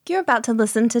You're about to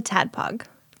listen to Tadpog.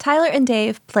 Tyler and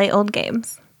Dave play old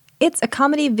games. It's a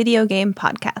comedy video game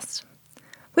podcast.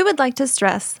 We would like to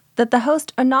stress that the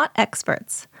hosts are not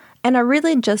experts and are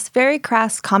really just very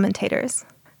crass commentators.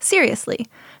 Seriously,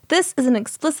 this is an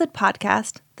explicit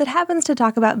podcast that happens to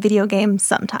talk about video games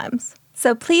sometimes.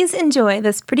 So please enjoy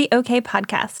this pretty okay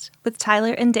podcast with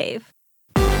Tyler and Dave.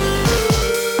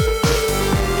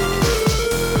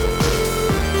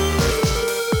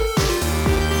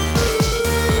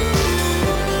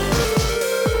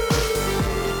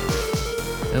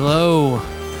 Hello,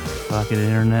 fucking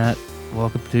internet.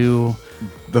 Welcome to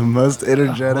the most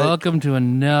energetic. Welcome to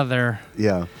another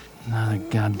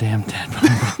goddamn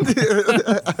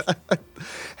Tadpog.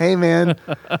 Hey man,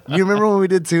 you remember when we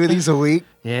did 2 of these a week?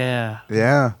 Yeah.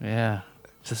 Yeah.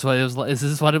 Is this what it was like? Is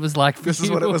this what it was like for This you?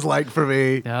 is what it was like for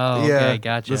me. Oh, yeah, okay,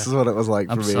 gotcha. This is what it was like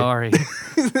for I'm me. sorry.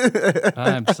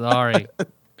 I'm sorry.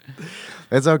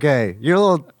 It's okay. You're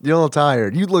a little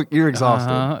tired. You're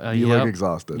exhausted. You yep. look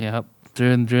exhausted. Yep.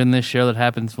 During this show that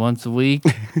happens once a week,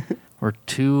 we're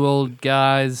two old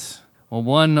guys. Well,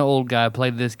 one old guy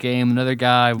played this game. Another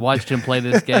guy watched him play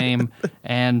this game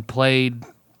and played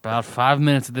about 5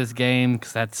 minutes of this game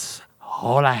because that's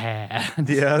all I had.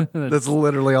 Yeah, that's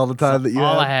literally all the time that you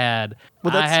all had. I had.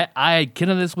 Well, I had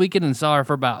Kenna this weekend and saw her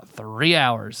for about 3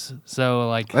 hours. So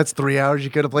like That's 3 hours you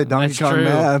could have played Donkey that's Kong true.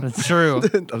 Math. That's true.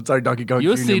 I'm sorry, Donkey Kong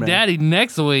You'll Jr. see Math. Daddy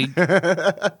next week.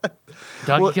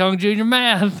 Donkey Kong Jr.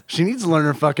 Math. She needs to learn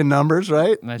her fucking numbers,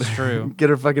 right? That's true. Get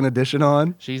her fucking addition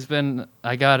on. She started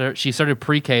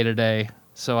pre-K today,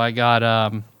 so I got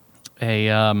I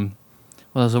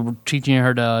was teaching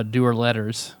her to do her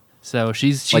letters. So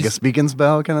she's Like a speak and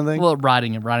spell kind of thing? well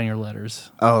writing her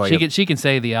letters. Oh, like she can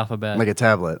say the alphabet. like a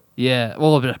tablet. Yeah,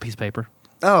 well a piece of paper,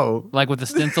 Oh. like with the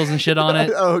stencils and shit on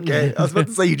it. Oh, okay. I was about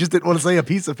to say, you just didn't want to say a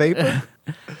piece of paper?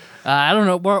 I don't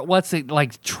know what's it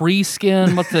like tree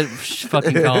skin. What's it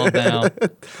fucking called now?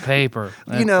 Paper.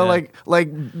 You know, That's it. like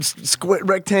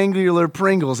rectangular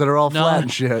Pringles that are all No. flat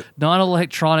and shit.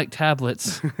 Non-electronic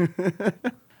tablets.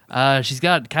 She's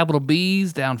got capital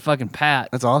B's down fucking pat.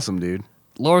 That's awesome, dude.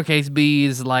 Lowercase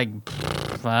b's like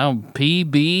P,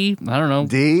 B, I don't know.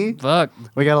 D? Fuck.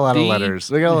 We got a lot of D.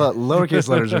 letters. We got a lot. Lowercase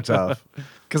letters are tough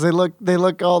because they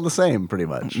look all the same pretty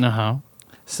much. Uh-huh.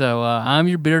 So I'm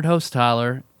your bearded host,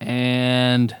 Tyler,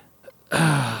 and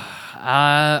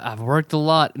I've worked a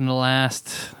lot in the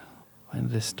last, when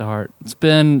did this start? It's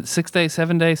been 6 or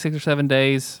 7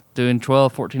 days, doing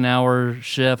 12, 14-hour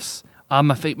shifts.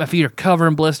 My feet are covered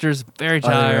in blisters, very Are they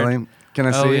tired. really? Can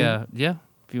I see? Oh, yeah. Yeah.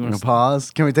 If you want to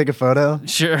Pause. Can we take a photo?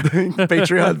 Sure.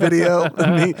 Patreon video.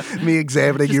 me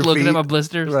examining Just your looking feet. at my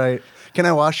blisters. Right. Can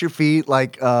I wash your feet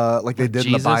like they did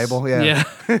in the Jesus. Bible? Yeah.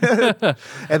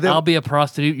 And then, I'll be a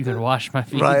prostitute. You can wash my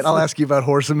feet. right. I'll ask you about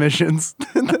horse emissions.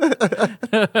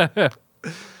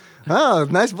 Oh,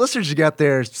 nice blisters you got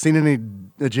there. Seen any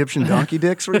Egyptian donkey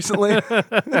dicks recently?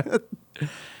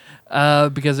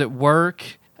 Because at work,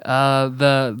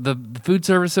 the food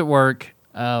service at work,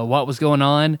 what was going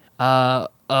on?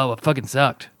 It fucking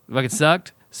sucked. It fucking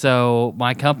sucked. So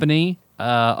my company,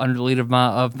 under the lead of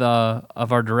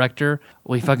our director,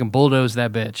 we fucking bulldozed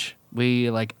that bitch. We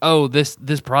like,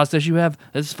 this process you have,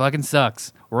 this fucking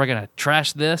sucks. We're gonna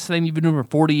trash this thing you've been doing for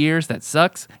 40 years that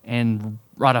sucks and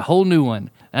write a whole new one.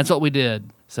 That's what we did.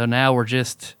 So now we're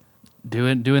just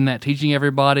doing that, teaching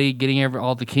everybody, getting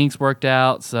all the kinks worked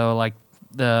out. So like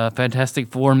the Fantastic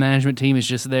Four management team is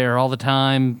just there all the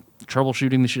time,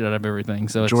 troubleshooting the shit out of everything.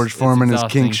 So George it's Foreman is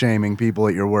exhausting. kink shaming people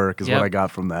at your work is Yep. what I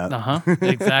got from that.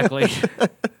 Exactly.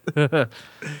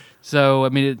 So I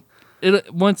mean,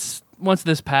 it once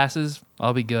this passes,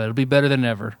 I'll be good. It'll be better than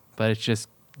ever. But it's just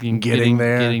Getting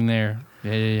there. Getting there.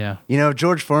 Yeah. You know,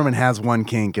 George Foreman has one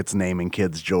kink. It's naming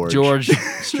kids George. George,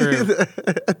 it's true.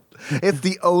 It's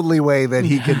the only way that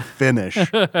he can finish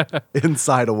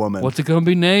inside a woman. What's it gonna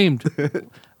be named?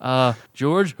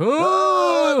 George.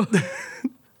 Oh,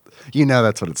 You know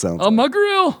that's what it sounds on like. my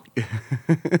grill.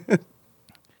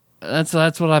 That's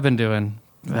what I've been doing.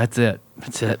 That's it.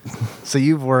 So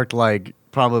you've worked like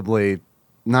probably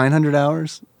 900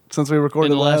 hours since we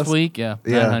recorded In the last week, yeah,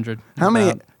 900. How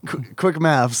many, About, quick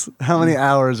maths, how many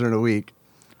hours are in a week?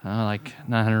 like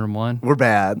 901. We're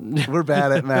bad. We're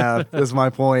bad at math, is my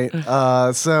point.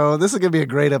 So this is going to be a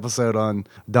great episode on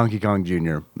Donkey Kong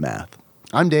Jr. math.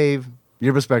 I'm Dave,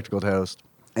 your bespectacled host.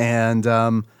 And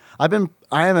work's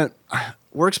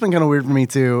been kind of weird for me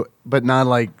too, but not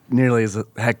like nearly as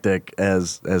hectic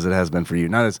as it has been for you.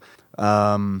 Not as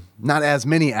Not as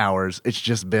many hours. It's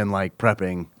just been like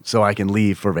prepping so I can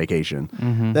leave for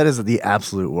vacation. That is the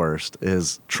absolute worst,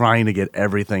 is trying to get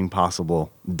everything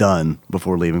possible done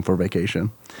before leaving for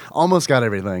vacation. Almost got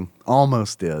everything.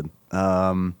 Almost did.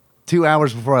 2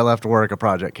 hours before I left work, a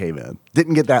project came in.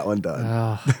 Didn't get that one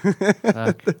done.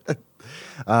 Fuck.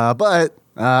 But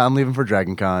I'm leaving for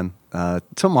Dragon Con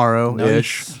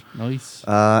tomorrow-ish. Nice.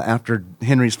 After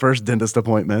Henry's first dentist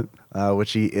appointment,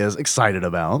 which he is excited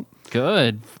about.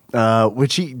 Good.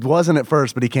 Which he wasn't at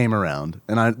first, but he came around.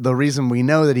 And the reason we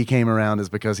know that he came around is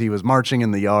because he was marching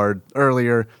in the yard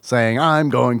earlier saying, I'm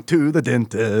going to the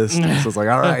dentist. So it's like,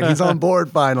 all right, he's on board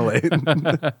finally.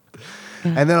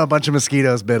 And then a bunch of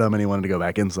mosquitoes bit him and he wanted to go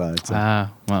back inside. So.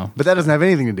 Well. But that doesn't have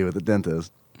anything to do with the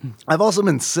dentist. I've also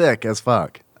been sick as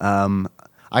fuck.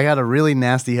 I got a really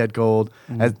nasty head cold.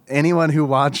 As anyone who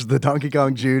watched the Donkey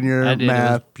Kong Jr. I did. It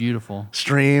math was beautiful.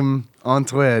 stream on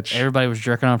Twitch, Everybody was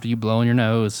jerking off to you blowing your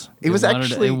nose. It was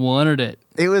actually- They wanted it.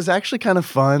 it was actually kind of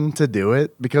fun to do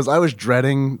it because I was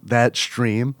dreading that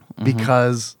stream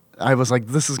because I was like,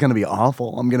 this is going to be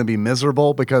awful. I'm going to be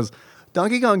miserable because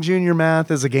Donkey Kong Jr.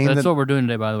 math is a game That's that... what we're doing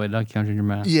today, by the way. Donkey Kong Jr.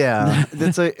 Math. Yeah,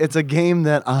 it's a game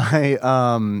that I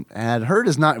had heard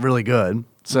is not really good,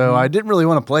 so I didn't really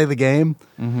want to play the game.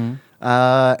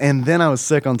 And then I was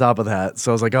sick on top of that,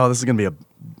 so I was like, "Oh, this is gonna be a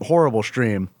horrible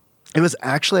stream." It was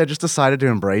actually I just decided to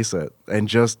embrace it and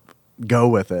just go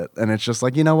with it, and it's just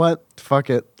like, you know what? Fuck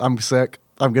it. I'm sick.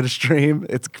 I'm gonna stream.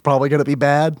 It's probably gonna be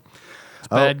bad.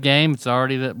 Bad game. It's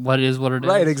already what it is.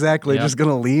 Right, exactly. Yep. Just going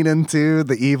to lean into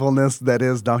the evilness that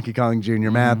is Donkey Kong Jr.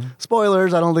 Math.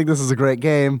 Spoilers, I don't think this is a great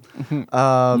game.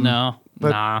 No. But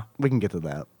Nah. we can get to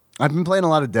that. I've been playing a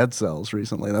lot of Dead Cells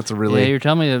recently. That's a Yeah, really you're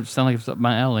telling me it sounds like it's up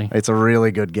my alley. it's a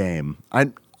really good game.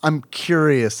 I'm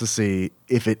curious to see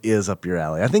if it is up your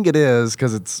alley. I think it is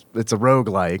because it's a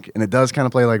roguelike and it does kind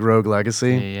of play like Rogue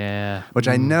Legacy. Yeah. Which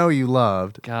I know you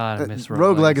loved. God, I miss Rogue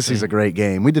Rogue Legacy. Legacy is a great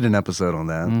game. We did an episode on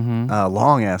that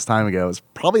long ass time ago. It's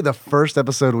probably the first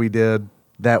episode we did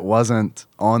that wasn't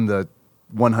on the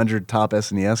 100 top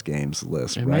SNES games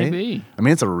list, It right? may be. I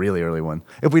mean, it's a really early one.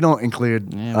 If we don't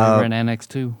include, Yeah, we're in Annex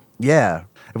 2. if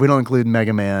we don't include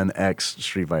Mega Man X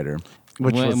Street Fighter,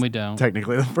 which When was we don't.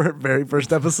 technically the very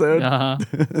first episode.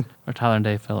 Or Tyler and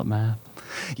Dave Phillip Math.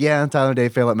 Yeah, and Tyler Day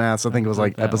Fail at Maths. I think it was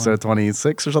like that episode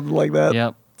 26 or something like that.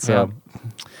 Yep. So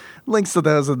links to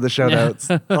those in the show Yeah. notes.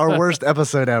 Our worst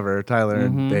episode ever, Tyler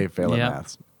and Dave Fail at Yep.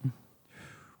 Maths.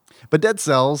 But Dead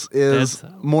Cells is Dead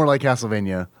Cells. more like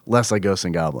Castlevania, less like Ghosts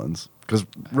and Goblins. Because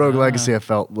Rogue Legacy, I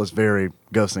felt, was very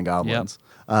Ghosts and Goblins.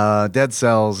 Dead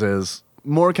Cells is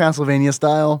more Castlevania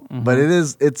style, but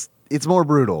it's more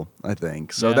brutal, I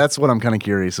think. So Yeah. that's what I'm kind of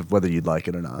curious of whether you'd like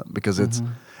it or not. Because it's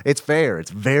fair.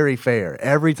 It's very fair.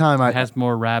 Every time It has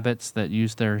more rabbits that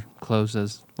use their clothes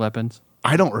as weapons.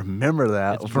 I don't remember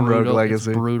that It's from brutal. Rogue It's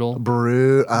Legacy. brutal.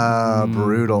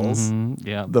 Brutals.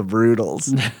 Yeah. The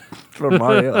Brutals from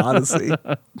Mario Odyssey.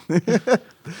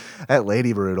 That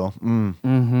Lady Brutal. We're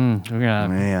gonna,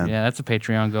 Man. Yeah, that's a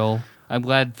Patreon goal. I'm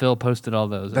glad Phil posted all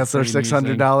those. That's their pretty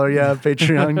amusing. $600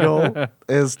 Patreon goal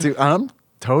is to. I'm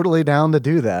totally down to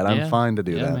do that. I'm Yeah. fine to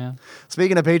do Yeah, that. man.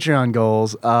 Speaking of Patreon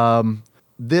goals,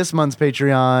 this month's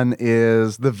Patreon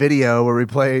is the video where we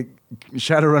play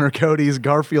Shadowrunner Cody's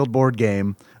Garfield board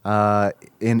game. And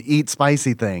Eat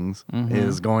Spicy Things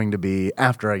is going to be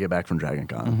after I get back from Dragon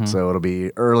Con. So it'll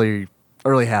be early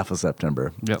half of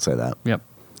September. Yep. Say that. Yep.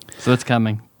 So it's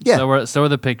coming. Yeah. So are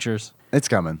the pictures. It's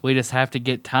coming. We just have to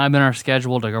get time in our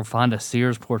schedule to go find a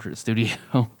Sears portrait studio.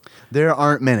 There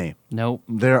aren't many. Nope.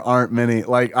 There aren't many.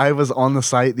 Like, I was on the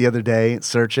site the other day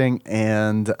searching,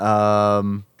 and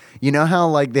you know how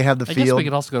like they have the I guess field. we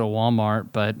could also go to Walmart,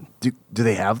 but Do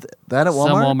they have that at Walmart?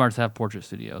 some Walmarts have portrait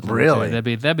studios. Really?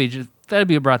 That'd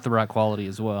be about the right quality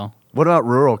as well. What about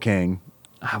Rural King?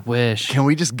 I wish. Can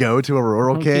we just go to a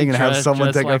Rural Okay, King and have someone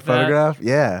dressed take like a that? photograph?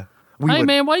 Yeah. We Hey would-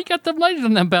 man, why you got them ladies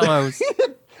on them pillows?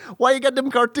 Why you got them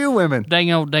cartoon women?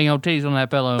 dang old titties on that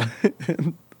pillow.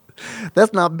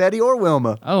 That's not Betty or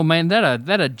Wilma. Oh man, that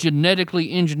a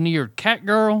genetically engineered cat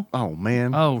girl. Oh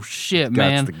man. Oh shit, Gots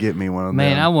man. to get me one of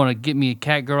Man, I them. want to get me a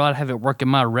cat girl. I'd have it work in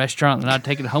my restaurant, and I'd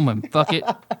take it home and fuck it.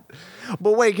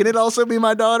 But wait, can it also be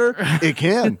my daughter? It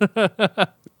can.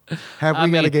 Have we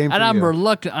got a game for and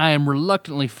you? I am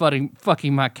reluctantly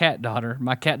fucking my cat daughter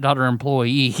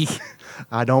employee.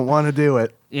 I don't want to do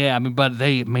it. Yeah, but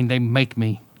they make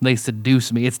me. They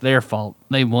seduce me. It's their fault.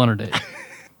 They wanted it.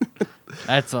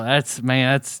 that's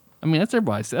everybody's.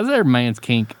 That's every man's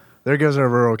kink. There goes our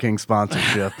Rural King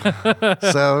sponsorship.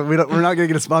 So we're not going to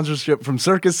get a sponsorship from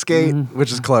Circus Skate,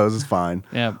 which is closed. It's fine.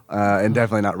 Yeah. And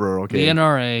definitely not Rural The King.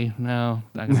 NRA, no,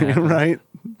 not gonna happen. Right?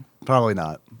 Probably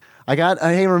not.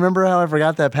 Hey, remember how I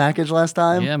forgot that package last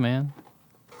time? Yeah, man.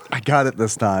 I got it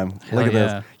this time. Look at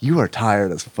yeah. this. You are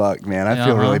tired as fuck, man. I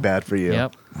feel really bad for you.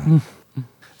 Yep.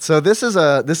 So this is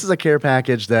a care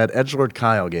package that Edgelord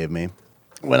Kyle gave me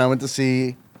when I went to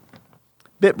see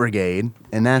Bit Brigade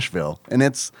in Nashville, and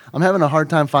I'm having a hard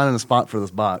time finding a spot for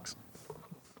this box.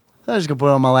 So I'm just gonna put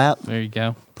it on my lap. There you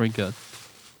go. Pretty good.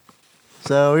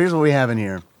 So here's what we have in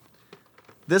here.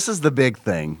 This is the big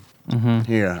thing. Mm-hmm.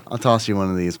 Here, I'll toss you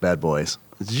one of these bad boys.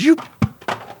 Zoop.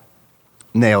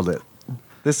 Nailed it.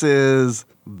 This is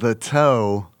the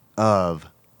toe of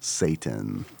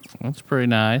Satan. That's pretty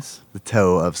nice. The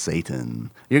toe of Satan.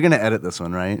 You're going to edit this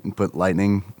one, right? And put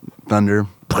lightning, thunder,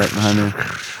 right behind her.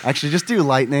 Actually, just do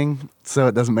lightning so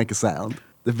it doesn't make a sound.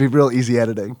 It'd be real easy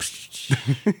editing.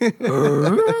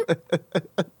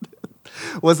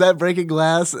 Was that Breaking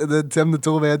Glass and then Tim the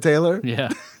Toolman Taylor? Yeah.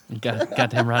 You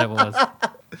goddamn right it was.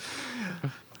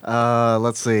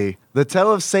 Let's see. The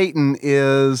toe of Satan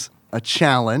is a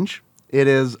challenge. It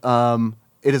is from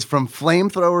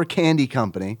Flamethrower Candy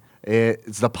Company.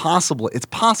 It's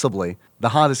possibly the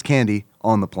hottest candy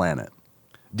on the planet.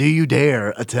 Do you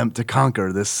dare attempt to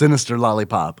conquer this sinister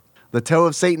lollipop? The toe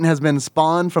of Satan has been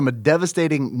spawned from a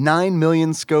devastating 9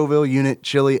 million Scoville unit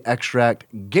chili extract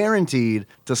guaranteed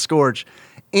to scorch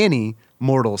any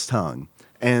mortal's tongue.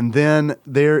 And then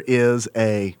there is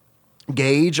a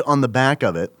gauge on the back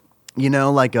of it,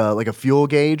 like a fuel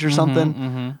gauge or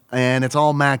something, and it's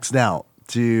all maxed out.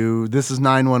 This is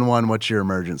 911. What's your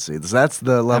emergency? That's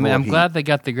the level. I'm of heat. glad they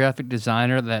got the graphic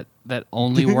designer that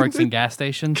only works in gas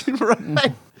stations.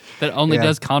 Right. That only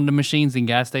does condom machines in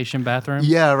gas station bathrooms.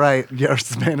 Yeah, right. Your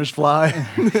Spanish fly.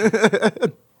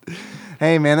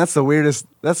 Hey man, that's the weirdest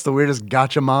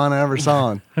gotcha-mon I ever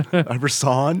saw. Ever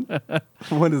saw?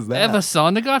 What is that? Ever saw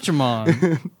the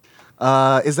Gotchamon?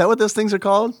 Is that what those things are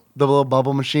called? The little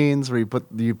bubble machines where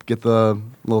you get the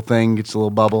little thing, get your little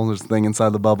bubble, there's a thing inside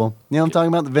the bubble. You know what I'm talking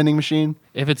about? The vending machine?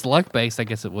 If it's luck-based, I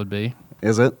guess it would be.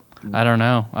 Is it? I don't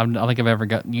know. I don't think I've ever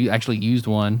actually used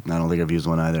one. I don't think I've used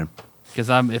one either. Because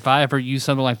if I ever use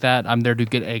something like that, I'm there to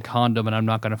get a condom and I'm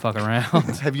not going to fuck around.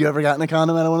 Have you ever gotten a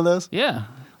condom out of one of those? Yeah.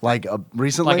 Like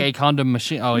recently? Like a condom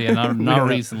machine. Oh, yeah, not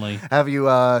recently. Have you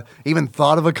even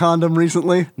thought of a condom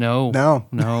recently? No. No.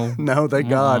 No. No, thank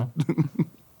God.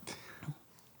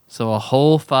 So a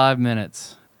whole 5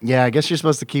 minutes. Yeah, I guess you're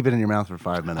supposed to keep it in your mouth for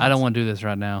 5 minutes. I don't want to do this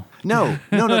right now. No.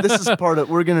 This is part of,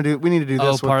 we need to do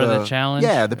this. Part of the challenge?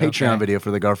 Yeah, the Patreon Okay. video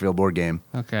for the Garfield board game.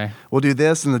 Okay. We'll do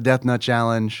this and the Death Nut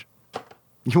Challenge.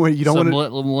 You don't want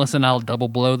to... Melissa and I'll double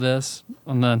blow this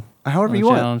on the However on you the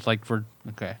want. challenge.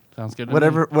 Okay. Sounds good to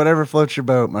me. Whatever floats your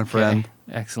boat, my friend.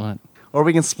 Okay. Excellent. Or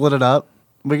we can split it up.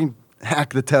 We can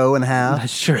hack the toe in half.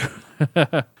 That's true.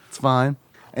 It's fine.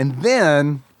 And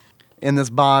then in this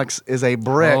box is a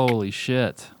brick. Holy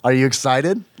shit. Are you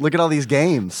excited? Look at all these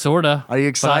games. Sorta. Are you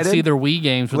excited? But I see their Wii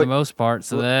games for Look- the most part,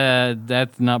 so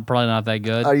that's probably not that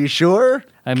good. Are you sure?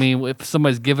 I mean, if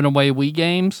somebody's giving away Wii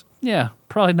games, yeah,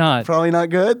 probably not. Probably not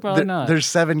good? Probably not. There's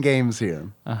 7 games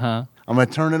here. Uh-huh. I'm going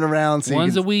to turn it around so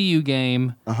One's you a Wii U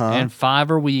game, Uh-huh. and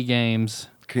 5 are Wii games.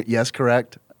 Yes,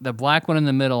 correct. The black one in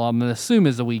the middle, I'm going to assume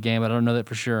is a Wii game, but I don't know that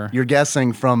for sure. You're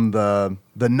guessing from the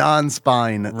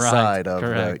non-spine Right, side of the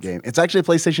correct. game. It's actually a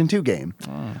PlayStation 2 game.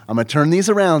 I'm going to turn these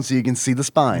around so you can see the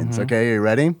spines. Okay, are you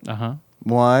ready? Uh-huh.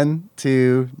 1,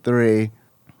 2, 3.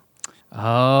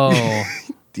 Oh.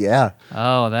 Yeah.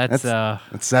 Oh, that's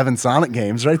That's 7 Sonic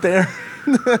games right there.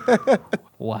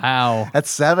 wow. That's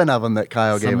 7 of them that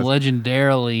Kyle gave Some us.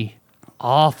 legendarily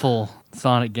awful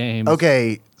Sonic games.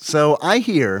 Okay, so I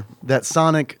hear that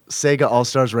Sonic Sega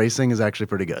All-Stars Racing is actually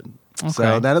pretty good. So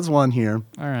Okay. that is one here.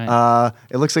 All right.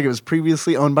 It looks like it was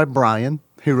previously owned by Brian,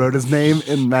 who wrote his name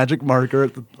in magic marker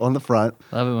on the front.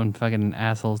 Love it when fucking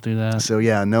assholes do that. So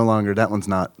yeah, no longer that one's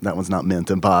not mint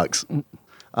in box.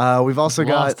 We've also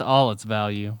Lost got all its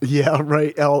value. yeah,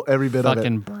 right, every bit of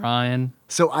Fucking it. Brian.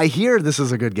 So I hear this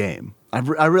is a good game.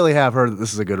 I really have heard that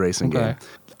this is a good racing Okay. game.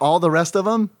 All the rest of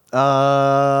them,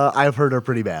 I've heard are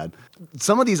pretty bad.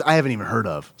 Some of these I haven't even heard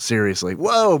of. Seriously.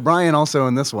 Whoa, Brian also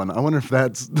in this one. I wonder if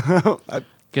that's.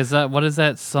 Because what is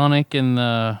that? Sonic in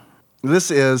the.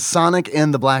 This is Sonic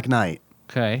and the Black Knight.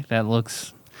 Okay, that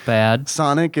looks bad.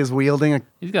 Sonic is wielding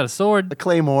He's got a sword. a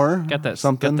claymore. Got that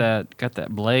something. Got that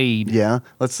blade. Yeah.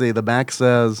 Let's see. The back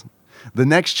says the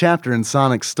next chapter in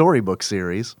Sonic's storybook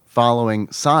series,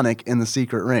 following Sonic in the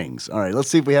Secret Rings. All right. Let's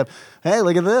see if we have. Hey,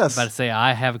 look at this. About to say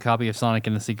I have a copy of Sonic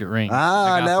in the Secret Ring.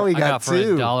 Now we got for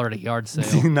two. $1 at a yard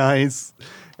sale. Nice.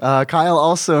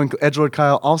 Edgewood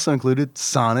Kyle also included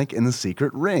Sonic in the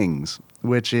Secret Rings,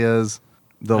 which is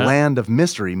the land of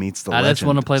mystery meets the I legend. just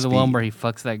want to play the of one speed. where he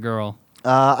fucks that girl.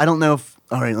 I don't know if.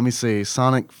 All right, let me see.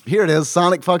 Sonic. Here it is.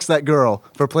 Sonic fucks that girl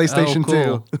for PlayStation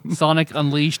 2. Sonic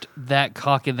unleashed that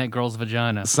cock in that girl's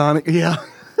vagina. Sonic, yeah.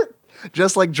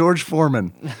 Just like George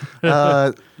Foreman.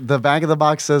 The back of the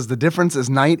box says the difference is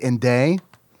night and day.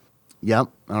 Yep.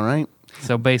 All right.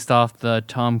 So based off the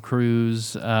Tom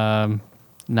Cruise Night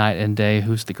and Day,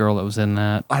 who's the girl that was in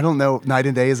that? I don't know. Night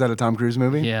and Day, is that a Tom Cruise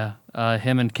movie? Yeah,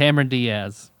 him and Cameron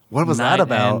Diaz. What was Night that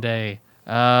about? And Day.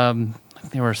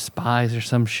 They were spies or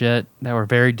some shit that were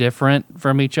very different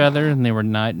from each other, and they were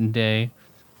night and day.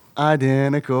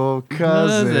 Identical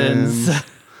cousins.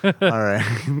 All right.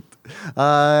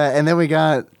 And then we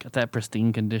got that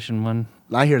pristine condition one.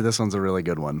 I hear this one's a really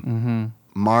good one. Mm-hmm.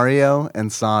 Mario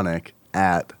and Sonic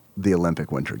at the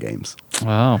Olympic Winter Games.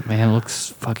 Oh, man, it looks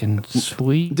fucking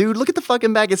sweet. Dude, look at the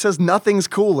fucking back. It says nothing's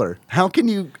cooler. How can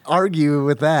you argue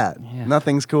with that? Yeah.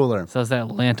 Nothing's cooler. So is that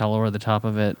lint all over the top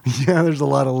of it? Yeah, there's a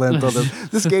lot of lint on this.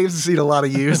 This game's seen a lot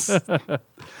of use. We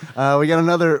got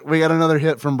another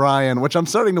hit from Brian, which I'm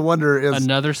starting to wonder is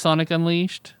another Sonic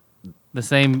Unleashed. The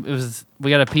same. It was. We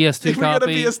got a PS2 we got a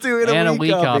copy PS2 and a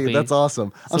Wii copy. That's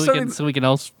awesome. So we can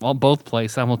all both play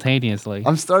simultaneously.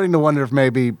 I'm starting to wonder if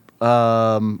maybe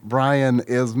Brian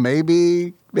is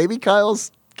maybe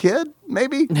Kyle's kid.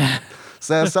 Maybe.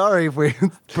 So sorry if we.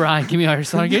 Brian, give me all your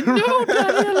Sonic games. No,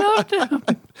 Daddy, I loved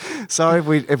him. Sorry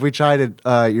if we chided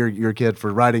your kid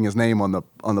for writing his name on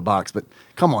the box, but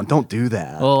come on, don't do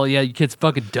that. Well, yeah, your kid's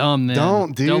fucking dumb. Then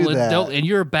don't do that. And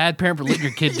you're a bad parent for letting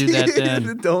your kid do that.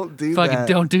 Then don't do fucking that.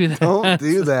 don't do that. Don't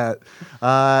do that.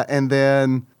 And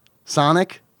then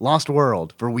Sonic Lost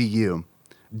World for Wii U,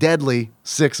 Deadly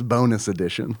 6 Bonus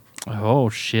Edition. Oh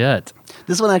shit!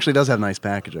 This one actually does have nice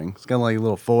packaging. It's got like a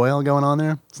little foil going on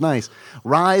there. It's nice.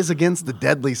 Rise Against the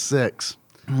Deadly 6.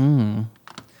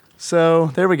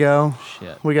 So there we go.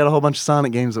 Shit. We got a whole bunch of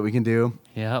Sonic games that we can do.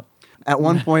 Yep. At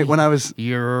one point when I was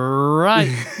You're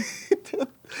right.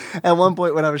 At one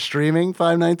point when I was streaming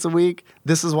 5 nights a week,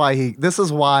 this is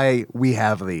why we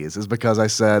have these, is because I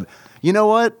said, you know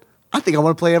what? I think I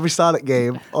want to play every Sonic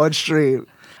game on stream.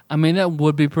 I mean, that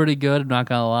would be pretty good. I'm not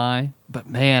gonna lie, but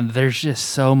man, there's just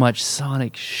so much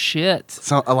Sonic shit.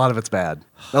 So a lot of it's bad.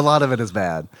 A lot of it is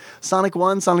bad. Sonic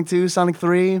 1, Sonic 2, Sonic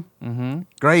 3.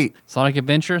 Great. Sonic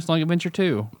Adventure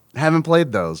 2. Haven't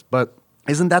played those, but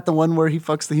isn't that the one where he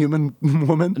fucks the human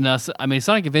woman? No, I mean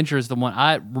Sonic Adventure is the one.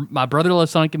 My brother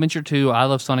loves Sonic Adventure 2. I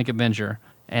love Sonic Adventure,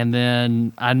 and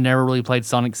then I never really played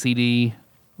Sonic CD.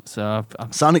 So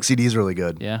Sonic CD is really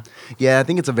good. Yeah. Yeah, I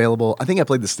think it's available. I think I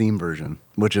played the Steam version,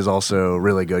 which is also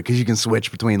really good because you can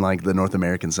switch between like the North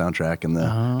American soundtrack and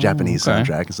the Japanese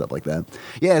soundtrack and stuff like that.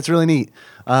 Yeah, it's really neat.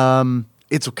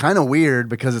 It's kind of weird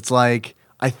because it's like,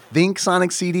 I think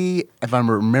Sonic CD, if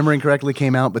I'm remembering correctly,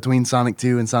 came out between Sonic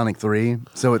 2 and Sonic 3.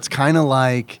 So it's kind of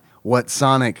like what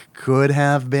Sonic could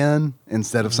have been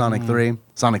instead of Sonic 3.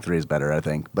 Sonic 3 is better, I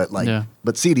think. But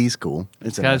but CD's cool.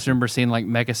 It's I just remember seeing like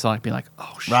Mecha Sonic being like,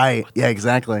 oh shit. Right. Yeah,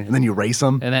 exactly. And then you race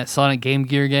them. And that Sonic Game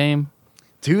Gear game.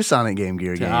 2 Sonic Game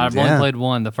Gear games. I've only played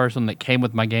one, the first one that came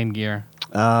with my Game Gear.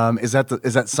 Is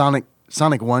that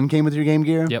Sonic 1 came with your Game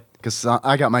Gear? Yep. Because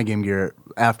I got my Game Gear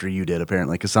after you did,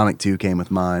 apparently, because Sonic 2 came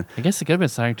with mine. I guess it could have been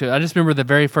Sonic 2. I just remember the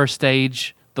very first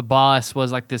stage, the boss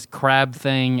was like this crab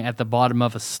thing at the bottom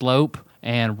of a slope,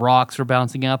 and rocks were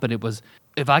bouncing up, and it was,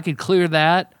 if I could clear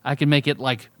that, I could make it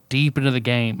like deep into the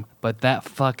game. But that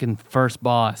fucking first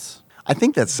boss. I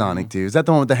think that's Sonic 2. Is that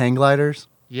the one with the hang gliders?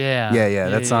 Yeah. Yeah,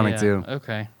 that's Sonic 2.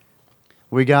 Okay.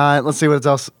 We got, let's see what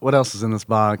else is in this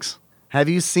box. Have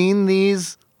you seen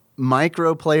these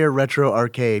micro-player retro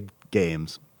arcade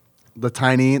games? The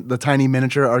tiny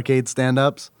miniature arcade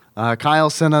stand-ups? Kyle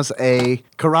sent us a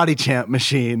Karate Champ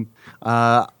machine,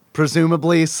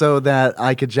 presumably so that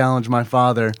I could challenge my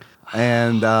father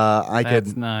and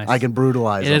I can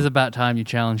brutalize him. It is about time you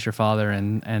challenged your father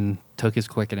and took his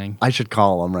quickening. I should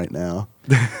call him right now.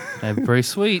 That'd be pretty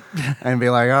sweet. And be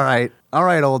like, all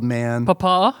right, old man.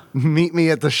 Papa? Meet me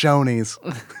at the Shoney's.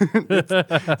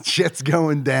 Shit's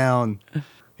going down.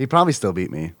 He'd probably still beat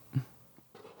me.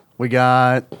 We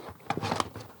got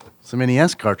some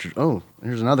NES cartridge. Oh,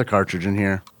 there's another cartridge in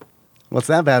here. What's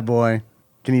that bad boy?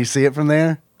 Can you see it from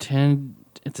there?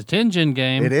 It's a Tengen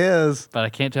game. It is. But I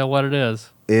can't tell what it is.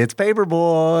 It's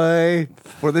Paperboy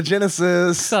for the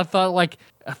Genesis. So I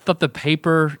thought the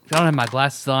paper, I don't have my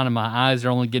glasses on and my eyes are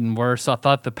only getting worse, so I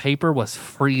thought the paper was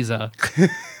Frieza.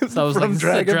 So I was From like, this is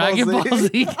a Dragon Ball Z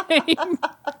game?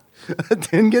 A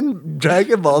Tengen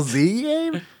Dragon Ball Z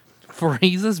game?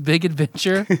 Frieza's Big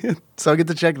Adventure? So I get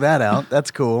to check that out. That's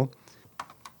cool.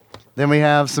 Then we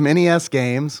have some NES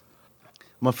games.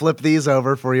 I'm gonna flip these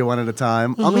over for you one at a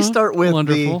time. Let me start with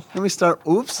Wonderful. Let me start.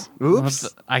 Oops.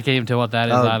 I can't even tell what that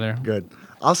is Oh, either. Good.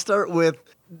 I'll start with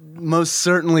most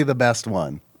certainly the best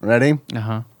one. Ready?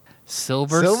 Uh-huh.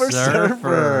 Silver Silver Surfer.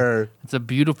 Surfer. It's a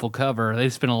beautiful cover. They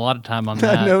spent a lot of time on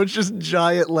that. I know it's just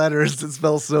giant letters that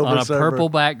spell Silver On a Surfer. purple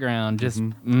background. Just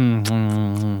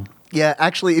Yeah,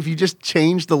 actually, if you just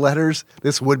change the letters,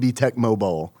 this would be Tecmo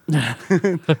Bowl.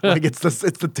 Like it's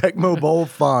the Tecmo Bowl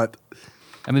font.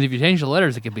 I mean, if you change the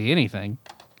letters, it could be anything.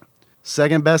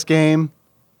 Second best game.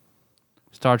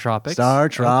 Star Tropics. Star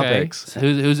Tropics. Okay.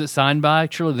 So who's it signed by?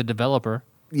 Surely the developer.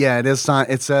 Yeah, it is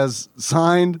signed. It says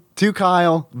signed to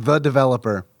Kyle, the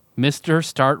developer. Mr.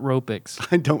 Start Ropics.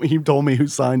 He told me who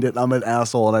signed it. I'm an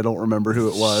asshole and I don't remember who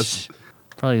it was.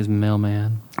 Probably his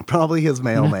mailman. Probably his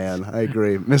mailman. I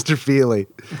agree. Mr. Feely.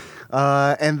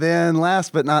 And then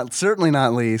last but certainly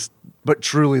not least, but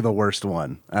truly the worst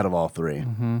one out of all three.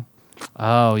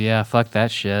 Oh, yeah. Fuck that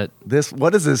shit.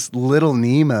 What is this Little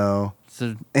Nemo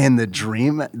So and the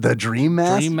Dream Master? Dream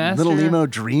Master? Little Nemo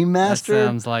Dream that Master?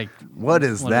 sounds like... What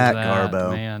is that,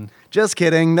 Garbo? Man. Just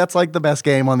kidding. That's like the best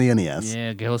game on the NES.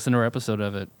 Yeah, go listen to our episode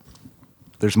of it.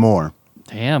 There's more.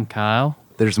 Damn, Kyle.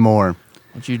 There's more.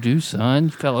 What'd you do, son? You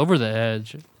fell over the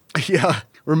edge. Yeah.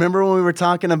 Remember when we were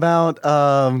talking about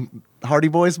Hardy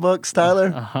Boys books,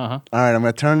 Tyler? Uh-huh. All right, I'm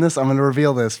going to turn this. I'm going to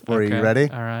reveal this for you. You ready?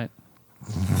 All right.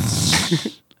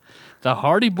 The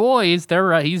Hardy Boys, they're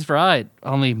right. He's right.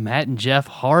 Only Matt and Jeff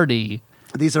Hardy.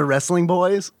 These are wrestling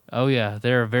boys? Oh, yeah.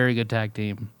 They're a very good tag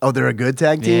team. Oh, they're a good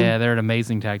tag team? Yeah, they're an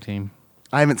amazing tag team.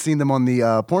 I haven't seen them on the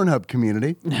Pornhub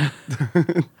community.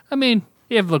 I mean,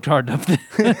 you haven't looked hard enough.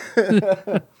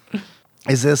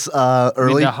 Is this I mean,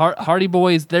 early? the Hardy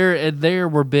Boys, they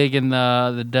were big in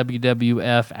the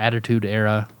WWF Attitude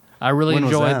Era. I really When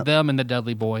was enjoyed that? them and the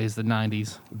Dudley Boys, the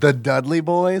 90s. The Dudley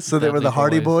Boys? So they were Dudley the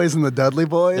Hardy Boys. Boys and the Dudley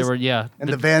Boys? They were, yeah. And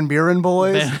the Van Buren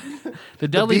Boys? the The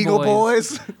Dudley Beagle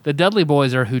Boys? The Dudley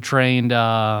Boys are who trained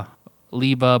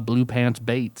Leva Blue Pants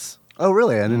Bates. Oh,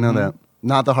 really? I didn't know that.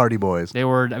 Not the Hardy Boys. They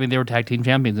were tag team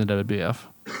champions in WWF.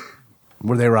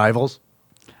 Were they rivals?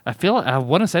 I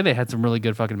want to say they had some really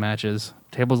good fucking matches.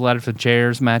 Tables, ladders, and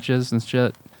chairs matches and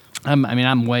shit.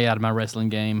 I'm way out of my wrestling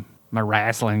game.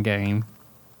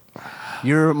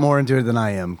 You're more into it than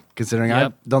I am, considering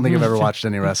Yep. I don't think I've ever watched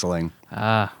any wrestling.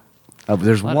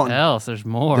 There's What one. else? There's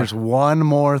more. There's one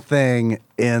more thing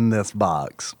in this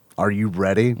box. Are you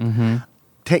ready? Mm-hmm.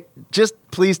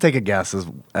 Please take a guess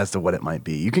as to what it might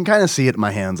be. You can kind of see it in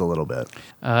my hands a little bit.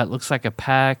 It looks like a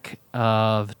pack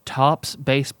of Topps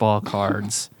baseball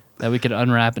cards that we could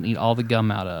unwrap and eat all the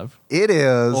gum out of. It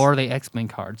is. Or the X-Men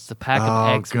cards. The pack Oh,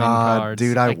 of X-Men God, cards.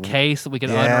 dude, a case that we could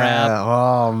unwrap.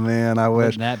 Oh man, I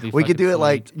wish that be we could fucking do it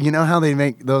like sweet? how they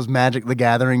make those Magic the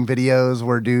Gathering videos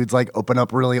where dudes like open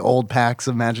up really old packs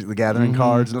of Magic the Gathering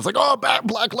cards and it's like, oh,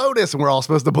 Black Lotus, and we're all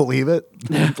supposed to believe it.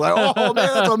 It's like, oh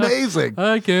man, that's amazing.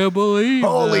 I can't believe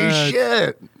Holy that.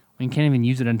 shit. You can't even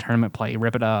use it in tournament play. You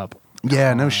rip it up.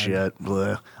 Yeah, no shit.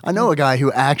 Blech. I know a guy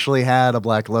who actually had a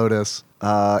Black Lotus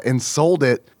and sold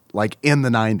it like in the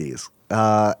 90s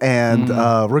and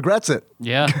regrets it.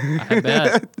 Yeah, I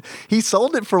bet. He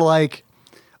sold it for like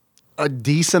a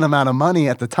decent amount of money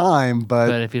at the time,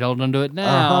 But if you hold on to it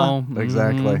now,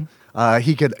 exactly.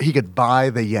 He could buy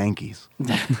the Yankees.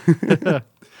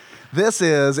 This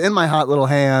is in my hot little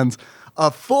hands a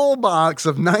full box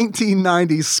of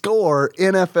 1990 Score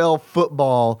NFL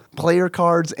football player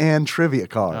cards and trivia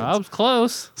cards. I was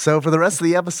close. So for the rest of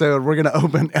the episode, we're going to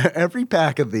open every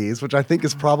pack of these, which I think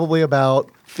is probably about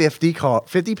 50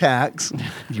 packs.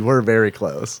 You were very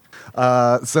close.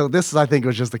 So this, I think,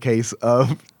 was just a case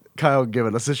of Kyle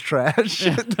giving us his trash.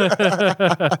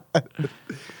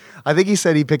 I think he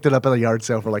said he picked it up at a yard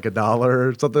sale for like $1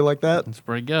 or something like that. It's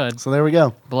pretty good. So there we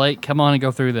go. Blake, come on and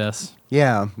go through this.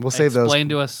 Yeah, we'll save those. Explain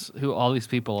to us who all these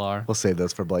people are. We'll save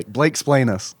those for Blake. Blake, explain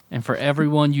us. And for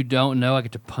everyone you don't know, I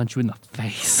get to punch you in the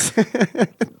face.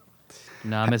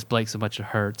 No, I miss Blake so much it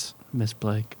hurts. Miss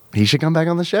Blake. He should come back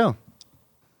on the show.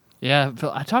 Yeah,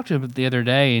 I talked to him the other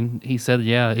day, and he said,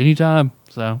 yeah, anytime.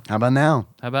 So How about now?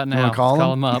 how about You now? wanna call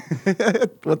Let's him?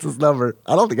 up. What's his number?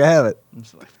 I don't think I have it.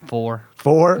 It's like 4.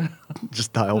 4?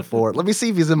 Just dial 4. Let me see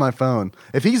if he's in my phone.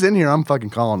 If he's in here, I'm fucking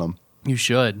calling him. You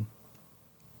should.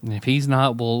 And if he's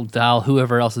not, we'll dial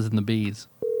whoever else is in the bees.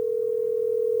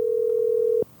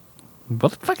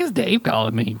 What the fuck is Dave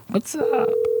calling me? What's up?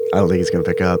 I don't think he's going to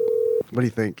pick up. What do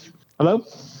you think? Hello?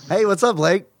 Hey, what's up,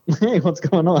 Blake? Hey, what's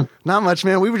going on? Not much,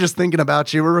 man. We were just thinking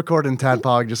about you. We're recording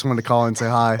Tadpog. Just wanted to call and say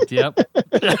hi. Yep.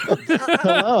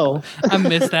 Hello. I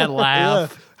missed that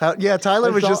laugh. Yeah,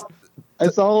 Tyler was I just... saw- I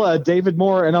saw David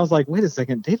Moore, and I was like, wait a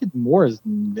second, David Moore has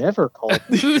never called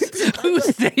me.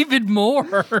 Who's David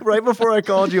Moore? Right before I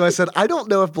called you, I said, I don't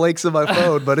know if Blake's in my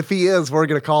phone, but if he is, we're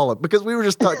going to call him. Because we were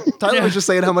just Tyler was just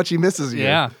saying how much he misses you.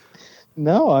 Yeah.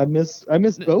 No, I miss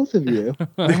both of you.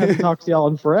 I haven't talked to y'all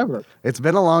in forever. It's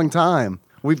been a long time.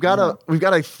 We've got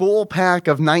a full pack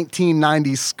of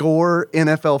 1990 Score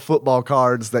NFL football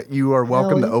cards that you are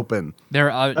welcome to open.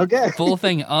 They're Okay. full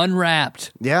thing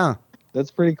unwrapped. Yeah. That's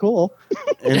pretty cool.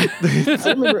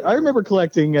 I remember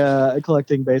collecting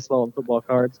baseball and football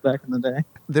cards back in the day.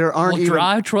 There aren't We'll even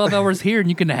drive 12 hours here and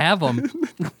you can have them.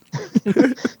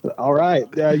 All right,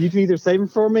 you can either save them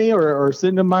for me or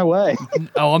send them my way.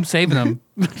 Oh, I'm saving them.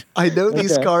 I know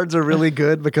these Okay. cards are really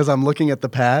good because I'm looking at the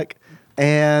pack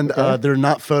and they're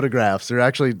not photographs. They're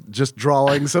actually just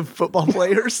drawings of football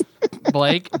players.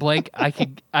 Blake, I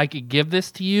could give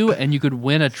this to you and you could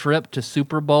win a trip to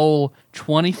Super Bowl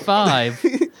 25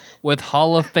 with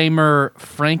Hall of Famer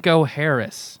Franco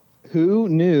Harris. Who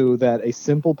knew that a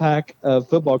simple pack of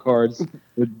football cards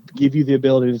would give you the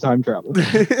ability to time travel? Do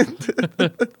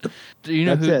you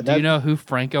know That's who it. do you know who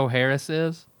Franco Harris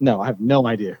is? No, I have no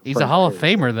idea. He's a Hall of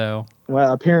Famer though.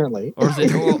 Well, apparently. Or is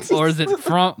it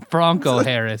Franco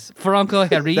Harris? Franco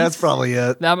Harris. That's probably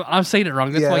it. I'm saying it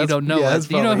wrong. That's Yeah, why you that's- don't know yeah, it. that's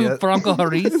Do you know probably who it. Franco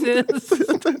Harris is?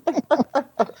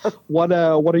 What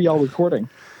are y'all recording?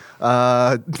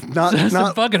 Some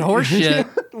Not fucking horse shit.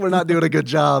 we're not doing a good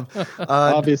job.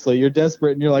 Obviously, you're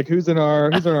desperate and you're like, who's in our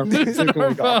Who's in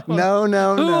our phone?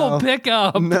 No. Who will pick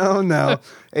up? No.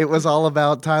 It was all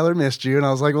about Tyler missed you, and I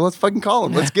was like, well, let's fucking call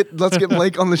him. Let's get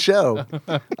Blake on the show.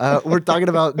 We're talking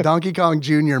about Donkey Kong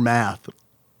Jr. math.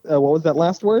 What was that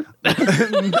last word?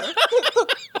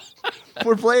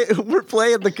 We're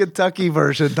playing the Kentucky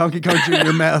version, Donkey Kong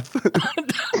Jr. math.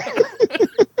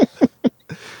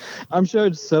 I'm sure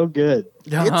it's so good.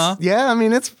 Uh-huh. I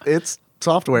mean it's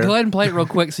software. Go ahead and play it real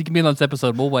quick so you can be on this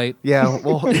episode. We'll wait.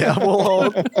 We'll hold. You're not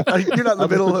in the I'll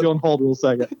middle. put you on hold real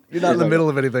second. You're not in the middle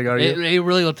of anything, are you? It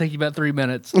really will take you about 3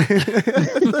 minutes.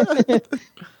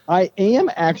 I am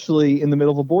actually in the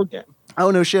middle of a board game. Oh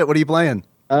no shit! What are you playing?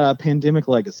 Pandemic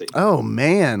Legacy. Oh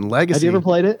man, Legacy. Have you ever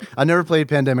played it? I never played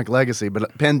Pandemic Legacy,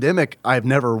 but Pandemic I've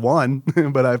never won,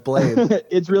 but I've played.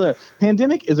 It's really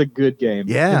Pandemic is a good game.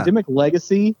 Yeah. Pandemic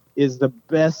Legacy is the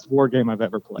best board game I've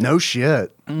ever played. No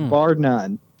shit. Bar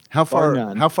none. How Bar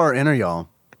none. far in are y'all?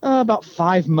 About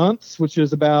 5 months, which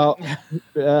is about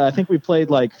I think we played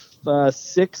like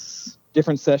 6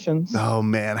 different sessions. Oh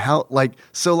man, how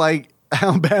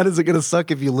bad is it gonna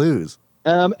suck if you lose?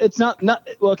 It's not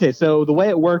well, okay. So the way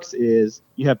it works is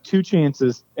you have 2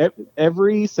 chances.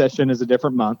 Every session is a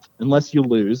different month, unless you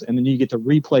lose, and then you get to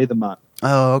replay the month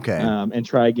Oh, okay. and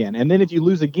try again. And then if you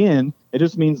lose again, it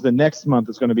just means the next month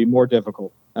is going to be more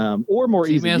difficult or more So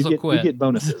you easy. may as well You quit. get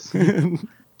bonuses.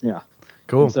 Yeah.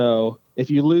 Cool. So if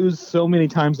you lose so many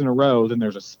times in a row, then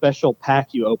there's a special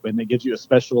pack you open that gives you a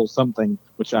special something,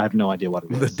 which I have no idea what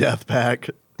it The is. death pack.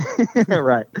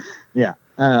 Right. Yeah.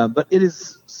 But it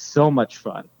is so much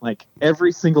fun. Like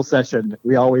every single session,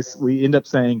 we end up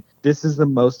saying, this is the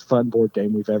most fun board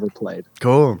game we've ever played.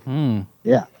 Cool.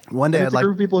 Yeah. One day And it's a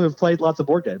group of people who have played lots of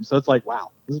board games. So it's like,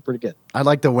 wow, this is pretty good. I'd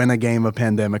like to win a game of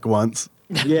Pandemic once.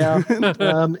 Yeah.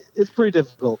 It's pretty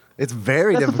difficult. It's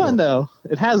very That's the difficult. fun, though.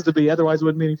 It has to be. Otherwise, it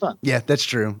wouldn't be any fun. Yeah, that's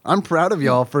true. I'm proud of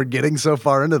y'all for getting so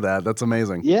far into that. That's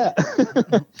amazing. Yeah.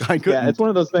 I couldn't. Yeah, it's one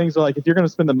of those things where, like, if you're going to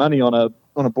spend the money on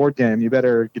a board game, you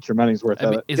better get your money's worth I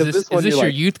of mean, it. is Because this one, your you're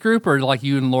like, youth group or like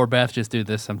you and Laura Beth just do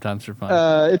this sometimes for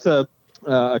fun? It's a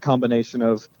combination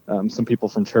of some people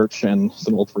from church and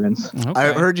some old friends. Okay.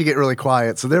 I heard you get really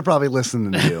quiet, so they're probably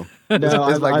listening to you. No,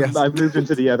 Is my guess. I've moved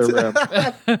into the other room.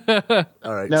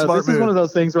 All right. No, Smart this is move. one of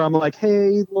those things where I'm like,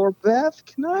 hey, Laura Beth,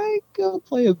 can I go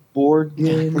play a board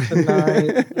game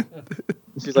tonight?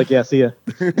 And she's like, yeah, see ya.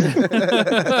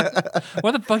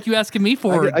 What the fuck you asking me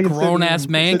for, I can sit grown ass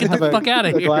and- man? sit Get and the have fuck out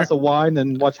of a here. glass of wine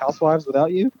and watch Housewives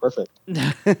without you? Perfect.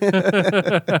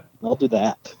 I'll do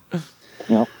that.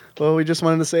 Yep. Well, we just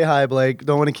wanted to say hi, Blake.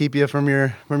 Don't want to keep you from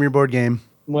your board game.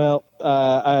 Well,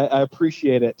 I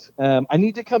appreciate it. I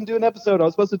need to come do an episode. I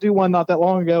was supposed to do one not that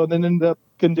long ago, and then ended up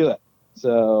couldn't do it.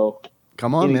 So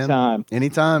Come on, man. anytime.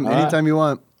 Anytime. All right. Anytime you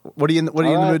want. What are you in the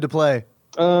right. mood to play?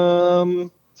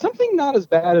 Something not as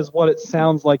bad as what it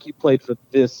sounds like you played for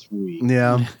this week.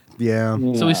 Yeah. Yeah.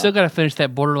 So we still got to finish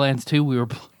that Borderlands 2 we were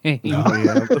playing. Oh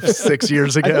yeah. 6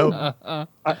 years ago.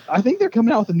 I think they're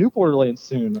coming out with a new Borderlands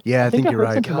soon. Yeah, I think you're heard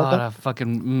right. something about God, that. I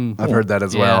fucking. I've heard that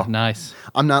as Yeah, well. nice.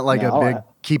 I'm not like Yeah, a all big right.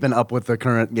 keeping up with the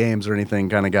current games or anything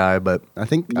kind of guy, but I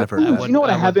think I've heard Ooh, that. you know what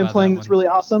I I have would been buy playing that that's one. really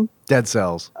awesome? Dead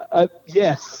Cells.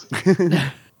 Yes.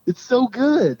 It's so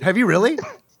good. Have you really?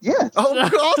 Yes. Oh,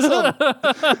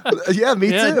 awesome! Yeah,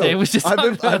 me Yeah, too. Dave was just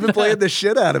talking about I've been playing the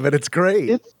shit out of it. It's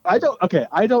great. I don't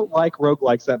like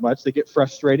roguelikes that much. They get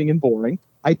frustrating and boring.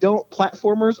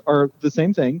 Platformers are the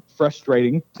same thing,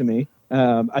 frustrating to me.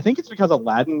 I think it's because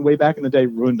Aladdin way back in the day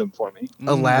ruined them for me.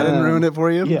 Aladdin ruined it for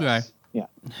you. Yes. Okay. Yeah.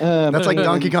 That's like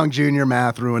Donkey Kong Jr.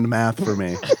 math ruined math for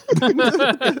me.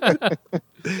 But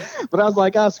I was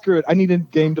like, screw it. I need a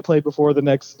game to play before the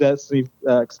next Destiny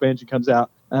expansion comes out.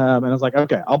 And I was like,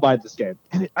 okay, I'll buy this game.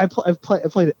 And I've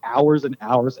played it hours and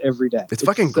hours every day. It's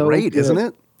fucking so great, good. isn't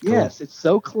it? Yes, it's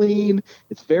so clean.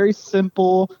 It's very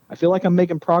simple. I feel like I'm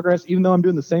making progress, even though I'm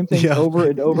doing the same thing Yeah. over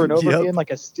and over and over Yep. again.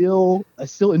 Like I still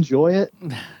enjoy it.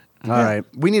 All right,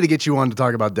 we need to get you on to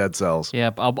talk about Dead Cells.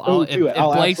 Yep. If do it.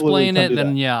 I'll Blake's absolutely playing come it, do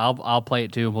then that. yeah, I'll play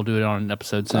it too. We'll do it on an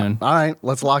episode soon. All right,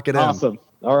 let's lock it in. Awesome.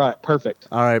 All right, perfect.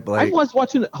 All right, I Blake. was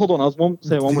watching. Hold on, I was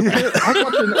say one more thing. I was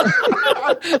watching.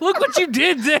 Look what you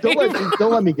did, Dave.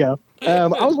 don't let me go. I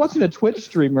was watching a Twitch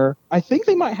streamer. I think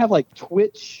they might have like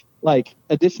Twitch like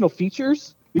additional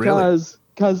features because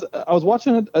I was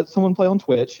watching someone play on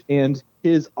Twitch and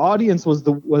his audience was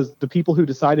the people who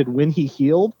decided when he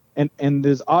healed and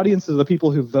his audience is the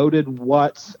people who voted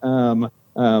where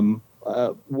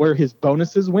his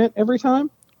bonuses went every time.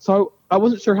 So I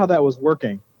wasn't sure how that was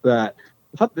working, but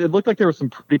I thought it looked like there were some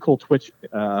pretty cool Twitch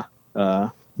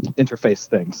interface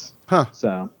things. Huh.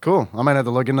 So Cool. I might have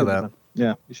to look into that.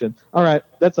 yeah, you should. All right,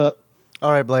 that's up.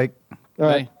 All right, Blake. All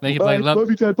right, Thank you, bye. Blake. Love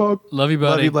you, Ted Pog. Love you,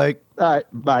 buddy. Love you, Blake. All right,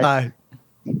 bye. Bye.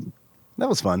 That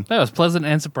was fun. That was pleasant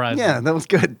and surprising. Yeah, that was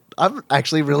good. I'm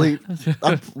actually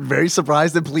I'm very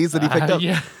surprised and pleased that he picked up.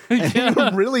 Yeah. And he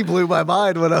really blew my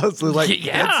mind when I was like,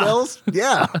 Yeah. Dead Cells?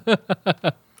 Yeah.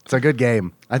 It's a good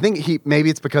game. I think maybe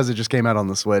it's because it just came out on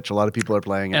the Switch. A lot of people are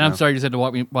playing it And now. I'm sorry you just had to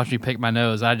watch me pick my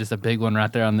nose. I had just a big one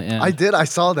right there on the end. I did. I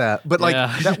saw that. But like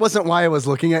Yeah. that wasn't why I was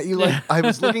looking at you. Like I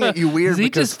was looking at you weird Is he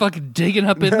because just fucking digging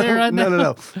up in there right now?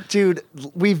 no. Dude,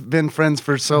 we've been friends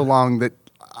for so long that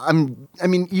I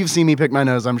mean, you've seen me pick my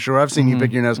nose, I'm sure. I've seen you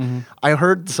pick your nose. I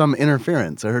heard some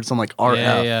interference. I heard some like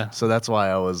RF. Yeah. So that's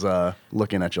why I was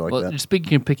looking at you like Well, that.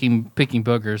 speaking of picking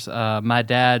boogers, my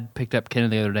dad picked up Kenna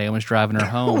the other day and was driving her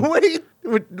home. Wait.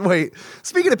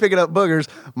 Speaking of picking up boogers,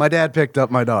 my dad picked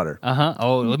up my daughter.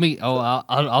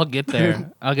 I'll get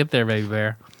there. I'll get there, baby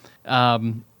bear.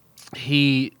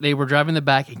 They were driving in the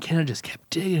back, and Kenna just kept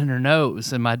digging in her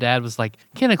nose, and my dad was like,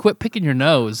 "Kenna, quit picking your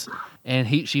nose." And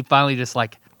she finally just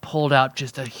like pulled out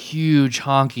just a huge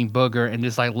honking booger and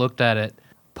just like looked at it.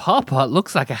 Papa, it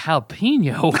looks like a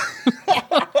jalapeno.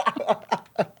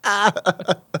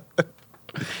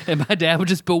 And my dad was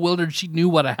just bewildered. She knew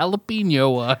what a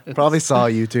jalapeno was. Probably saw a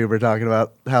YouTuber talking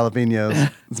about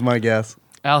jalapenos. It's my guess.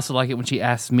 I also like it when she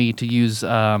asks me to use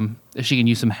if she can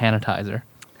use some sanitizer.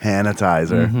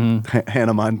 Sanitizer.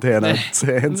 Hannah Montana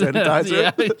hand sanitizer.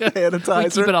 Yeah. We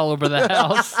Sanitizer. keep it all over the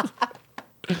house.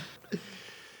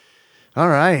 All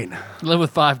right. Live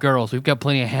with 5 girls. We've got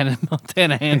plenty of Hannah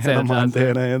Montana hand Hannah sanitizer.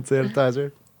 Montana hand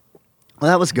sanitizer.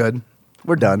 Well, that was good.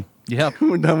 We're done. Yep.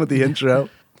 We're done with the intro.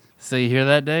 So you hear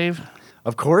that, Dave?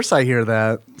 Of course I hear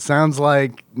that. Sounds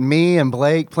like me and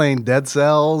Blake playing Dead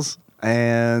Cells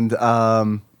and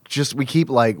just we keep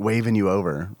like waving you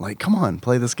over. Like, come on,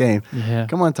 play this game. Yeah.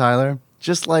 Come on, Tyler.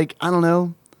 Just like, I don't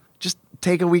know, just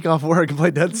take a week off work and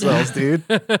play Dead Cells, dude.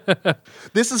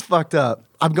 This is fucked up.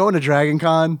 I'm going to Dragon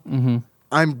Con. Mm-hmm.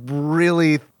 I'm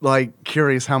really like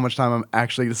curious how much time I'm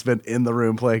actually going to spend in the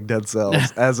room playing Dead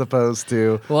Cells as opposed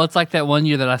to Well, it's like that one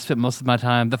year that I spent most of my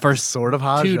time, the first Sword of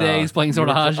Haja. 2 days playing Sword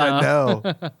of Haja. I know.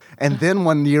 And then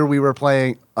one year we were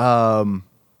playing Majora's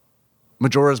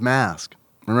Mask.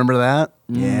 Remember that?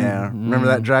 Yeah. Remember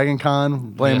that Dragon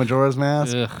Con playing Ugh. Majora's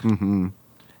Mask? Ugh.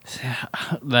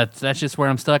 That's just where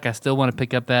I'm stuck. I still want to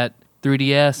pick up that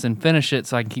 3DS and finish it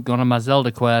so I can keep going on my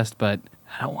Zelda quest, but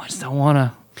I don't want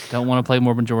to play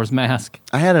more Majora's Mask.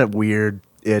 I had a weird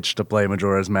itch to play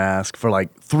Majora's Mask for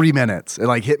like 3 minutes. It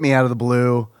like hit me out of the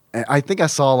blue. And I think I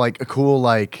saw like a cool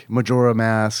like Majora's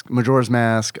Mask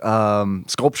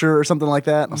sculpture or something like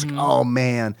that. And I was like, oh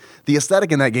man, the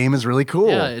aesthetic in that game is really cool.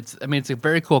 Yeah, it's a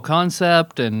very cool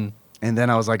concept, and then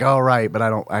I was like, all right, but I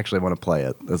don't actually want to play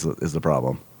it, is the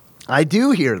problem. I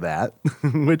do hear that,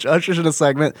 which ushers in a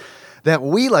segment that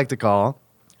we like to call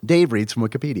Dave Reads from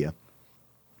Wikipedia.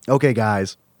 Okay,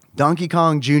 guys, Donkey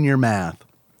Kong Jr. Math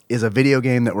is a video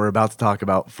game that we're about to talk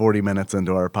about 40 minutes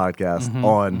into our podcast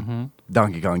on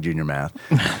Donkey Kong Jr. Math.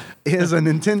 It is a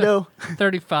Nintendo,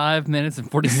 35 minutes and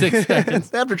 46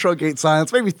 seconds. after truncate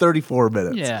silence, maybe 34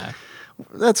 minutes. Yeah.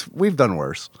 We've done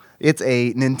worse. It's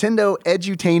a Nintendo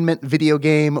edutainment video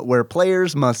game where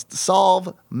players must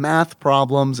solve math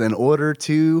problems in order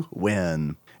to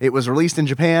win. It was released in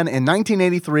Japan in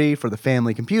 1983 for the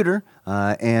Family Computer,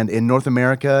 and in North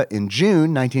America in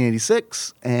June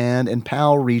 1986, and in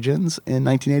PAL regions in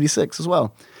 1986 as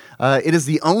well. It is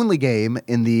the only game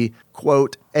in the,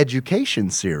 quote, education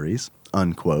series,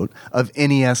 unquote, of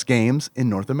NES games in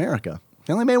North America.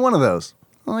 They only made one of those.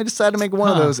 Well, I decided to make one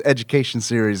of those education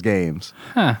series games.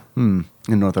 In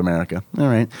North America. All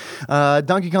right.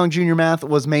 Donkey Kong Jr. Math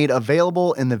was made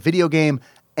available in the video game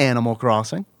Animal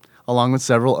Crossing, along with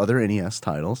several other NES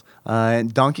titles.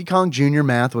 Donkey Kong Jr.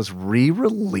 Math was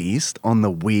re-released on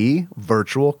the Wii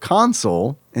Virtual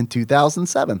Console in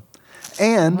 2007.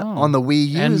 And on the Wii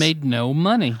U. And made no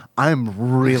money.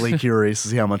 I'm really curious to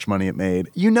see how much money it made.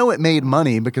 You know it made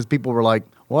money because people were like,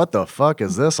 what the fuck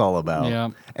is this all about? Yeah.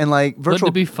 And like Wouldn't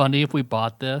it be funny if we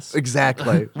bought this?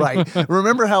 Exactly. Right.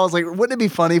 Remember how I was like, wouldn't it be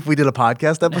funny if we did a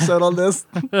podcast episode on this?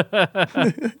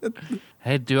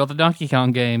 Hey, do all the Donkey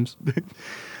Kong games.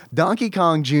 Donkey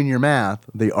Kong Jr. Math,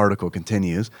 the article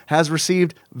continues, has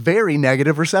received very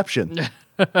negative reception.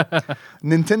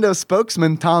 Nintendo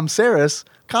spokesman Tom Saris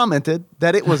commented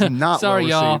that it was not Sorry,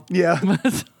 well y'all.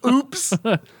 received. Yeah. Oops.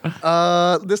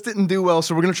 This didn't do well,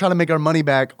 so we're going to try to make our money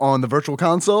back on the Virtual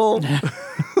Console.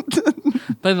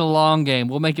 Play the long game.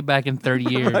 We'll make it back in 30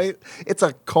 years. Right? It's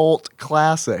a cult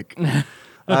classic.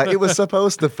 It was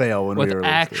supposed to fail when we With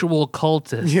released actual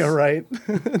cultists. it. Yeah, right.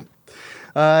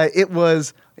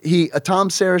 Tom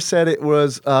Saris said it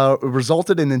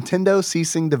resulted in Nintendo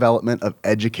ceasing development of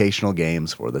educational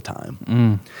games for the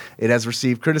time. It has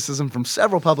received criticism from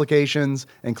several publications,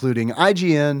 including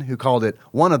IGN, who called it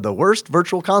one of the worst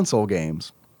Virtual Console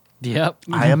games. Yep.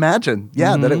 I imagine,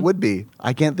 that it would be.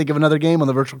 I can't think of another game on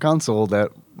the Virtual Console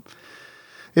that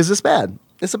is this bad.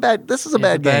 This is a bad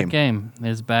game.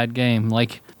 It's a bad game.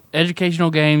 Like,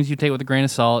 educational games you take with a grain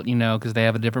of salt, because they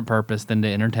have a different purpose than to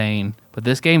entertain. But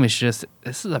this game is this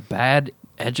is a bad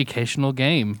educational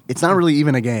game. It's not really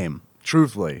even a game,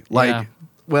 truthfully. Yeah.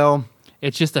 Well,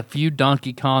 it's just a few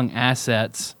Donkey Kong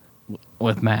assets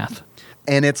with math.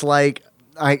 And it's like,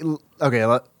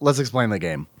 let's explain the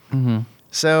game.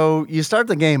 So you start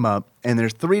the game up, and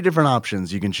there's 3 different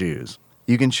options you can choose.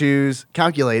 You can choose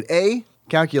calculate A,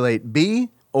 calculate B,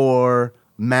 or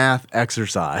math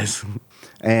exercise.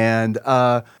 And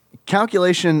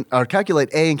calculate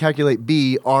A and calculate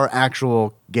B are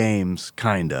actual games,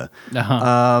 kinda.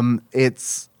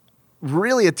 It's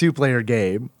really a 2-player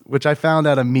game, which I found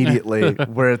out immediately,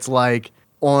 where it's like,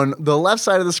 on the left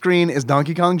side of the screen is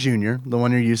Donkey Kong Jr., the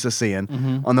one you're used to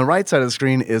seeing. On the right side of the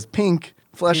screen is pink,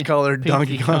 flesh-colored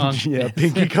Donkey Kong. Yeah,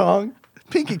 Pinky Kong.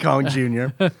 Pinky Kong Jr.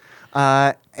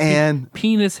 And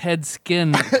Penis Head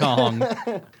Skin Kong.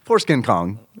 Foreskin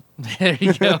Kong. There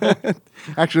you go.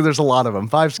 Actually, there's a lot of them.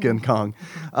 5-skin Kong.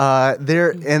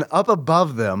 And up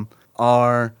above them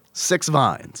are 6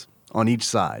 vines on each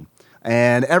side.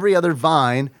 And every other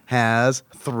vine has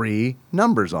 3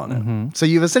 numbers on it. So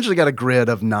you've essentially got a grid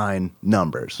of 9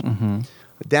 numbers.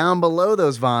 Down below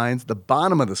those vines, the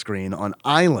bottom of the screen on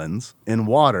islands in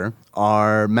water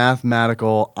are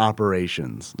mathematical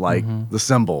operations, like the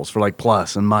symbols for like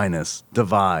plus and minus,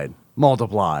 divide,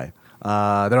 multiply.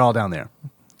 They're all down there.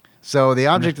 So the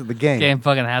object of the game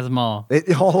fucking has them all.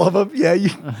 All of them? Yeah.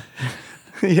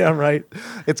 Yeah, right.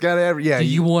 It's got every. Yeah. Do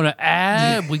you want to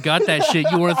add? We got that shit.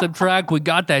 You want to subtract? We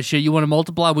got that shit. You want to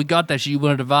multiply? We got that shit. You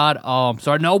want to divide? Oh, I'm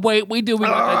sorry. No, wait. We do. We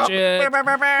got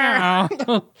that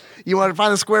shit. You want to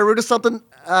find the square root of something?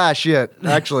 Ah, shit.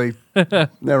 Actually,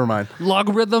 never mind.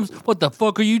 Logarithms? What the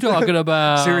fuck are you talking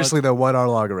about? Seriously, though, what are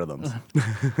logarithms?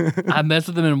 I messed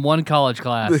with them in one college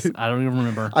class. I don't even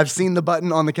remember. I've seen the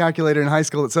button on the calculator in high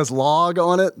school that says log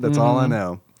on it. That's all I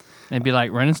know. It'd be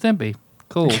like Ren and Stimpy.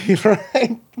 Cool.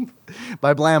 Right?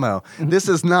 By Blammo. This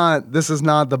is not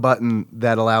the button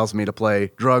that allows me to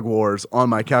play Drug Wars on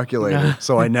my calculator,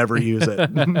 so I never use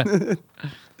it.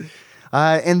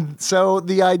 And so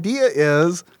the idea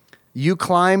is you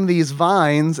climb these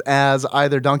vines as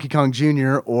either Donkey Kong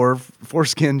Jr. or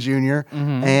Foreskin Jr.,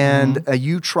 and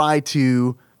you try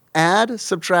to add,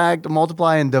 subtract,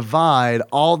 multiply, and divide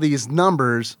all these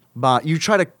numbers. You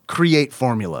try to create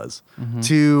formulas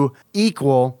to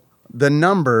equal the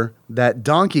number that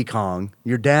Donkey Kong,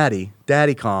 your Daddy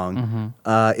Kong,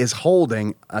 is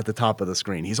holding at the top of the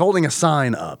screen. He's holding a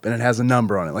sign up, and it has a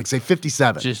number on it, like say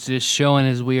 57. Just showing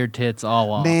his weird tits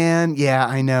all off. Man, yeah,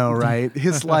 I know, right?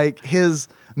 His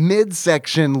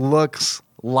midsection looks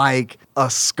like a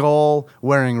skull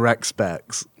wearing rec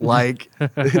specs. Like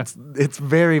it's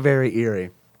very, very eerie.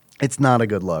 It's not a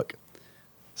good look.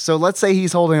 So let's say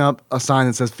he's holding up a sign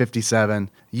that says 57.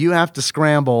 You have to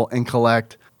scramble and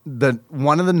collect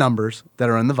one of the numbers that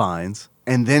are in the vines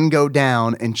and then go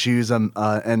down and choose an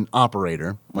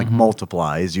operator. Like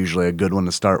multiply is usually a good one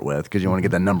to start with because you want to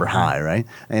get that number high, right?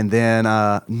 And then,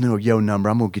 no, yo, number,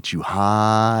 I'm going to get you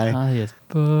high. Highest.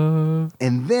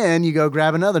 And then you go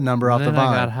grab another number off the Then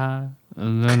I got vine. high.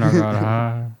 And then I got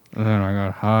high. And then I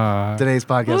got high. Today's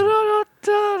podcast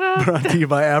brought to you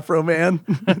by Afro Man.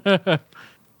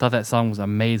 Thought that song was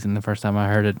amazing the first time I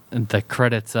heard it. And the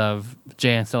credits of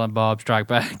Jay and Silent Bob Strike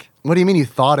Back. What do you mean you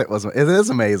thought it was? It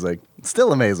is amazing. It's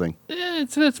still amazing.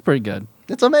 It's pretty good.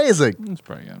 It's amazing. It's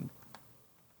pretty good.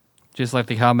 Just like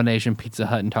the combination Pizza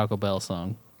Hut and Taco Bell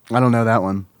song. I don't know that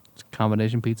one. It's a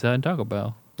combination Pizza Hut and Taco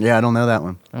Bell. Yeah, I don't know that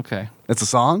one. Okay. It's a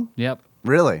song? Yep.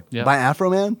 Really? Yep. By Afro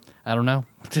Man? I don't know.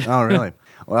 Oh, really?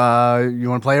 You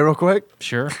want to play it real quick?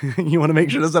 Sure. You want to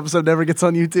make sure this episode never gets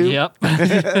on YouTube?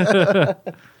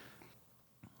 Yep.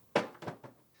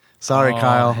 Sorry, Oh,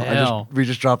 Kyle. hell. We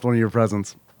just dropped one of your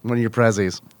presents, one of your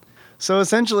prezzies. So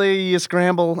essentially, you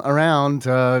scramble around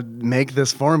to make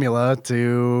this formula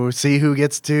to see who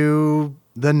gets to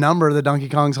the number that Donkey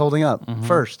Kong's holding up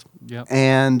first. Yep.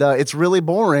 And it's really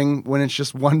boring when it's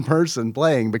just one person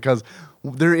playing because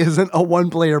there isn't a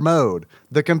one-player mode.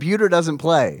 The computer doesn't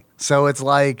play, so it's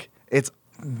like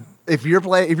if you're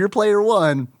player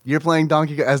one, you're playing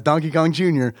Donkey Kong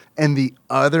Jr. and the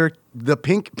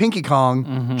Pinky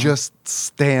Kong just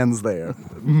stands there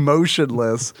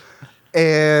motionless,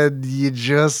 and you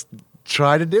just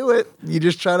try to do it. You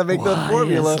just try to make the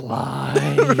formula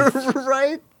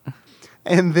right.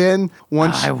 And then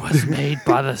once I was made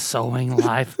by the Sewing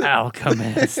Life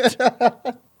Alchemist.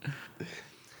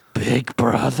 Big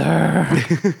brother.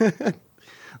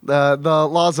 the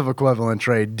laws of equivalent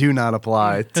trade do not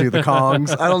apply to the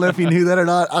Kongs. I don't know if you knew that or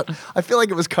not. I feel like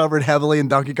it was covered heavily in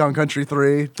Donkey Kong Country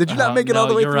 3. Did you not make it all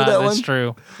the way you're through right, that that's one?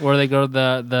 true. Where they go to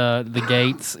the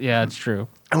gates. Yeah, it's true.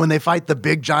 And when they fight the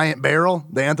big giant barrel,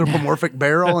 the anthropomorphic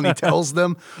barrel, and he tells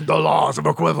them the laws of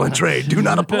equivalent trade do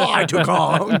not apply to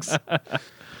Kongs.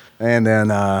 And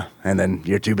then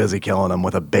you're too busy killing them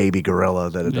with a baby gorilla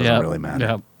that it doesn't really matter.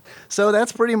 Yep. So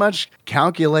that's pretty much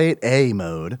calculate A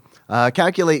mode.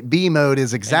 Calculate B mode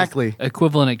is exactly.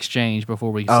 Equivalent exchange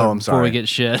before we I'm before we sorry. get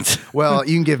shit. Well,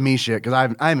 you can give me shit because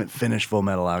I haven't finished Full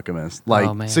Metal Alchemist.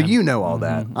 Oh, man. So you know all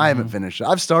that. I haven't finished it.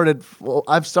 I've started Full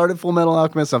Metal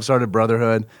Alchemist. I've started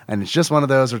Brotherhood, and it's just one of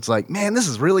those where it's like, man, this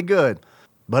is really good,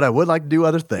 but I would like to do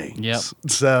other things. Yep.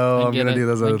 So I I'm get gonna it. do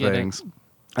those I other get it. things.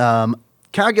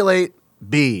 Calculate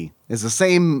B is the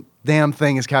same damn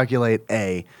thing as calculate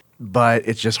A, but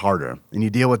it's just harder, and you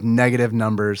deal with negative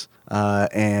numbers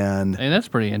and that's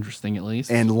pretty interesting, at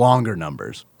least. longer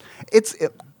numbers.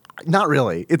 Not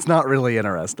really. It's not really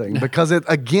interesting because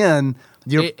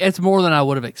It's more than I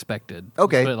would have expected. Let's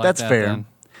okay, put it like that's that fair. then.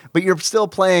 But you're still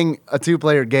playing a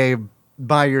two-player game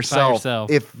by yourself,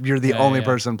 if you're the only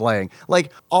person playing.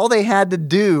 Like all they had to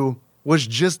do was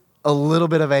just a little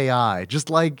bit of AI. Just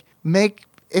like make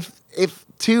if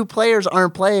two players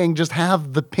aren't playing, just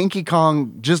have the Pinky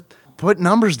Kong just put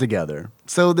numbers together.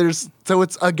 So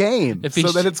it's a game.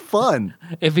 So that it's fun.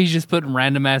 If he's just putting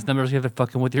random ass numbers together,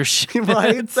 fucking with your shit.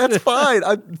 Right? That's fine.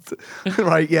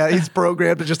 Right, yeah. He's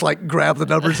programmed to just like grab the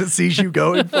numbers it sees you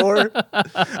going for.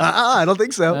 I don't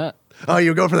think so. Oh,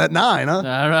 you go for that 9,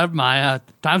 huh? My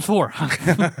times 4.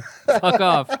 Fuck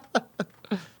off.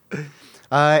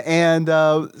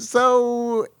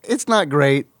 So it's not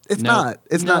great. It's not.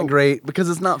 It's not great because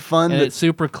it's not fun. And it's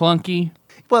super clunky.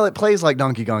 Well, it plays like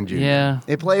Donkey Kong Jr. Yeah.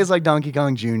 It plays like Donkey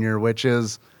Kong Jr., which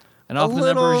is And all a the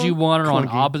numbers little you want are on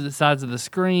clunky. opposite sides of the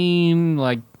screen.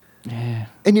 Like, yeah.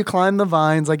 And you climb the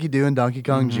vines like you do in Donkey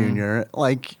Kong Jr.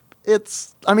 Like,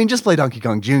 just play Donkey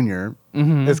Kong Jr.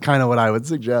 Is kind of what I would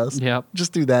suggest. Yep.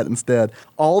 Just do that instead.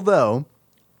 Although,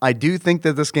 I do think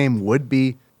that this game would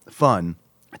be fun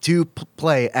to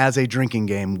play as a drinking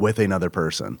game with another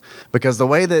person. Because the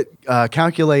way that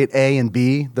calculate A and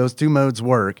B, those two modes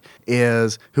work,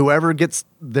 is whoever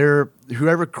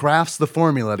crafts the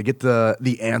formula to get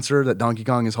the answer that Donkey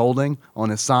Kong is holding on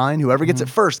his sign, whoever gets it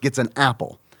first gets an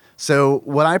apple. So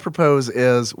what I propose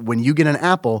is when you get an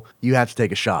apple, you have to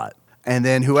take a shot. And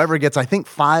then whoever gets, I think,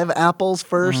 5 apples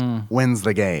first wins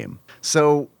the game.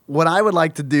 So what I would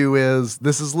like to do is,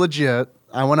 this is legit.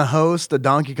 I want to host a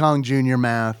Donkey Kong Jr.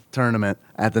 math tournament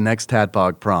at the next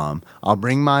Tadpog prom. I'll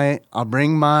bring my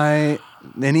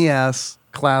NES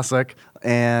Classic,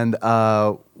 and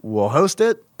we'll host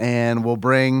it, and we'll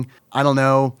bring, I don't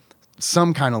know,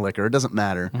 some kind of liquor. It doesn't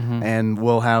matter. And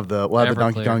we'll have the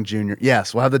Donkey Everclear. Kong Jr.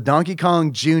 Yes, we'll have the Donkey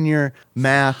Kong Jr.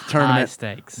 math tournament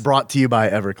stakes. brought to you by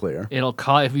Everclear. It'll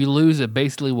if you lose, it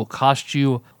basically will cost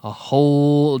you a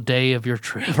whole day of your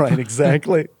trip. Right,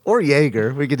 exactly. Or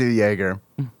Jaeger. We could do Jaeger.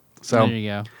 So There you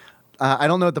go. I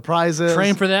don't know what the prize is.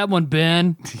 Train for that one,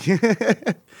 Ben.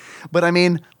 But I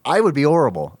mean, I would be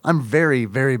horrible. I'm very,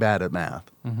 very bad at math.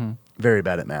 Very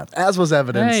bad at math, as was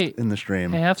evidenced in the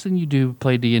stream. Hey, I've seen you do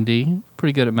play D&D.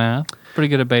 Pretty good at math. Pretty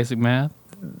good at basic math.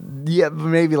 Yeah,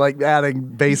 maybe like adding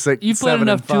basic. You've played 7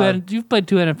 and 5. You've played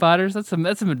two-handed fighters. That's some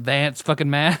advanced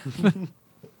fucking math.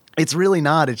 It's really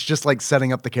not. It's just like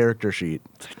setting up the character sheet.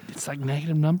 It's like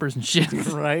negative numbers and shit.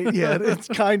 Right? Yeah, it's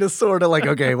kind of sort of like,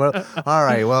 okay, well, all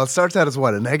right, well, it starts out as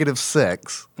what, a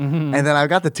 -6. And then I've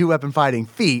got the 2-weapon fighting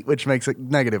feat, which makes it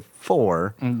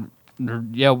 -4.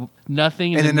 Yeah,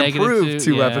 nothing. And then negative improved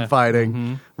 2-weapon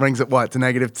fighting brings it what, to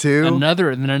 -2?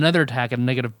 Another attack at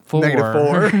 -4.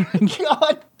 -4.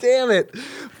 God damn it.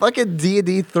 Fucking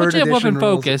D&D 3rd But you have edition weapon rules.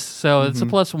 focus, so it's a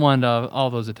 +1 to all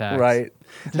those attacks. Right.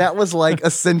 That was like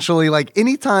essentially like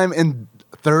anytime in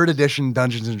 3rd edition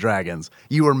Dungeons and Dragons,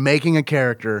 you were making a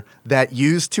character that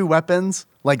used 2 weapons.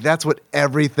 Like that's what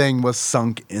everything was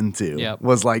sunk into. Yep.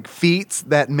 Was like feats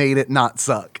that made it not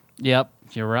suck. Yep,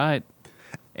 you're right.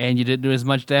 And you didn't do as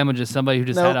much damage as somebody who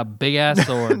just Nope. had a big ass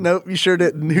sword. Nope, you sure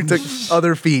didn't. Who took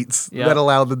other feats Yep. that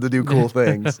allowed them to do cool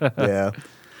things. Yeah.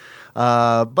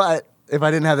 But if I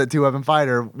didn't have that 2-weapon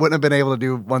fighter, wouldn't have been able to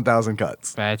do 1,000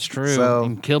 cuts. That's true. So-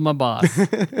 And kill my boss.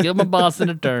 Kill my boss in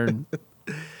a turn.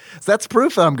 So that's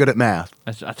proof that I'm good at math.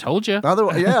 I told you.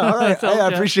 Otherwise, yeah, all right. told Hey, I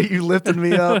ya. appreciate you lifting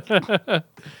me up.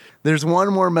 There's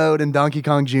one more mode in Donkey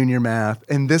Kong Jr. Math,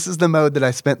 and this is the mode that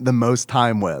I spent the most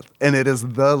time with, and it is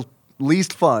the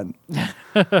least fun.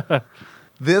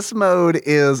 This mode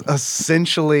is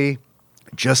essentially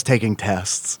just taking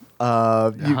tests.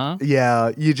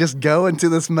 You just go into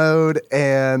this mode,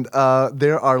 and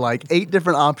there are like 8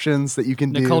 different options that you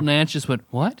can Nicole do. Nance just went,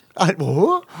 what?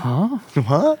 What? Huh?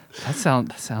 What? That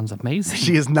sounds amazing.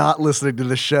 She is not listening to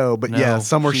the show, but No, yeah,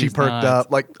 somewhere she she's perked not.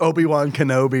 up, like Obi-Wan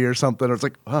Kenobi or something. Or it's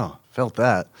like, oh, felt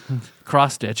that.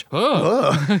 Cross stitch.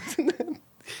 Oh.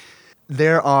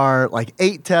 There are like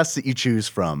 8 tests that you choose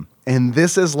from, and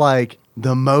this is like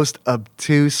the most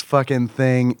obtuse fucking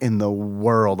thing in the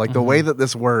world. Like the way that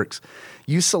this works,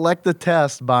 you select the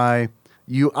test by,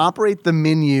 you operate the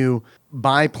menu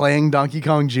by playing Donkey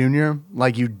Kong Jr.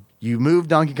 Like you move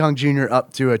Donkey Kong Jr.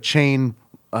 up to a chain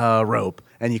rope,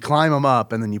 and you climb him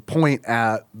up, and then you point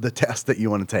at the test that you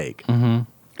want to take.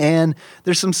 And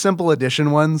there's some simple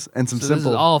addition ones and some So simple. this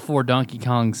is all for Donkey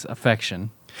Kong's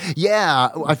affection. Yeah,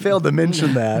 I failed to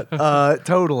mention that.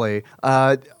 Totally.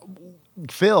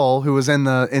 Phil, who was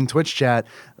in Twitch chat,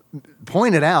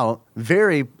 pointed out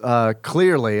very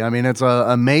clearly. I mean, it's an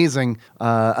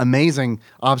amazing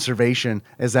observation.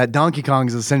 Is that Donkey Kong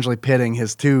is essentially pitting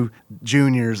his 2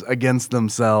 juniors against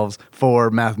themselves for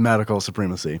mathematical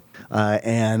supremacy,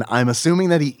 and I'm assuming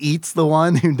that he eats the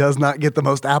one who does not get the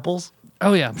most apples.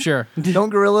 Oh yeah, I'm sure. Don't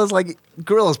gorillas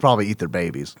probably eat their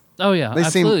babies? Oh yeah, They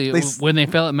seem- absolutely. they When they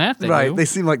fail at math, they Right, do. they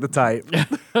seem like the type.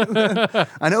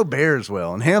 I know bears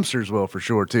will, and hamsters will for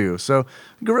sure too. So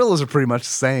gorillas are pretty much the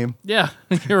same. Yeah,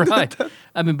 you're right.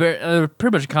 I mean,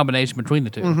 pretty much a combination between the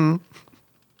two.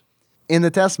 In the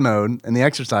test mode and the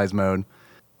exercise mode,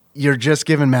 you're just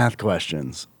given math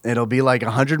questions. It'll be like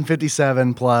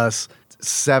 157 plus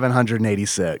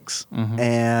 786,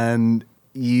 and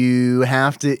you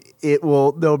have to.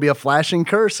 There'll be a flashing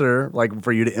cursor like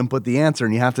for you to input the answer,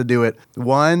 and you have to do it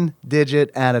 1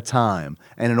 digit at a time.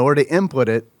 And in order to input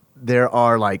it, there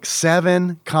are like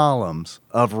 7 columns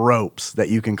of ropes that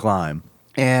you can climb.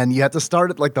 And you have to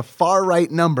start at like the far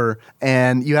right number,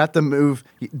 and you have to move.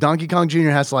 Donkey Kong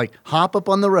Jr. has to like hop up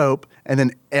on the rope, and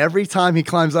then every time he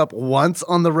climbs up once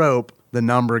on the rope, the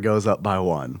number goes up by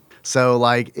 1. So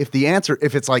like if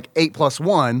it's like 8 plus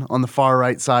 1 on the far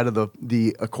right side of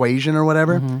the equation or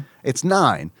whatever, it's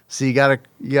 9. So you gotta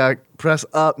press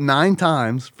up 9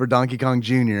 times for Donkey Kong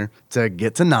Jr. to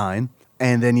get to 9,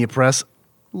 and then you press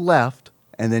left,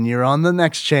 and then you're on the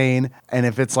next chain. And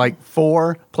if it's like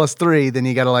 4 plus 3, then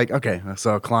you gotta like, okay,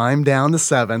 so climb down to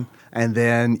 7, and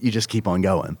then you just keep on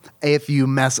going. If you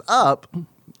mess up,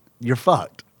 you're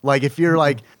fucked. Like if you're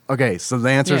like, okay, so the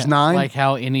answer is 9. Like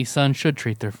how any son should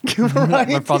treat their Right.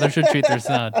 their father should treat their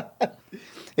son.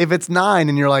 If it's 9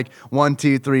 and you're like 1,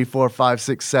 2, 3, 4, 5,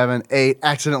 6, 7, 8,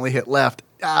 accidentally hit left,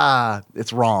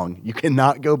 it's wrong. You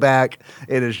cannot go back.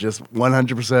 It is just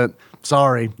 100%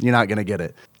 sorry. You're not gonna get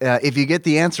it. If you get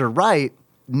the answer right,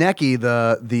 Neki,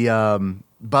 the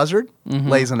buzzard,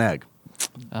 lays an egg.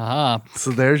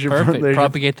 So there's your Perfect.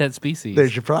 Propagate that species.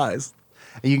 There's your prize.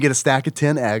 And you can get a stack of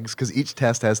 10 eggs because each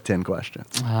test has 10 questions.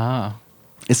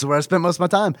 This is where I spent most of my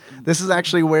time. This is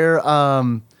actually where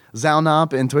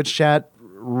Zalnop in Twitch chat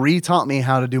re-taught me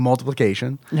how to do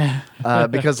multiplication.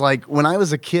 Because like when I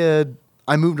was a kid,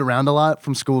 I moved around a lot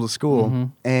from school to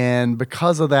school, and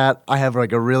because of that, I have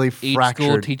like a really Each fractured.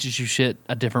 school teaches you shit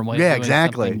a different way. of Yeah, doing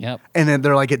exactly. something. Yep. And then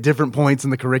they're like at different points in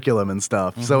the curriculum and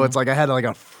stuff. So it's like I had like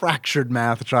a fractured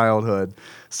math childhood.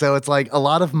 So it's like a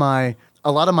lot of my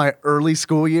early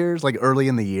school years, like early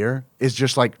in the year, is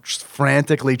just like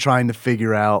frantically trying to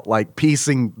figure out, like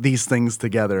piecing these things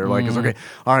together. Like, it's okay,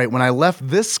 all right, when I left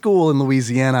this school in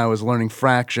Louisiana, I was learning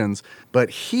fractions, but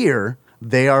here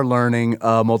they are learning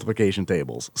multiplication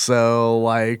tables. So,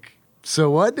 like, so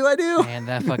what do I do? Man,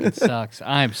 that fucking sucks.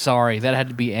 I'm sorry. That had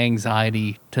to be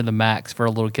anxiety to the max for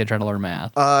a little kid trying to learn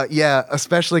math. Yeah,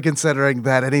 especially considering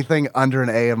that anything under an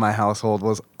A in my household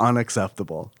was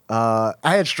unacceptable. I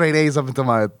had straight A's up until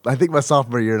my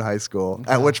sophomore year in high school,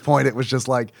 at which point it was just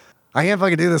like, I can't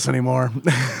fucking do this anymore.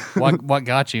 What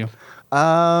got you?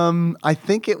 I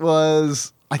think it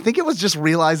was just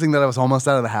realizing that I was almost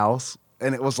out of the house.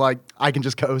 And it was like, I can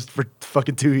just coast for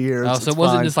fucking 2 years. Oh, so It's it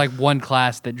wasn't fine. just like one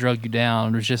class that drug you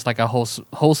down. It was just like a whole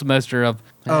semester of.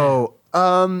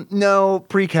 No,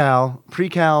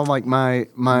 pre-cal, like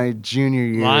my junior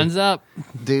year. Lines up.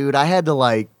 Dude, I had to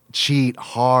like cheat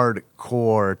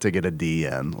hardcore to get a D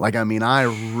in. Like, I mean,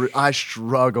 I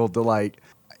struggled to like.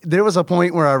 There was a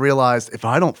point where I realized if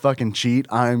I don't fucking cheat,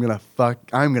 I'm gonna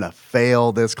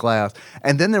fail this class.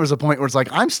 And then there was a point where it's like,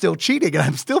 I'm still cheating and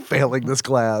I'm still failing this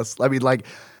class. I mean, like,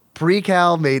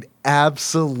 pre-cal made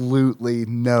absolutely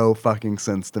no fucking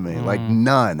sense to me. Like,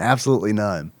 none, absolutely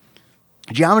none.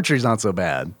 Geometry's not so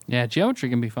bad. Yeah, geometry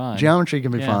can be fine. Geometry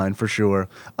can be Yeah. fine for sure.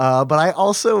 But I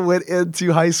also went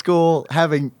into high school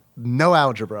having no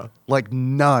algebra, like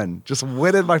none. Just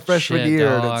went in my freshman Shit,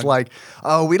 year, and dog. it's like,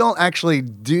 oh, we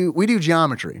do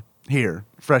geometry here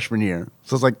freshman year.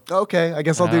 So it's like, okay, I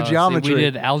guess I'll do See, geometry. we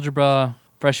did algebra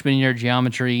freshman year,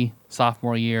 geometry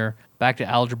sophomore year, back to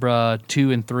algebra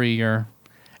 2 and 3 year.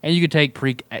 And you could take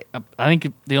I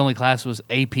think the only class was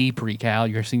AP pre-cal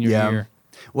your senior year.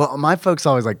 Well, my folks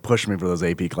always like pushed me for those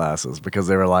AP classes because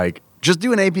they were like, just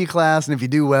do an AP class, and if you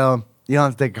do well, you don't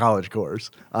have to take a college course.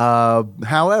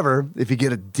 However, if you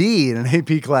get a D in an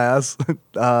AP class,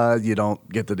 you don't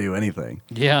get to do anything.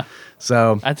 Yeah.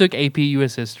 So, I took AP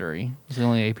US history. It's the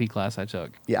only AP class I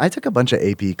took. yeah, I took a bunch of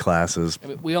AP classes.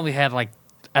 We only had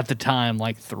at the time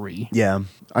 3. Yeah,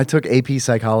 I took AP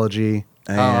psychology.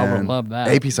 And I would've loved that.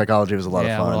 AP psychology was a lot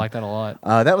Yeah, of I fun. would like that a lot.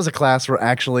 That was a class where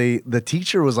actually the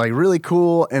teacher was like really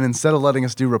cool, and instead of letting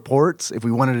us do reports, if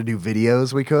we wanted to do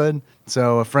videos, we could.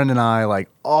 So a friend and I like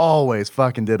always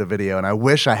fucking did a video, and I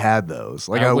wish I had those.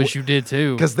 Like I wish you did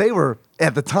too. because they were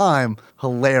at the time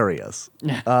hilarious.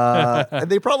 And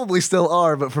they probably still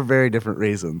are, but for very different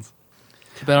reasons.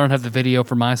 But I don't have the video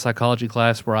for my psychology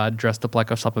class where I dressed up like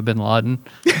Osama bin Laden.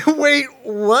 Wait,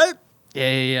 what?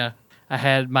 Yeah. I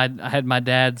had my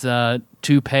dad's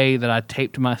toupee that I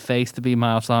taped to my face to be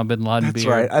my Osama bin Laden That's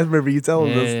beard. right. I remember you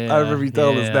telling this. I remember you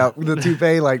telling us Yeah. now. The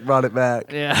toupee like brought it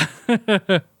back. Yeah.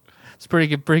 It's pretty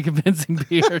convincing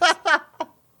beard.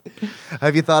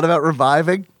 Have you thought about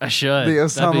reviving I should. the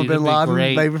Osama bin Laden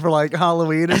Great. maybe for like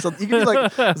Halloween or something? You can be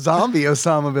like zombie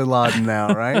Osama bin Laden now,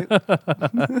 right?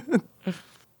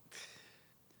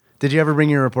 Did you ever bring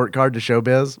your report card to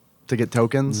Showbiz to get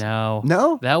tokens? No.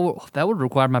 No? That would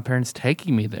require my parents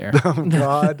taking me there. Oh,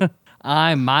 God.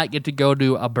 I might get to go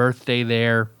to a birthday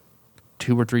there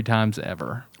 2 or 3 times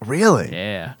ever. Really?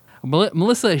 Yeah.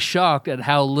 Melissa is shocked at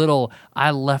how little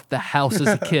I left the house as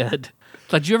a kid.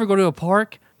 It's like, did you ever go to a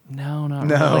park? No, not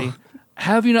No. really.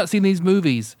 How have you not seen these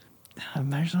movies? I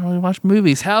just don't really watch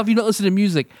movies. How have you not listened to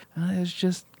music? It's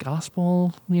just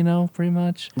gospel, pretty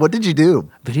much. What did you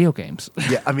do? Video games.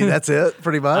 Yeah, I mean, that's it,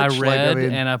 pretty I much. read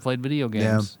and I played video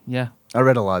games. Yeah. I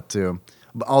read a lot too.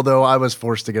 Although I was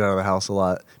forced to get out of the house a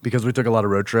lot because we took a lot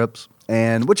of road trips,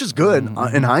 and which is good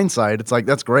in hindsight. It's like,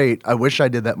 that's great. I wish I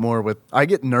did that more I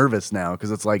get nervous now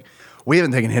because it's like, we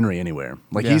haven't taken Henry anywhere.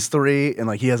 Like, Yeah. he's 3 and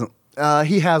like he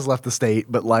has left the state,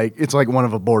 but like it's like one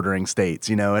of the bordering states,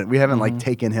 and we haven't like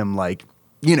taken him like,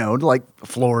 to like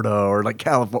Florida or like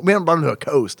California. We haven't brought him to a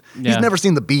coast. Yeah. He's never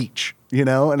seen the beach, and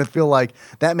I feel like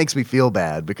that makes me feel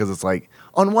bad because it's like,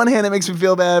 on one hand, it makes me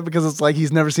feel bad because it's like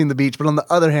he's never seen the beach, but on the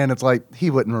other hand, it's like he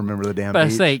wouldn't remember the damn But I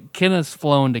beach. say, Kenna's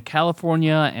flown to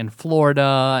California and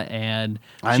Florida, and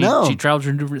I know. She travels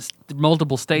through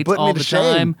multiple states Put me all to the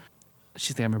shame. time.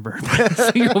 She's gonna remember every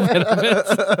single bit of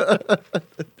it.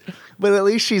 But at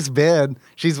least she's been.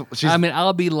 She's I mean,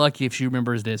 I'll be lucky if she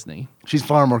remembers Disney. she's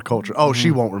far more cultured. Oh,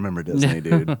 she won't remember Disney,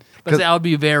 dude. But 'Cause- I would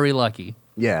be very lucky.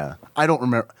 yeah, I don't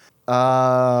remember.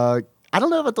 I don't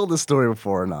know if I told this story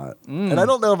before or not. And I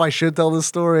don't know if I should tell this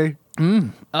story.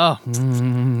 Oh.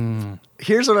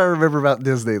 Here's what I remember about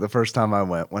Disney the first time I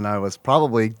went, when I was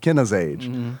probably Kenna's age.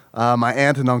 My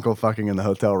aunt and uncle fucking in the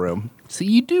hotel room. See,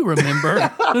 you do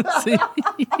remember. See,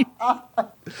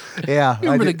 Yeah. you remember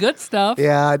I the do- good stuff.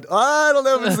 Yeah, I don't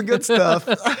know if it's the good stuff.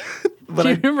 But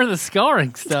You remember the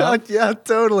scarring stuff. yeah,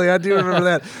 totally. I do remember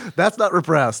that. That's not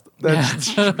repressed.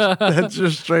 That's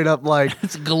just straight up like,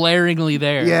 It's glaringly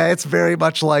there. yeah, it's very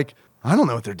much like, I don't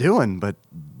know what they're doing, but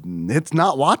it's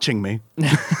not watching me.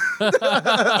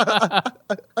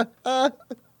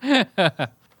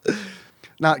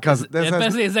 Not because Is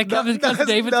that because of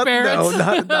David's parents?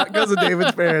 No, not because of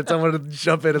David's parents. I wanted to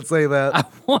jump in and say that.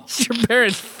 Once your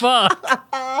parents fucked,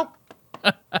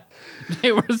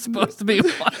 they were supposed to be.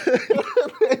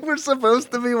 They were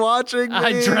supposed to be watching me.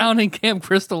 I drowned in Camp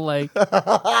Crystal Lake.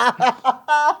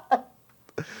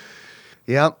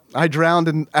 Yep, I drowned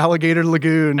in Alligator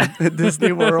Lagoon at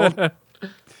Disney World.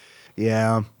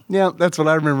 Yeah, that's what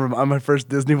I remember on my first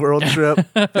Disney World trip.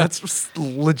 That's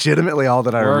legitimately all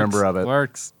that I remember of it.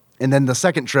 Works. And then the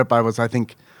second trip, I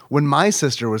think, when my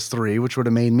sister was 3, which would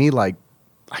have made me like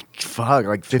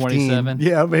 15. 27.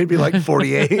 Yeah, maybe like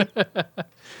 48.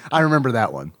 I remember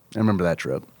that one. I remember that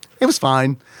trip. It was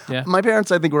fine. Yeah. My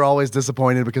parents, I think, were always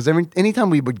disappointed because anytime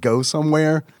we would go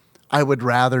somewhere, I would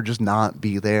rather just not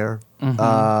be there.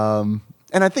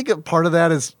 And I think a part of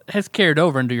that is, Has carried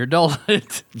over into your adulthood.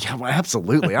 yeah, well,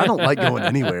 absolutely. I don't like going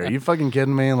anywhere. Are you fucking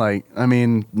kidding me? Like, I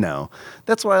mean, no.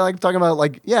 That's why I like talking about,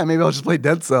 like, yeah, maybe I'll just play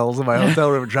Dead Cells in my hotel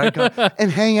room at Dragon Con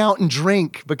and hang out and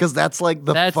drink because that's like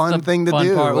the That's fun the thing to fun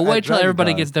do. part. We'll at wait till Dragon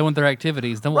everybody Con. gets done with their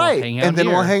activities. Then we'll right, hang out. and then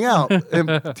here. we'll hang out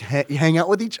and hang out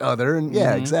with each other. And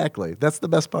yeah, exactly. That's the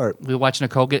best part. We watch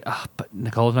Nicole get. Oh, but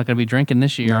Nicole's not going to be drinking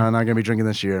this year. No, I'm not gonna be drinking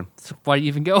this year. So why do you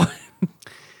even go?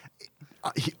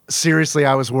 Seriously,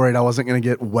 I was worried I wasn't going to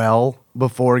get well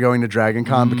before going to Dragon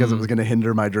Con because it was going to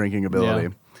hinder my drinking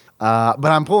ability. But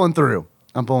I'm pulling through.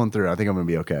 I think I'm going to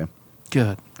be okay.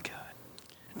 Good.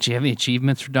 Do you have any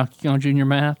achievements for Donkey Kong Jr.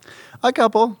 Math? A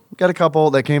couple. Got a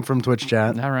couple that came from Twitch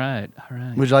chat. All right.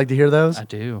 Would you like to hear those? I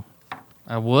do.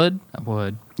 I would.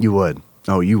 You would.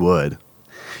 Oh, you would.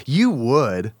 You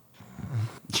would.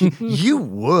 You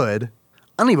would.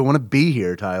 I don't even want to be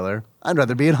here, Tyler. I'd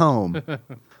rather be at home.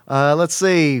 Let's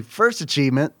see. First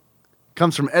achievement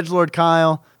comes from Edgelord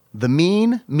Kyle, the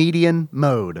mean median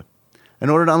mode. In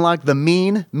order to unlock the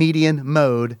mean median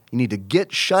mode, you need to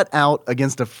get shut out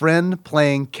against a friend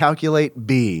playing Calculate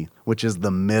B, which is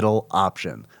the middle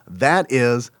option. That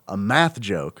is a math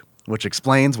joke, which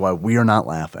explains why we are not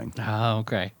laughing. Oh,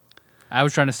 okay. I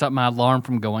was trying to stop my alarm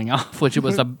from going off, which it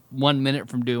was 1 minute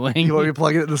from doing. You want me to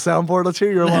plug it in the soundboard? Let's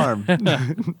hear your alarm.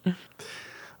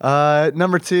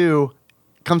 Number 2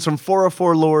 comes from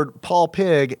 404 Lord Paul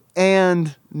Pig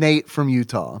and Nate from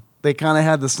Utah. They kind of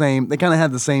had the same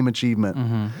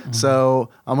achievement. So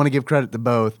I'm going to give credit to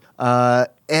both.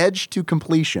 Edge to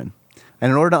completion.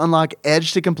 And in order to unlock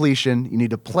Edge to completion, you need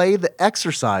to play the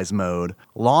exercise mode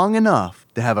long enough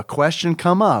to have a question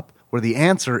come up where the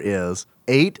answer is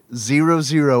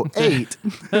 8008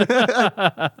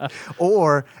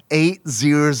 or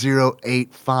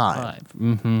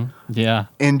 80085. Yeah.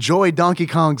 Enjoy Donkey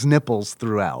Kong's nipples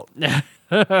throughout. It's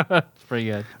pretty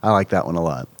good. I like that one a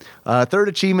lot. Third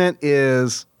achievement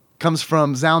comes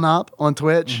from Zalnop on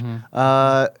Twitch.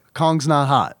 Kong's Not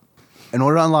Hot. In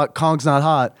order to unlock Kong's Not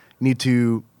Hot, you need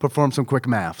to perform some quick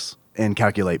maths and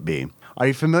calculate B. Are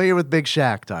you familiar with Big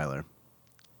Shaq, Tyler?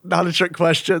 Not a trick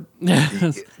question. You're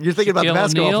thinking about the Shaquille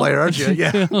basketball O'Neal? player, aren't you?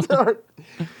 Yeah.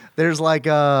 There's like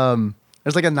a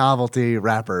novelty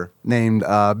rapper named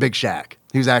Big Shaq.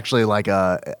 He was actually like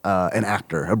an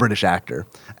actor, a British actor,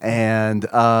 and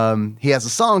he has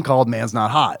a song called "Man's Not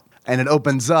Hot," and it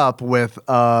opens up with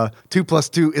 2 +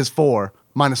 2 is 4,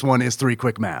 -1 is 3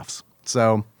 quick maths.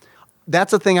 So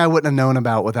that's a thing I wouldn't have known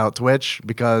about without Twitch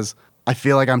because I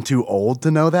feel like I'm too old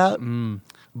to know that.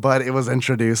 But it was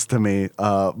introduced to me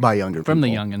by younger people. From the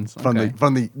youngins. Okay.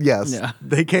 From the yes. Yeah.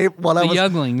 They came when I The was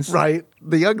younglings. Right.